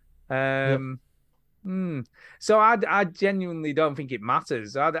 So I genuinely don't think it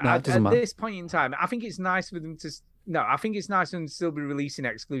matters. No, it doesn't at matter. this point in time, I think it's nice for them to. No, I think it's nice for them to still be releasing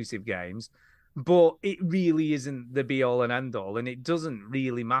exclusive games, but it really isn't the be all and end all, and it doesn't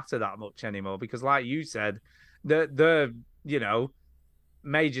really matter that much anymore because, like you said, the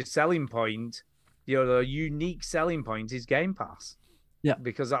major selling point, the unique selling point is Game Pass. Yeah.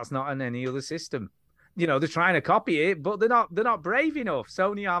 Because that's not on any other system. You know, they're trying to copy it, but they're not brave enough.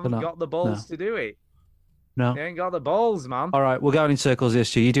 Sony haven't got the balls to do it. No. They ain't got the balls, man. All right, we're going in circles here,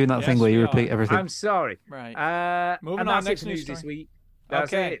 Stu. You're doing that thing where you repeat everything. I'm sorry. Right. Moving and on. that's Next it for news this story. week.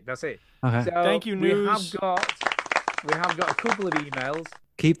 That's it. Okay. So Thank you, news. We have got a couple of emails.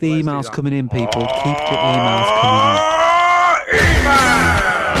 Keep the Let's do emails that. coming in, people. Keep the emails coming in.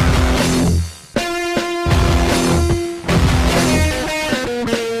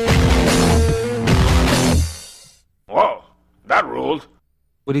 Whoa, that ruled.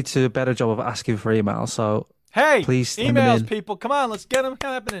 We need to do a better job of asking for emails, so Hey, please send them emails, in. people. Come on, let's get them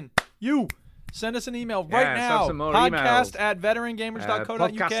happening. You, send us an email right Yeah, now. send some more Podcast emails. at veterangamers.co.uk.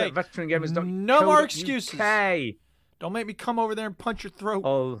 Podcast at veterangamers.co.uk. No more excuses. Don't make me come over there and punch your throat.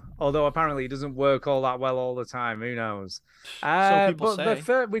 Although apparently it doesn't work all that well all the time. Who knows? So people but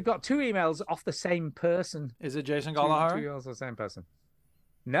say. we've got 2 emails off the same person. Is it Jason 2 Galahara? emails off the same person.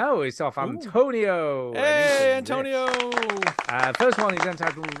 No, it's off Antonio. Hey, Antonio. First one is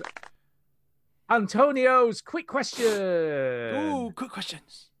entitled Antonio's Quick Question. Ooh, quick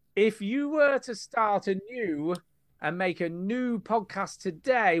questions. If you were to start anew and make a new podcast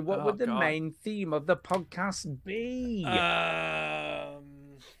today, what would the main theme of the podcast be?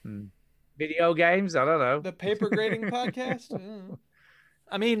 Video games? I don't know. The paper grading podcast?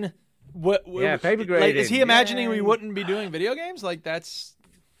 I mean, what? Yeah, paper Like, grading. is he imagining we Yay. wouldn't be doing video games? Like that's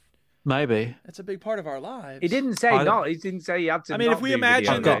Maybe. a big part of our lives. He didn't say not. He didn't say he had to. I mean, not if we do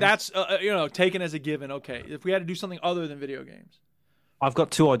imagine video that games. that's taken as a given, okay. If we had to do something other than video games, I've got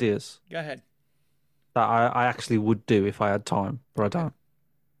 2 ideas go ahead. that I actually would do if I had time, but I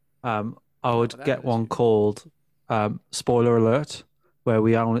don't. I would get one called Spoiler Alert, where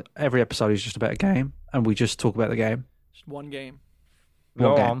every episode is just about a game, and we just talk about the game. Just one game. Go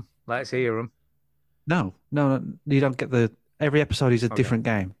One game. on, let's hear him. No, you don't get every episode is a different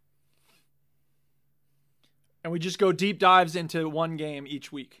game. And we just go deep dives into one game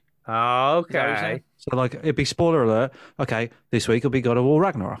each week. Oh, Is that what you're saying? okay. So like it'd be spoiler alert. Okay, this week it'll be God of War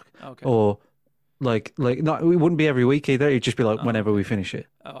Ragnarok. Okay. Or like not it wouldn't be every week either. It'd just be like whenever we finish it.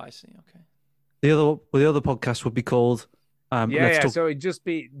 Oh, I see. Okay. The other podcast would be called Let's Talk. So it'd just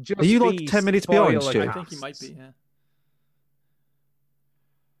be. Are you like 10 minutes behind, Stu? I think he might be. Yeah.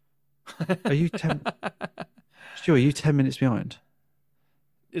 Are you 10? Stu, are you 10 minutes behind?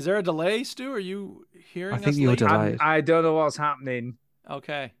 Is there a delay, Stu? Are you hearing I us? think you're late? delayed. I don't know what's happening.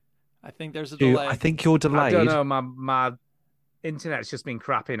 Okay. I think there's a Stu, delay. I think you're I delayed. don't know. My internet's just been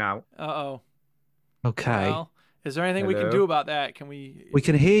crapping out. Uh-oh. Okay. Well, is there anything we can Hello? do about that? Can we? We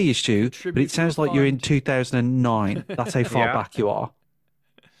can hear you, Stu, but contribute it sounds to a like you're in fund? 2009. That's how far Yeah. back you are.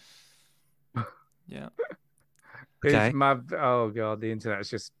 Yeah. Okay. Oh god, the internet's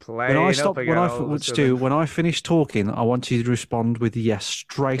just playing When I up stop, again. all of a Stu, sudden. when I finish talking, I want you to respond with yes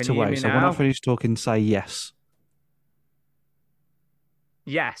straight Can you hear away. me So when I now? finish talking, say yes.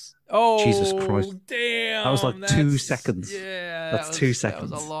 Yes. Oh, Jesus Christ. Damn. That was like 2 that's- seconds. Yeah. That's that 2 was- seconds.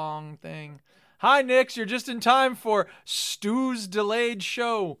 That was a long thing. Hi, Nix. You're just in time for Stu's delayed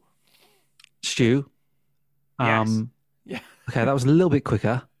show. Stu. Yeah. Okay, that was a little bit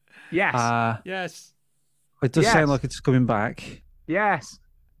quicker. Yes. Yes. It does Yes. sound like it's coming back. Yes.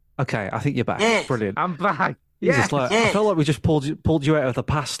 Okay, I think you're back. Brilliant. I'm back. Jesus, Yes. like, I felt like we just pulled you out of the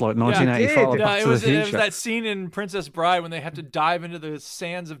past, like 1985, did. like Yeah, Back it to was, the it was Future. that scene in Princess Bride when they have to dive into the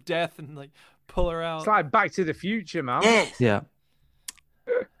sands of death and like pull her out. It's like Back to the Future, man. Yeah.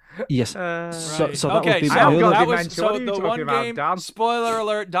 Yes. So Right. that okay, would be so my other. that was dementia. so What are you the talking one about, game. Dan? Spoiler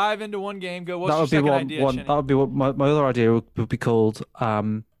alert! Dive into one game. Go. What's That your would be second one. idea, one Shinny? that would be what my other idea would be called.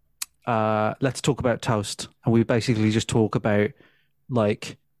 Let's talk about toast, and we basically just talk about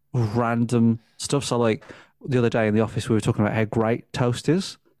like random stuff. So like the other day in the office, we were talking about how great toast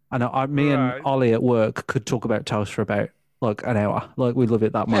is, and me Right. and Ollie at work could talk about toast for about like an hour. Like we love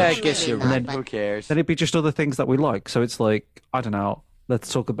it that much. Yeah, I guess you're And right. then- Who cares? Then it'd be just other things that we like. So it's like I don't know.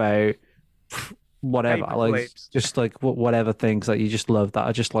 Let's talk about whatever, Paper like clips. just like whatever things that you just love that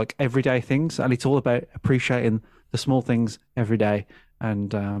are just like everyday things, and it's all about appreciating the small things every day.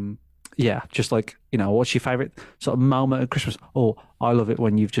 And yeah, just like what's your favorite sort of moment at Christmas? Oh, I love it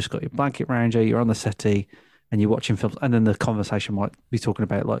when you've just got your blanket around you, you're on the settee, and you're watching films, and then the conversation might be talking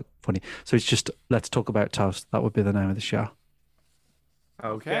about like funny. So it's just let's talk about toast. That would be the name of the show.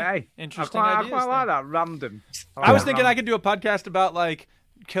 Okay. Interesting I ideas quite there. like that. Random. I was thinking I could do a podcast about like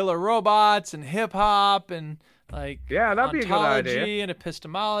killer robots and hip hop and like that'd be a good idea. ontology and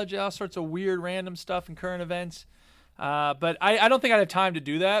epistemology, all sorts of weird random stuff and current events. But I don't think I'd have time to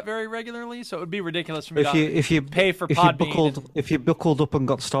do that very regularly, so it would be ridiculous for me If you pay for if you Podbean. buckled if you buckled up and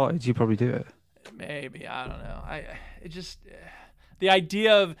got started, you probably do it. Maybe, I don't know. The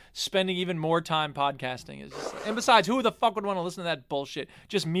idea of spending even more time podcasting is just, and besides, who the fuck would want to listen to that bullshit?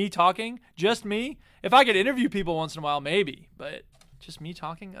 Just me talking? Just me? If I could interview people once in a while, maybe, but just me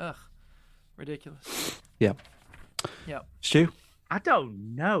talking? Ugh. Ridiculous. Yeah. Yep. Stu? I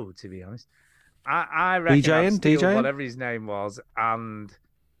don't know, to be honest. I reckon I'd steal whatever his name was and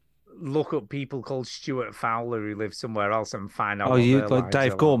look up people called Stuart Fowler who live somewhere else and find out. Oh, you like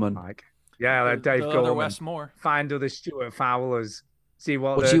Dave Gorman? Like. Yeah, like Dave Gorman. Westmore. Find other Stuart Fowlers. See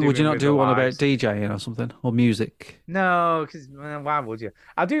what would you not do one about DJing or something or music? No, because why would you?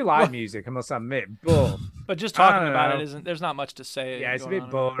 I do like music, I must admit, but just talking about it isn't. There's not much to say. Yeah, it's a bit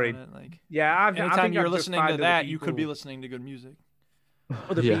boring. Anytime I think you're I'd listening to that, you could be listening to good music.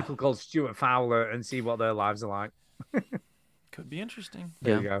 Other people called Stuart Fowler and see what their lives are like. Could be interesting.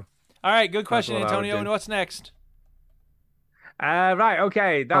 There you go. All right, good question, Antonio. And what's next? Right,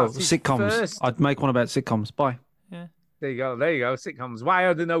 okay. That's sitcoms. First. I'd make one about sitcoms. Bye. Yeah. There you go. Sitcoms. Why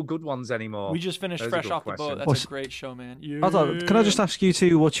are there no good ones anymore? We just finished Fresh Off the Boat. That's a great show, man. Yeah. Can I just ask you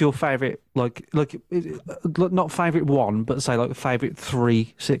two what's your favourite, like not favourite one, but say like favourite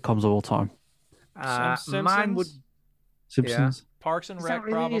 3 sitcoms of all time? Mine would Simpsons. Yeah. Parks and Rec,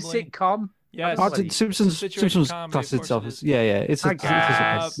 really probably. A sitcom? Yeah, Simpsons class itself. It's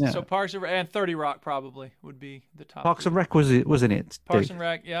So Parks and Rec and 30 Rock probably would be the top. Parks and Rec wasn't it? Parks and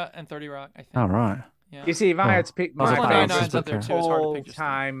Rec, yeah, and 30 Rock, I think. All right. Yeah. You see, if I had to pick my favorite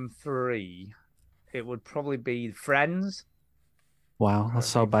all-time 3, it would probably be Friends. Wow, that's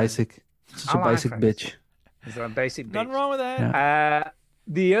so basic. Such a basic bitch. Is that a basic bitch? Nothing wrong with that. Yeah.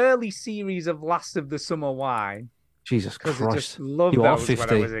 The early series of Last of the Summer Wine. Jesus Christ. I just loved you are those 50.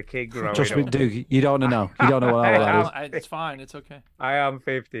 when I was a kid growing Trust me, up. Duke, you don't know. You don't know what that is. It's fine. It's okay. I am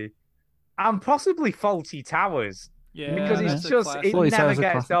 50. And possibly Faulty Towers. Yeah, because it's just, it never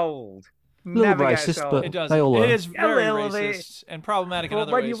gets old. Little racist, but it does. they all are. It is very racist and problematic in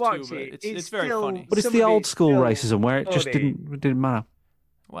other ways too. But it's very funny. But it's the old school racism where it just didn't matter.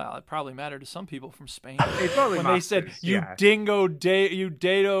 Well, it probably mattered to some people from Spain when they said you dingo,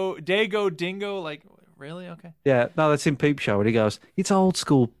 dago dingo. Like, really? Okay. Yeah, no, that's in Peep Show, and he goes, "It's old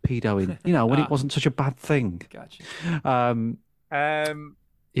school pedoing," when it wasn't such a bad thing. Gotcha.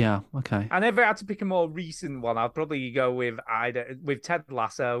 Yeah. Okay. I never had to pick a more recent one. I'd probably go with Ted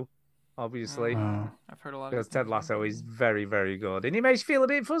Lasso. Obviously, I've heard a lot because Ted Lasso is very, very good, and it makes you feel a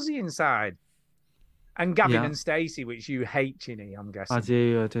bit fuzzy inside. And Gavin and Stacey, which you hate, Chinny, I'm guessing. I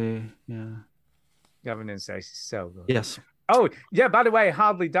do. Yeah. Gavin and Stacey, so good. Yes. Oh yeah. By the way,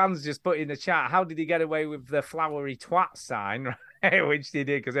 Hardly Dan's just put in the chat. How did he get away with the flowery twat sign? Which he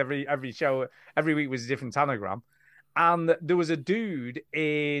did because every show, every week was a different anagram. And there was a dude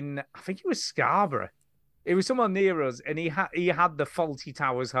in, I think it was Scarborough. It was someone near us, and he had the Faulty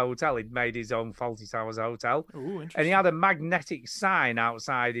Towers Hotel. He'd made his own Faulty Towers Hotel. Ooh, and he had a magnetic sign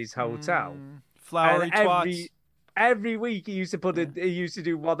outside his hotel. Flowery twats. Every week he used to he used to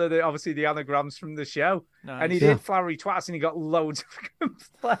do one of the anagrams from the show. Nice. And he did flowery twats, and he got loads of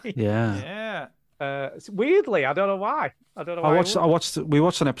complaints. Yeah. Weirdly, I don't know why. We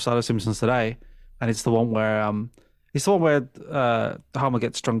watched an episode of Simpsons today, and it's the one where Homer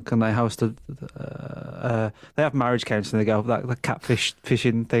gets drunk and they host they have marriage counts and they go that the catfish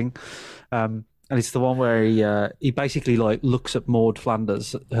fishing thing, and it's the one where he basically like looks at Maud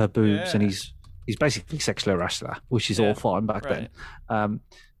Flanders, her boobs, and he's basically sexually harassed her, which is all fine back then.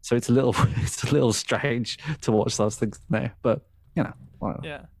 So it's a little strange to watch those things now, but whatever.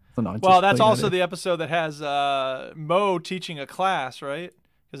 Yeah. The 90s, well, that's also the episode that has Mo teaching a class, right?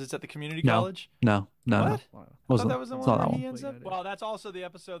 Because it's at the community college. No. What? I thought that was the one where he ends up. Well, that's also the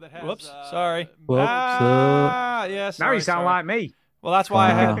episode that has. Whoops. Sorry. Yes. Now you sound like me. Well, that's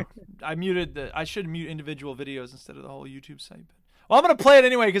why I muted I should mute individual videos instead of the whole YouTube site. Well, I'm gonna play it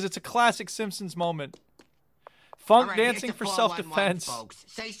anyway because it's a classic Simpsons moment. Funk dancing for self-defense. Folks.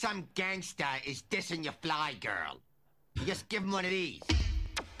 Say some gangster is dissing your fly girl. You just give him one of these.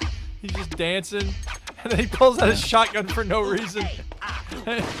 He's just dancing, and then he pulls out his shotgun for no reason.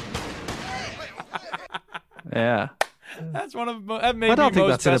 Yeah. That's one of that may I don't be think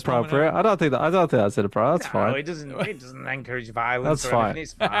most that's best inappropriate. I don't think that's inappropriate. That's fine. No, it doesn't encourage violence. That's fine.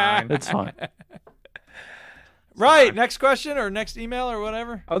 It's fine. It's fine. Right. Next question or next email or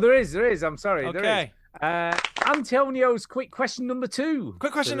whatever. Oh, there is. I'm sorry. Okay. There is. Antonio's quick question number 2.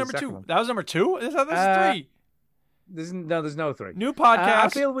 Quick question number 2. That was number 2? This is 3. There's no 3. New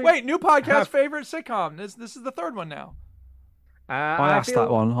podcast. Wait, new podcast favorite sitcom. This is the 3rd one now. I asked that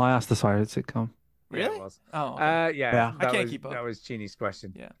one. I asked the favorite sitcom. Really? Yeah, it was. Oh. Okay. Yeah. I can't keep up. That was Chinny's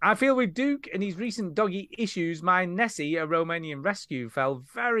question. Yeah. I feel with Duke and his recent doggy issues, my Nessie, a Romanian rescue, fell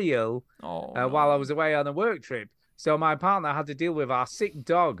very ill while I was away on a work trip. So my partner had to deal with our sick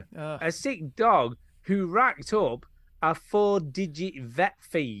dog. A sick dog who racked up a 4-digit vet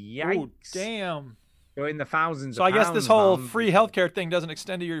fee. Yikes. Oh, damn. You're in the thousands So of I guess pounds, this whole man. free healthcare thing doesn't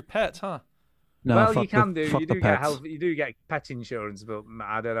extend to your pets, huh? No, well, fuck you can the, do. fuck You the do get pets. health. You do get pet insurance, but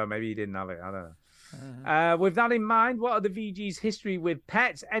I don't know. Maybe you didn't have it. I don't know. With that in mind, what are the VG's history with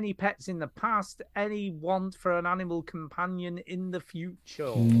pets? Any pets in the past? Any want for an animal companion in the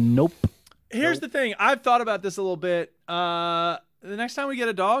future? Nope. Here's the thing. I've thought about this a little bit. The next time we get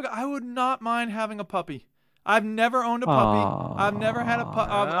a dog, I would not mind having a puppy. I've never owned a puppy. I've never had a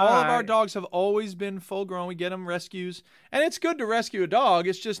puppy. All of our dogs have always been full grown. We get them rescues. And it's good to rescue a dog.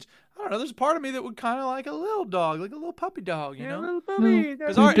 It's just, I don't know, there's a part of me that would kind of like a little dog, like a little puppy dog, you know? A little puppy.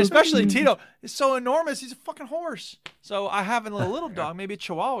 Because especially Tito is so enormous. He's a fucking horse. So I having a little dog, maybe a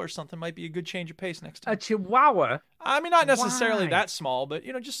chihuahua or something, might be a good change of pace next time. A chihuahua? I mean, not necessarily Why? that small, but,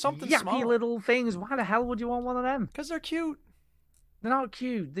 just something Yucky small. little things. Why the hell would you want one of them? Because they're cute. They're not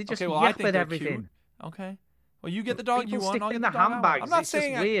cute. They just Okay, well, I yap think at they're everything. cute. Okay. Well, you get the dog People you want. stick I'll them get in the the dog I want. handbags. I'm not It's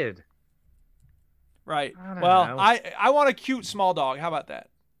saying just weird. Right. I don't Well, know. I want a cute small dog. How about that?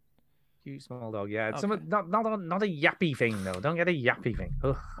 Cute small dog, yeah. Okay. Not a yappy thing though. Don't get a yappy thing.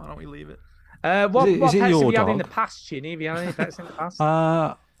 Ugh. Why don't we leave it? What is pets it have your you had in the dog? past, Chinny? Have you had any pets in the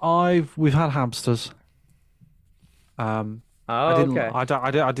past? We've had hamsters. I didn't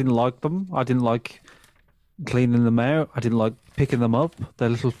like them. I didn't like cleaning them out. I didn't like picking them up. They're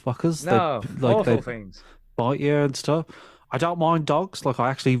little fuckers. No, awful they things. bite you and stuff. I don't mind dogs. Like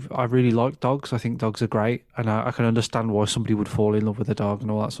I really like dogs. I think dogs are great, and I can understand why somebody would fall in love with a dog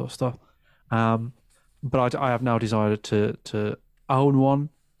and all that sort of stuff. But I have now decided to own one.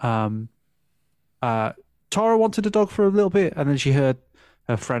 Tara wanted a dog for a little bit, and then she heard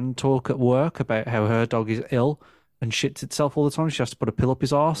her friend talk at work about how her dog is ill and shits itself all the time. She has to put a pill up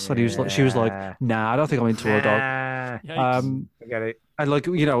his arse, and she was like, "Nah, I don't think I'm into a dog." I get it. And like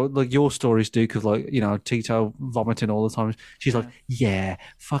like your stories, Duke, of like Tito vomiting all the time. She's like, "Yeah,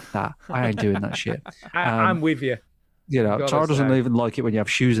 fuck that. I ain't doing that shit." I'm with you. Tara doesn't say. even like it when you have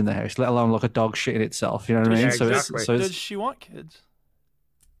shoes in the house, let alone like a dog shitting itself. You know what I mean? Yeah, So exactly. Does she want kids?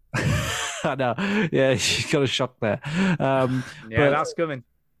 I know. Yeah, she's got a shock there. That's coming.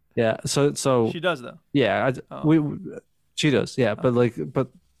 Yeah, so She does though. Yeah, she does. Yeah, but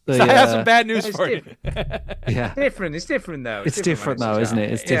I have some bad news for you. Yeah, It's different though. It's different though, isn't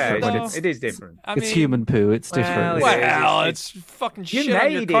it? It's different. Yeah, it is different. It's human poo. It's different. Well, it's fucking shit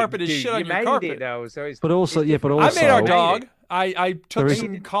on your carpet. Is shit on your carpet. Though, so it's, But also, I made our dog. I took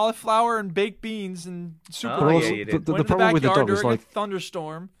some cauliflower and baked beans and super. The problem with the dog is during like a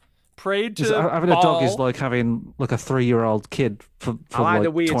thunderstorm. Prayed to having a dog is like having like a 3-year-old kid for I like the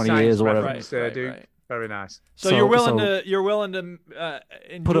like weird 20 years or whatever. reference, Duke. Very nice. So you're willing to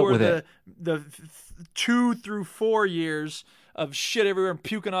endure with the 2 through 4 years of shit everywhere and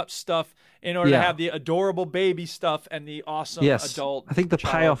puking up stuff in order to have the adorable baby stuff and the awesome adult. I think the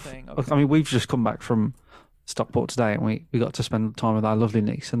child payoff. thing. Okay. I mean, we've just come back from Stockport today, and we got to spend time with our lovely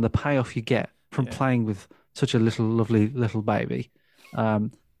niece, and the payoff you get from playing with such a lovely little baby.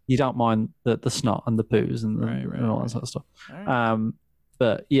 You don't mind the snot and the poos and all that sort of stuff. Right.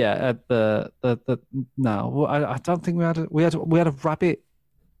 But yeah, at no, I don't think we had a rabbit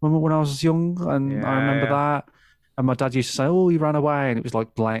when I was young, and I remember that. And my dad used to say, "Oh, he ran away," and it was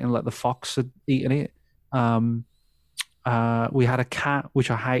like blatant, like the fox had eaten it. We had a cat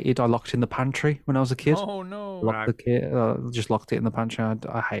which I hated. I locked in the pantry when I was a kid. Oh no! Just locked it in the pantry.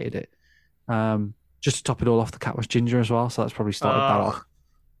 I hated it. Just to top it all off, the cat was ginger as well, so that's probably started that off.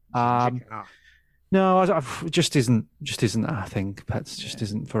 No, I've just isn't our thing. Pets just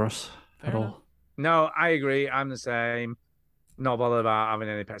isn't for us at all. No, I agree. I'm the same. Not bothered about having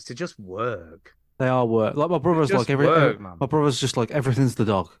any pets. They just work. They are work. Like my brother's like my brother's just like everything's the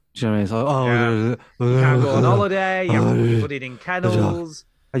dog. Do you know what I mean? It's like you can't go on holiday. You have to put it in kennels.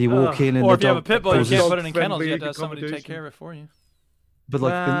 And you walk in, and or the if you have a dog pit bull, you can't poses- put it in kennels. You have to have somebody take care of it for you. But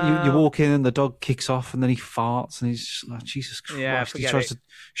like you walk in and the dog kicks off and then he farts and he's just like, Jesus Christ. Yeah, he tries to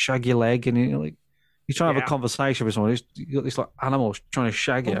shag your leg and you're like, you're trying to have a conversation with someone. You got this like animal trying to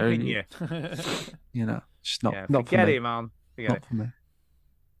shag you. And, you know, it's not for forget me. it, man. Forget Not it. for me.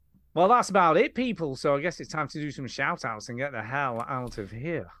 Well, that's about it, people. So I guess it's time to do some shout outs and get the hell out of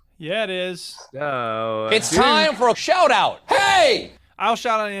here. Yeah, it is. So It's time for a shout out. Hey! I'll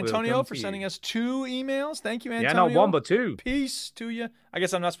shout out Antonio Welcome for to sending us 2 emails. Thank you, Yeah, Antonio. not one, but 2. Peace to you. I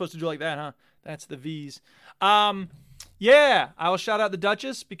guess I'm not supposed to do like that, huh? That's the V's. Yeah, I will shout out the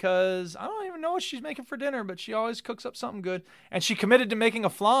Duchess because I don't even know what she's making for dinner, but she always cooks up something good. And she committed to making a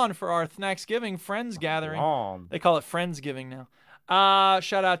flan for our Thanksgiving Friends gathering. Flan. They call it Friendsgiving now.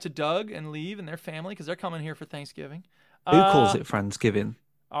 Shout out to Doug and Leave and their family because they're coming here for Thanksgiving. Who calls it Friendsgiving?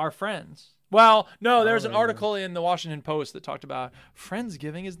 Our friends. Well, no, there's an article in the Washington Post that talked about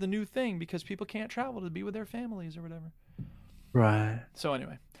Friendsgiving is the new thing because people can't travel to be with their families or whatever. Right. So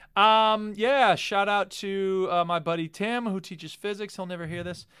anyway, yeah, shout out to my buddy Tim who teaches physics. He'll never hear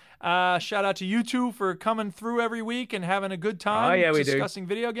this. Shout out to you two for coming through every week and having a good time discussing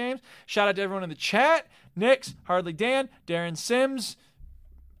video games. Shout out to everyone in the chat. Nix, Hardly Dan, Darren Sims,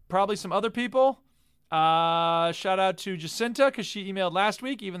 probably some other people. Shout out to Jacinta because she emailed last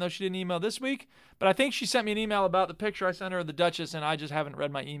week, even though she didn't email this week. But I think she sent me an email about the picture I sent her of the Duchess, and I just haven't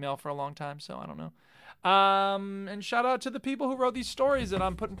read my email for a long time, so I don't know. And shout out to the people who wrote these stories that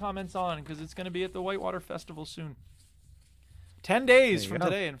I'm putting comments on because it's going to be at the Whitewater Festival soon. 10 days from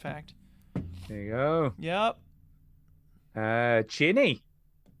today, in fact. There you go. Yep. Chinny.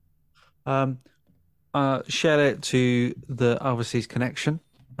 Shout out to the Overseas Connection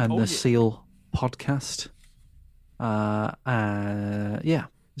and the Seal podcast. Yeah,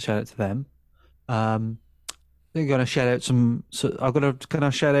 shout out to them. I'm gonna shout out some. So I'm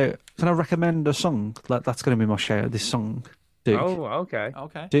gonna shout out. Can I recommend a song? That's gonna be my shout out. This song, Duke. Oh, okay.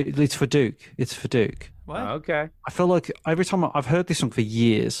 Okay. It's for Duke. It's for Duke. What? Okay. I feel like every time I've heard this song for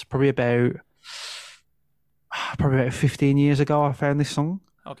years, probably about 15 years ago, I found this song.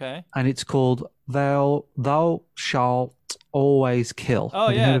 Okay. And it's called "Thou Shalt Always Kill." Oh,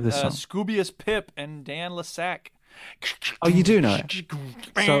 Have you yeah. heard of this song? Scoobius Pip and Dan Lasac. Oh, you do know it.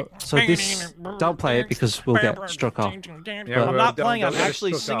 So this, don't play it because we'll get struck off. Yeah, I'm not playing. I'm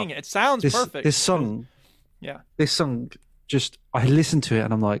actually singing it. It sounds perfect. This song. Yeah. This song, just I listened to it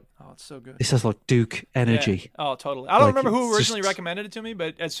and I'm like, oh, it's so good. This has like Duke energy. Yeah. Oh, totally. I don't remember who originally recommended it to me,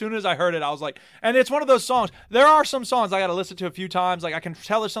 but as soon as I heard it, I was like, and it's one of those songs. There are some songs I got to listen to a few times. Like I can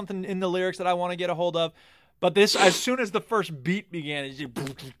tell there's something in the lyrics that I want to get a hold of, but this, as soon as the first beat began, it's just,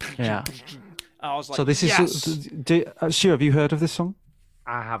 yeah. I was like, so this is. Stu, have you heard of this song?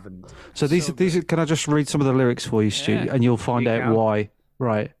 I haven't. So these are. Can I just read some of the lyrics for you, Stu, and you'll find out why.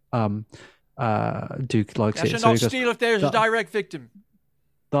 Right. Duke likes I it. shall So not he goes, steal if there's a direct victim.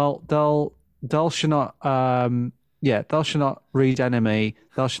 Thou shall not. Thou shall not read enemy.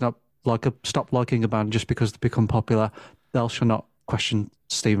 Thou shall not stop liking a band just because they become popular. Thou shall not question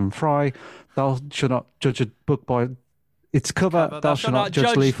Stephen Fry. Thou shall not judge a book by its cover. Thou shall not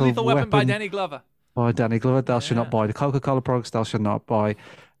judge Lethal Weapon by Danny Glover. Thou shall not buy the Coca-Cola products. Thou shall not buy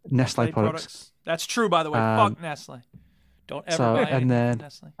Nestle products. That's true, by the way. Fuck Nestle. Don't ever buy anything from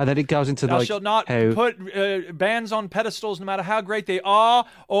Nestle. And then it goes into Thou shalt not put bands on pedestals, no matter how great they are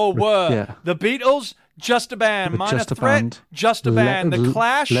or were. Yeah. The Beatles, just a band. Minor Just a Threat, band. just a band. The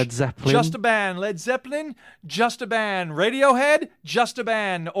Clash, Led Zeppelin. just a band. Led Zeppelin, just a band. Radiohead, just a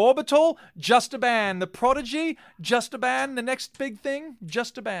band. Orbital, just a band. The Prodigy, just a band. The next big thing,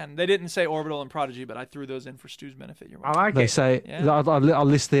 just a band. They didn't say Orbital and Prodigy, but I threw those in for Stu's benefit. You're right. I like They it. say, I'll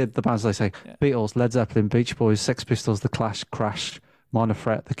list the bands they say. Beatles, Led Zeppelin, Beach Boys, Sex Pistols, The Clash, Crash, Minor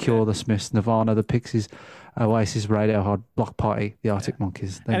Threat, The Cure, The Smiths, Nirvana, The Pixies, Oasis, Radiohead, Block Party, The Arctic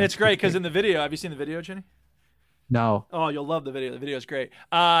Monkeys. And it's great because in the video, have you seen the video, Jenny? No. Oh, you'll love the video. The video is great.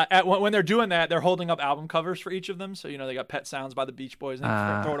 When they're doing that, they're holding up album covers for each of them. So, they got Pet Sounds by the Beach Boys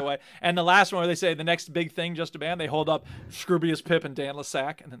and throw it away. And the last one where they say the next big thing, just a band, they hold up Scroobius Pip and Dan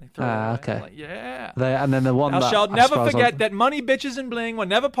Lasac, and then they throw it away. Okay. Like, yeah. And then the one Thou shalt never forget that money, bitches, and bling were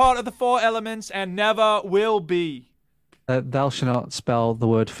never part of the four elements and never will be. Thou shall not spell the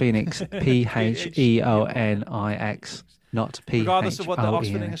word Phoenix Pheonix, not P. Regardless of what the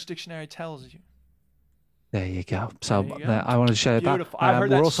Oxford English Dictionary tells you. There you go. So I wanted to share that. Beautiful. I've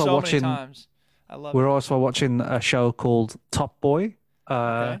heard that so many times. I love it. We're also watching a show called Top Boy,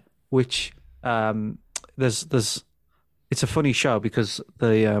 which there's it's a funny show because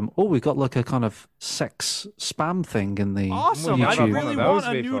we've got like a kind of sex spam thing in the awesome.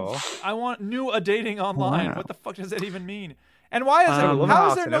 YouTube. I want new dating online. Wow. What the fuck does that even mean? And why is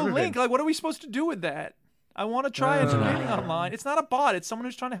how is there no link? Like, what are we supposed to do with that? I want to try dating online. It's not a bot. It's someone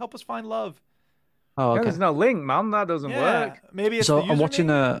who's trying to help us find love. Oh, okay. Yeah, there's no link, man. That doesn't work. Maybe it's so the I'm watching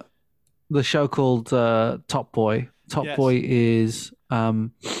the show called Top Boy. Top Boy is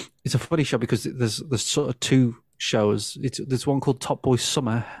it's a funny show because there's sort of two shows. There's one called Top Boy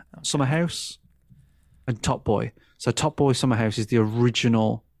Summer House and Top Boy. So Top Boy Summer House is the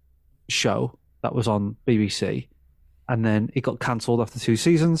original show that was on BBC, and then it got cancelled after 2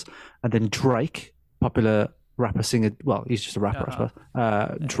 seasons. And then Drake, popular rapper singer, well, he's just a rapper, I suppose.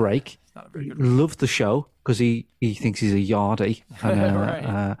 Drake loved the show because he thinks he's a yardie,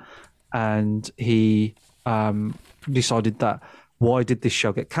 and he decided that why did this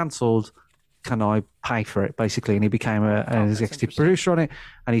show get cancelled? can I pay for it, basically? And he became an executive producer on it.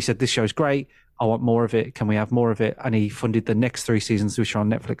 And he said, this show's great. I want more of it. Can we have more of it? And he funded the next 3 seasons, which are on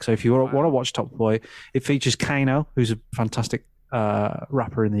Netflix. So if you want to watch Top Boy, it features Kano, who's a fantastic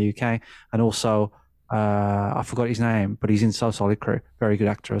rapper in the UK, and also I forgot his name, but he's in So Solid Crew. Very good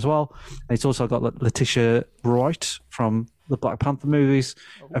actor as well. And it's also got Letitia Wright from the Black Panther movies,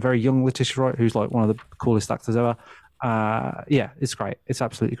 a very young Letitia Wright, who's like one of the coolest actors ever. Yeah, it's great. It's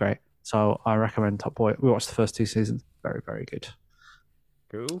absolutely great. So I recommend Top Boy. We watched the first 2 seasons. Very, very good.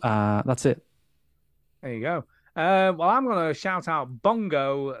 Cool. That's it. There you go. Well, I'm going to shout out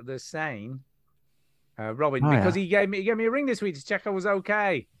Bongo the Sane, Robin, because he gave me a ring this week to check I was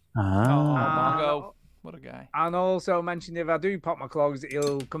okay. Bongo. What a guy. And also mentioned if I do pop my clogs,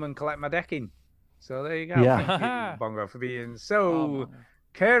 he'll come and collect my decking. So there you go. Yeah. Thank you, Bongo, for being so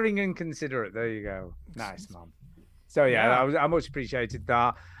caring and considerate. There you go. Nice, man. So yeah, I much appreciated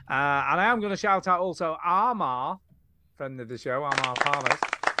that. And I am going to shout out also Armar, friend of the show, Armar Palmer,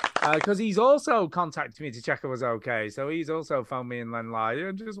 because he's also contacted me to check I was okay. So he's also phoned me and then like,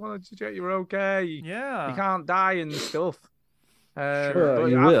 I just wanted to check you're okay. Yeah. You can't die and stuff. Sure, but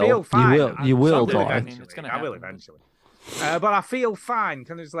you I will. feel fine. You will I will die. eventually. I will eventually. But I feel fine.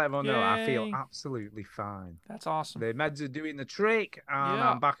 Can I just let everyone know I feel absolutely fine. That's awesome. The meds are doing the trick, and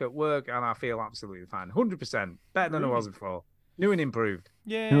I'm back at work, and I feel absolutely fine. 100%. Better than I was before. New and improved.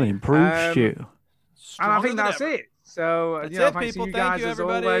 Yeah. New and improved you. And I think that's it. So, that's thanks people. to you Thank guys you, as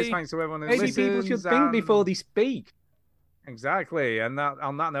everybody. always. Thanks to everyone who Maybe listens. people should think before they speak. Exactly. And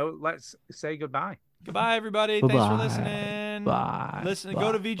on that note, let's say goodbye. Goodbye, everybody. Bye-bye. Thanks for listening. Bye. Listen,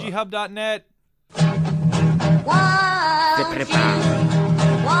 go to VGHub.net.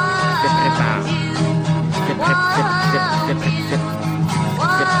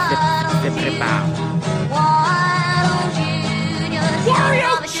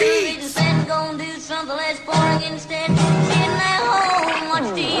 Wario cheese! Gonna do something less boring instead. Sitting at home, watch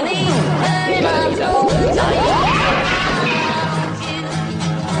TV. Dirty love's no good to you.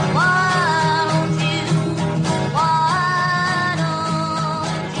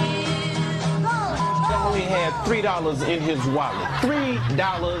 Only had $3 in his wallet.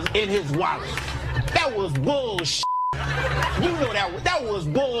 $3 in his wallet. That was bullshit. You know that was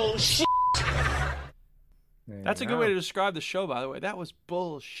bullshit. That's a good way to describe the show, by the way. That was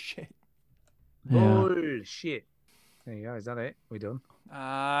bullshit. Bullshit. There you go. Is that it? We done?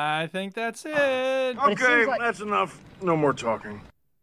 I think that's it. Okay, that's enough. No more talking.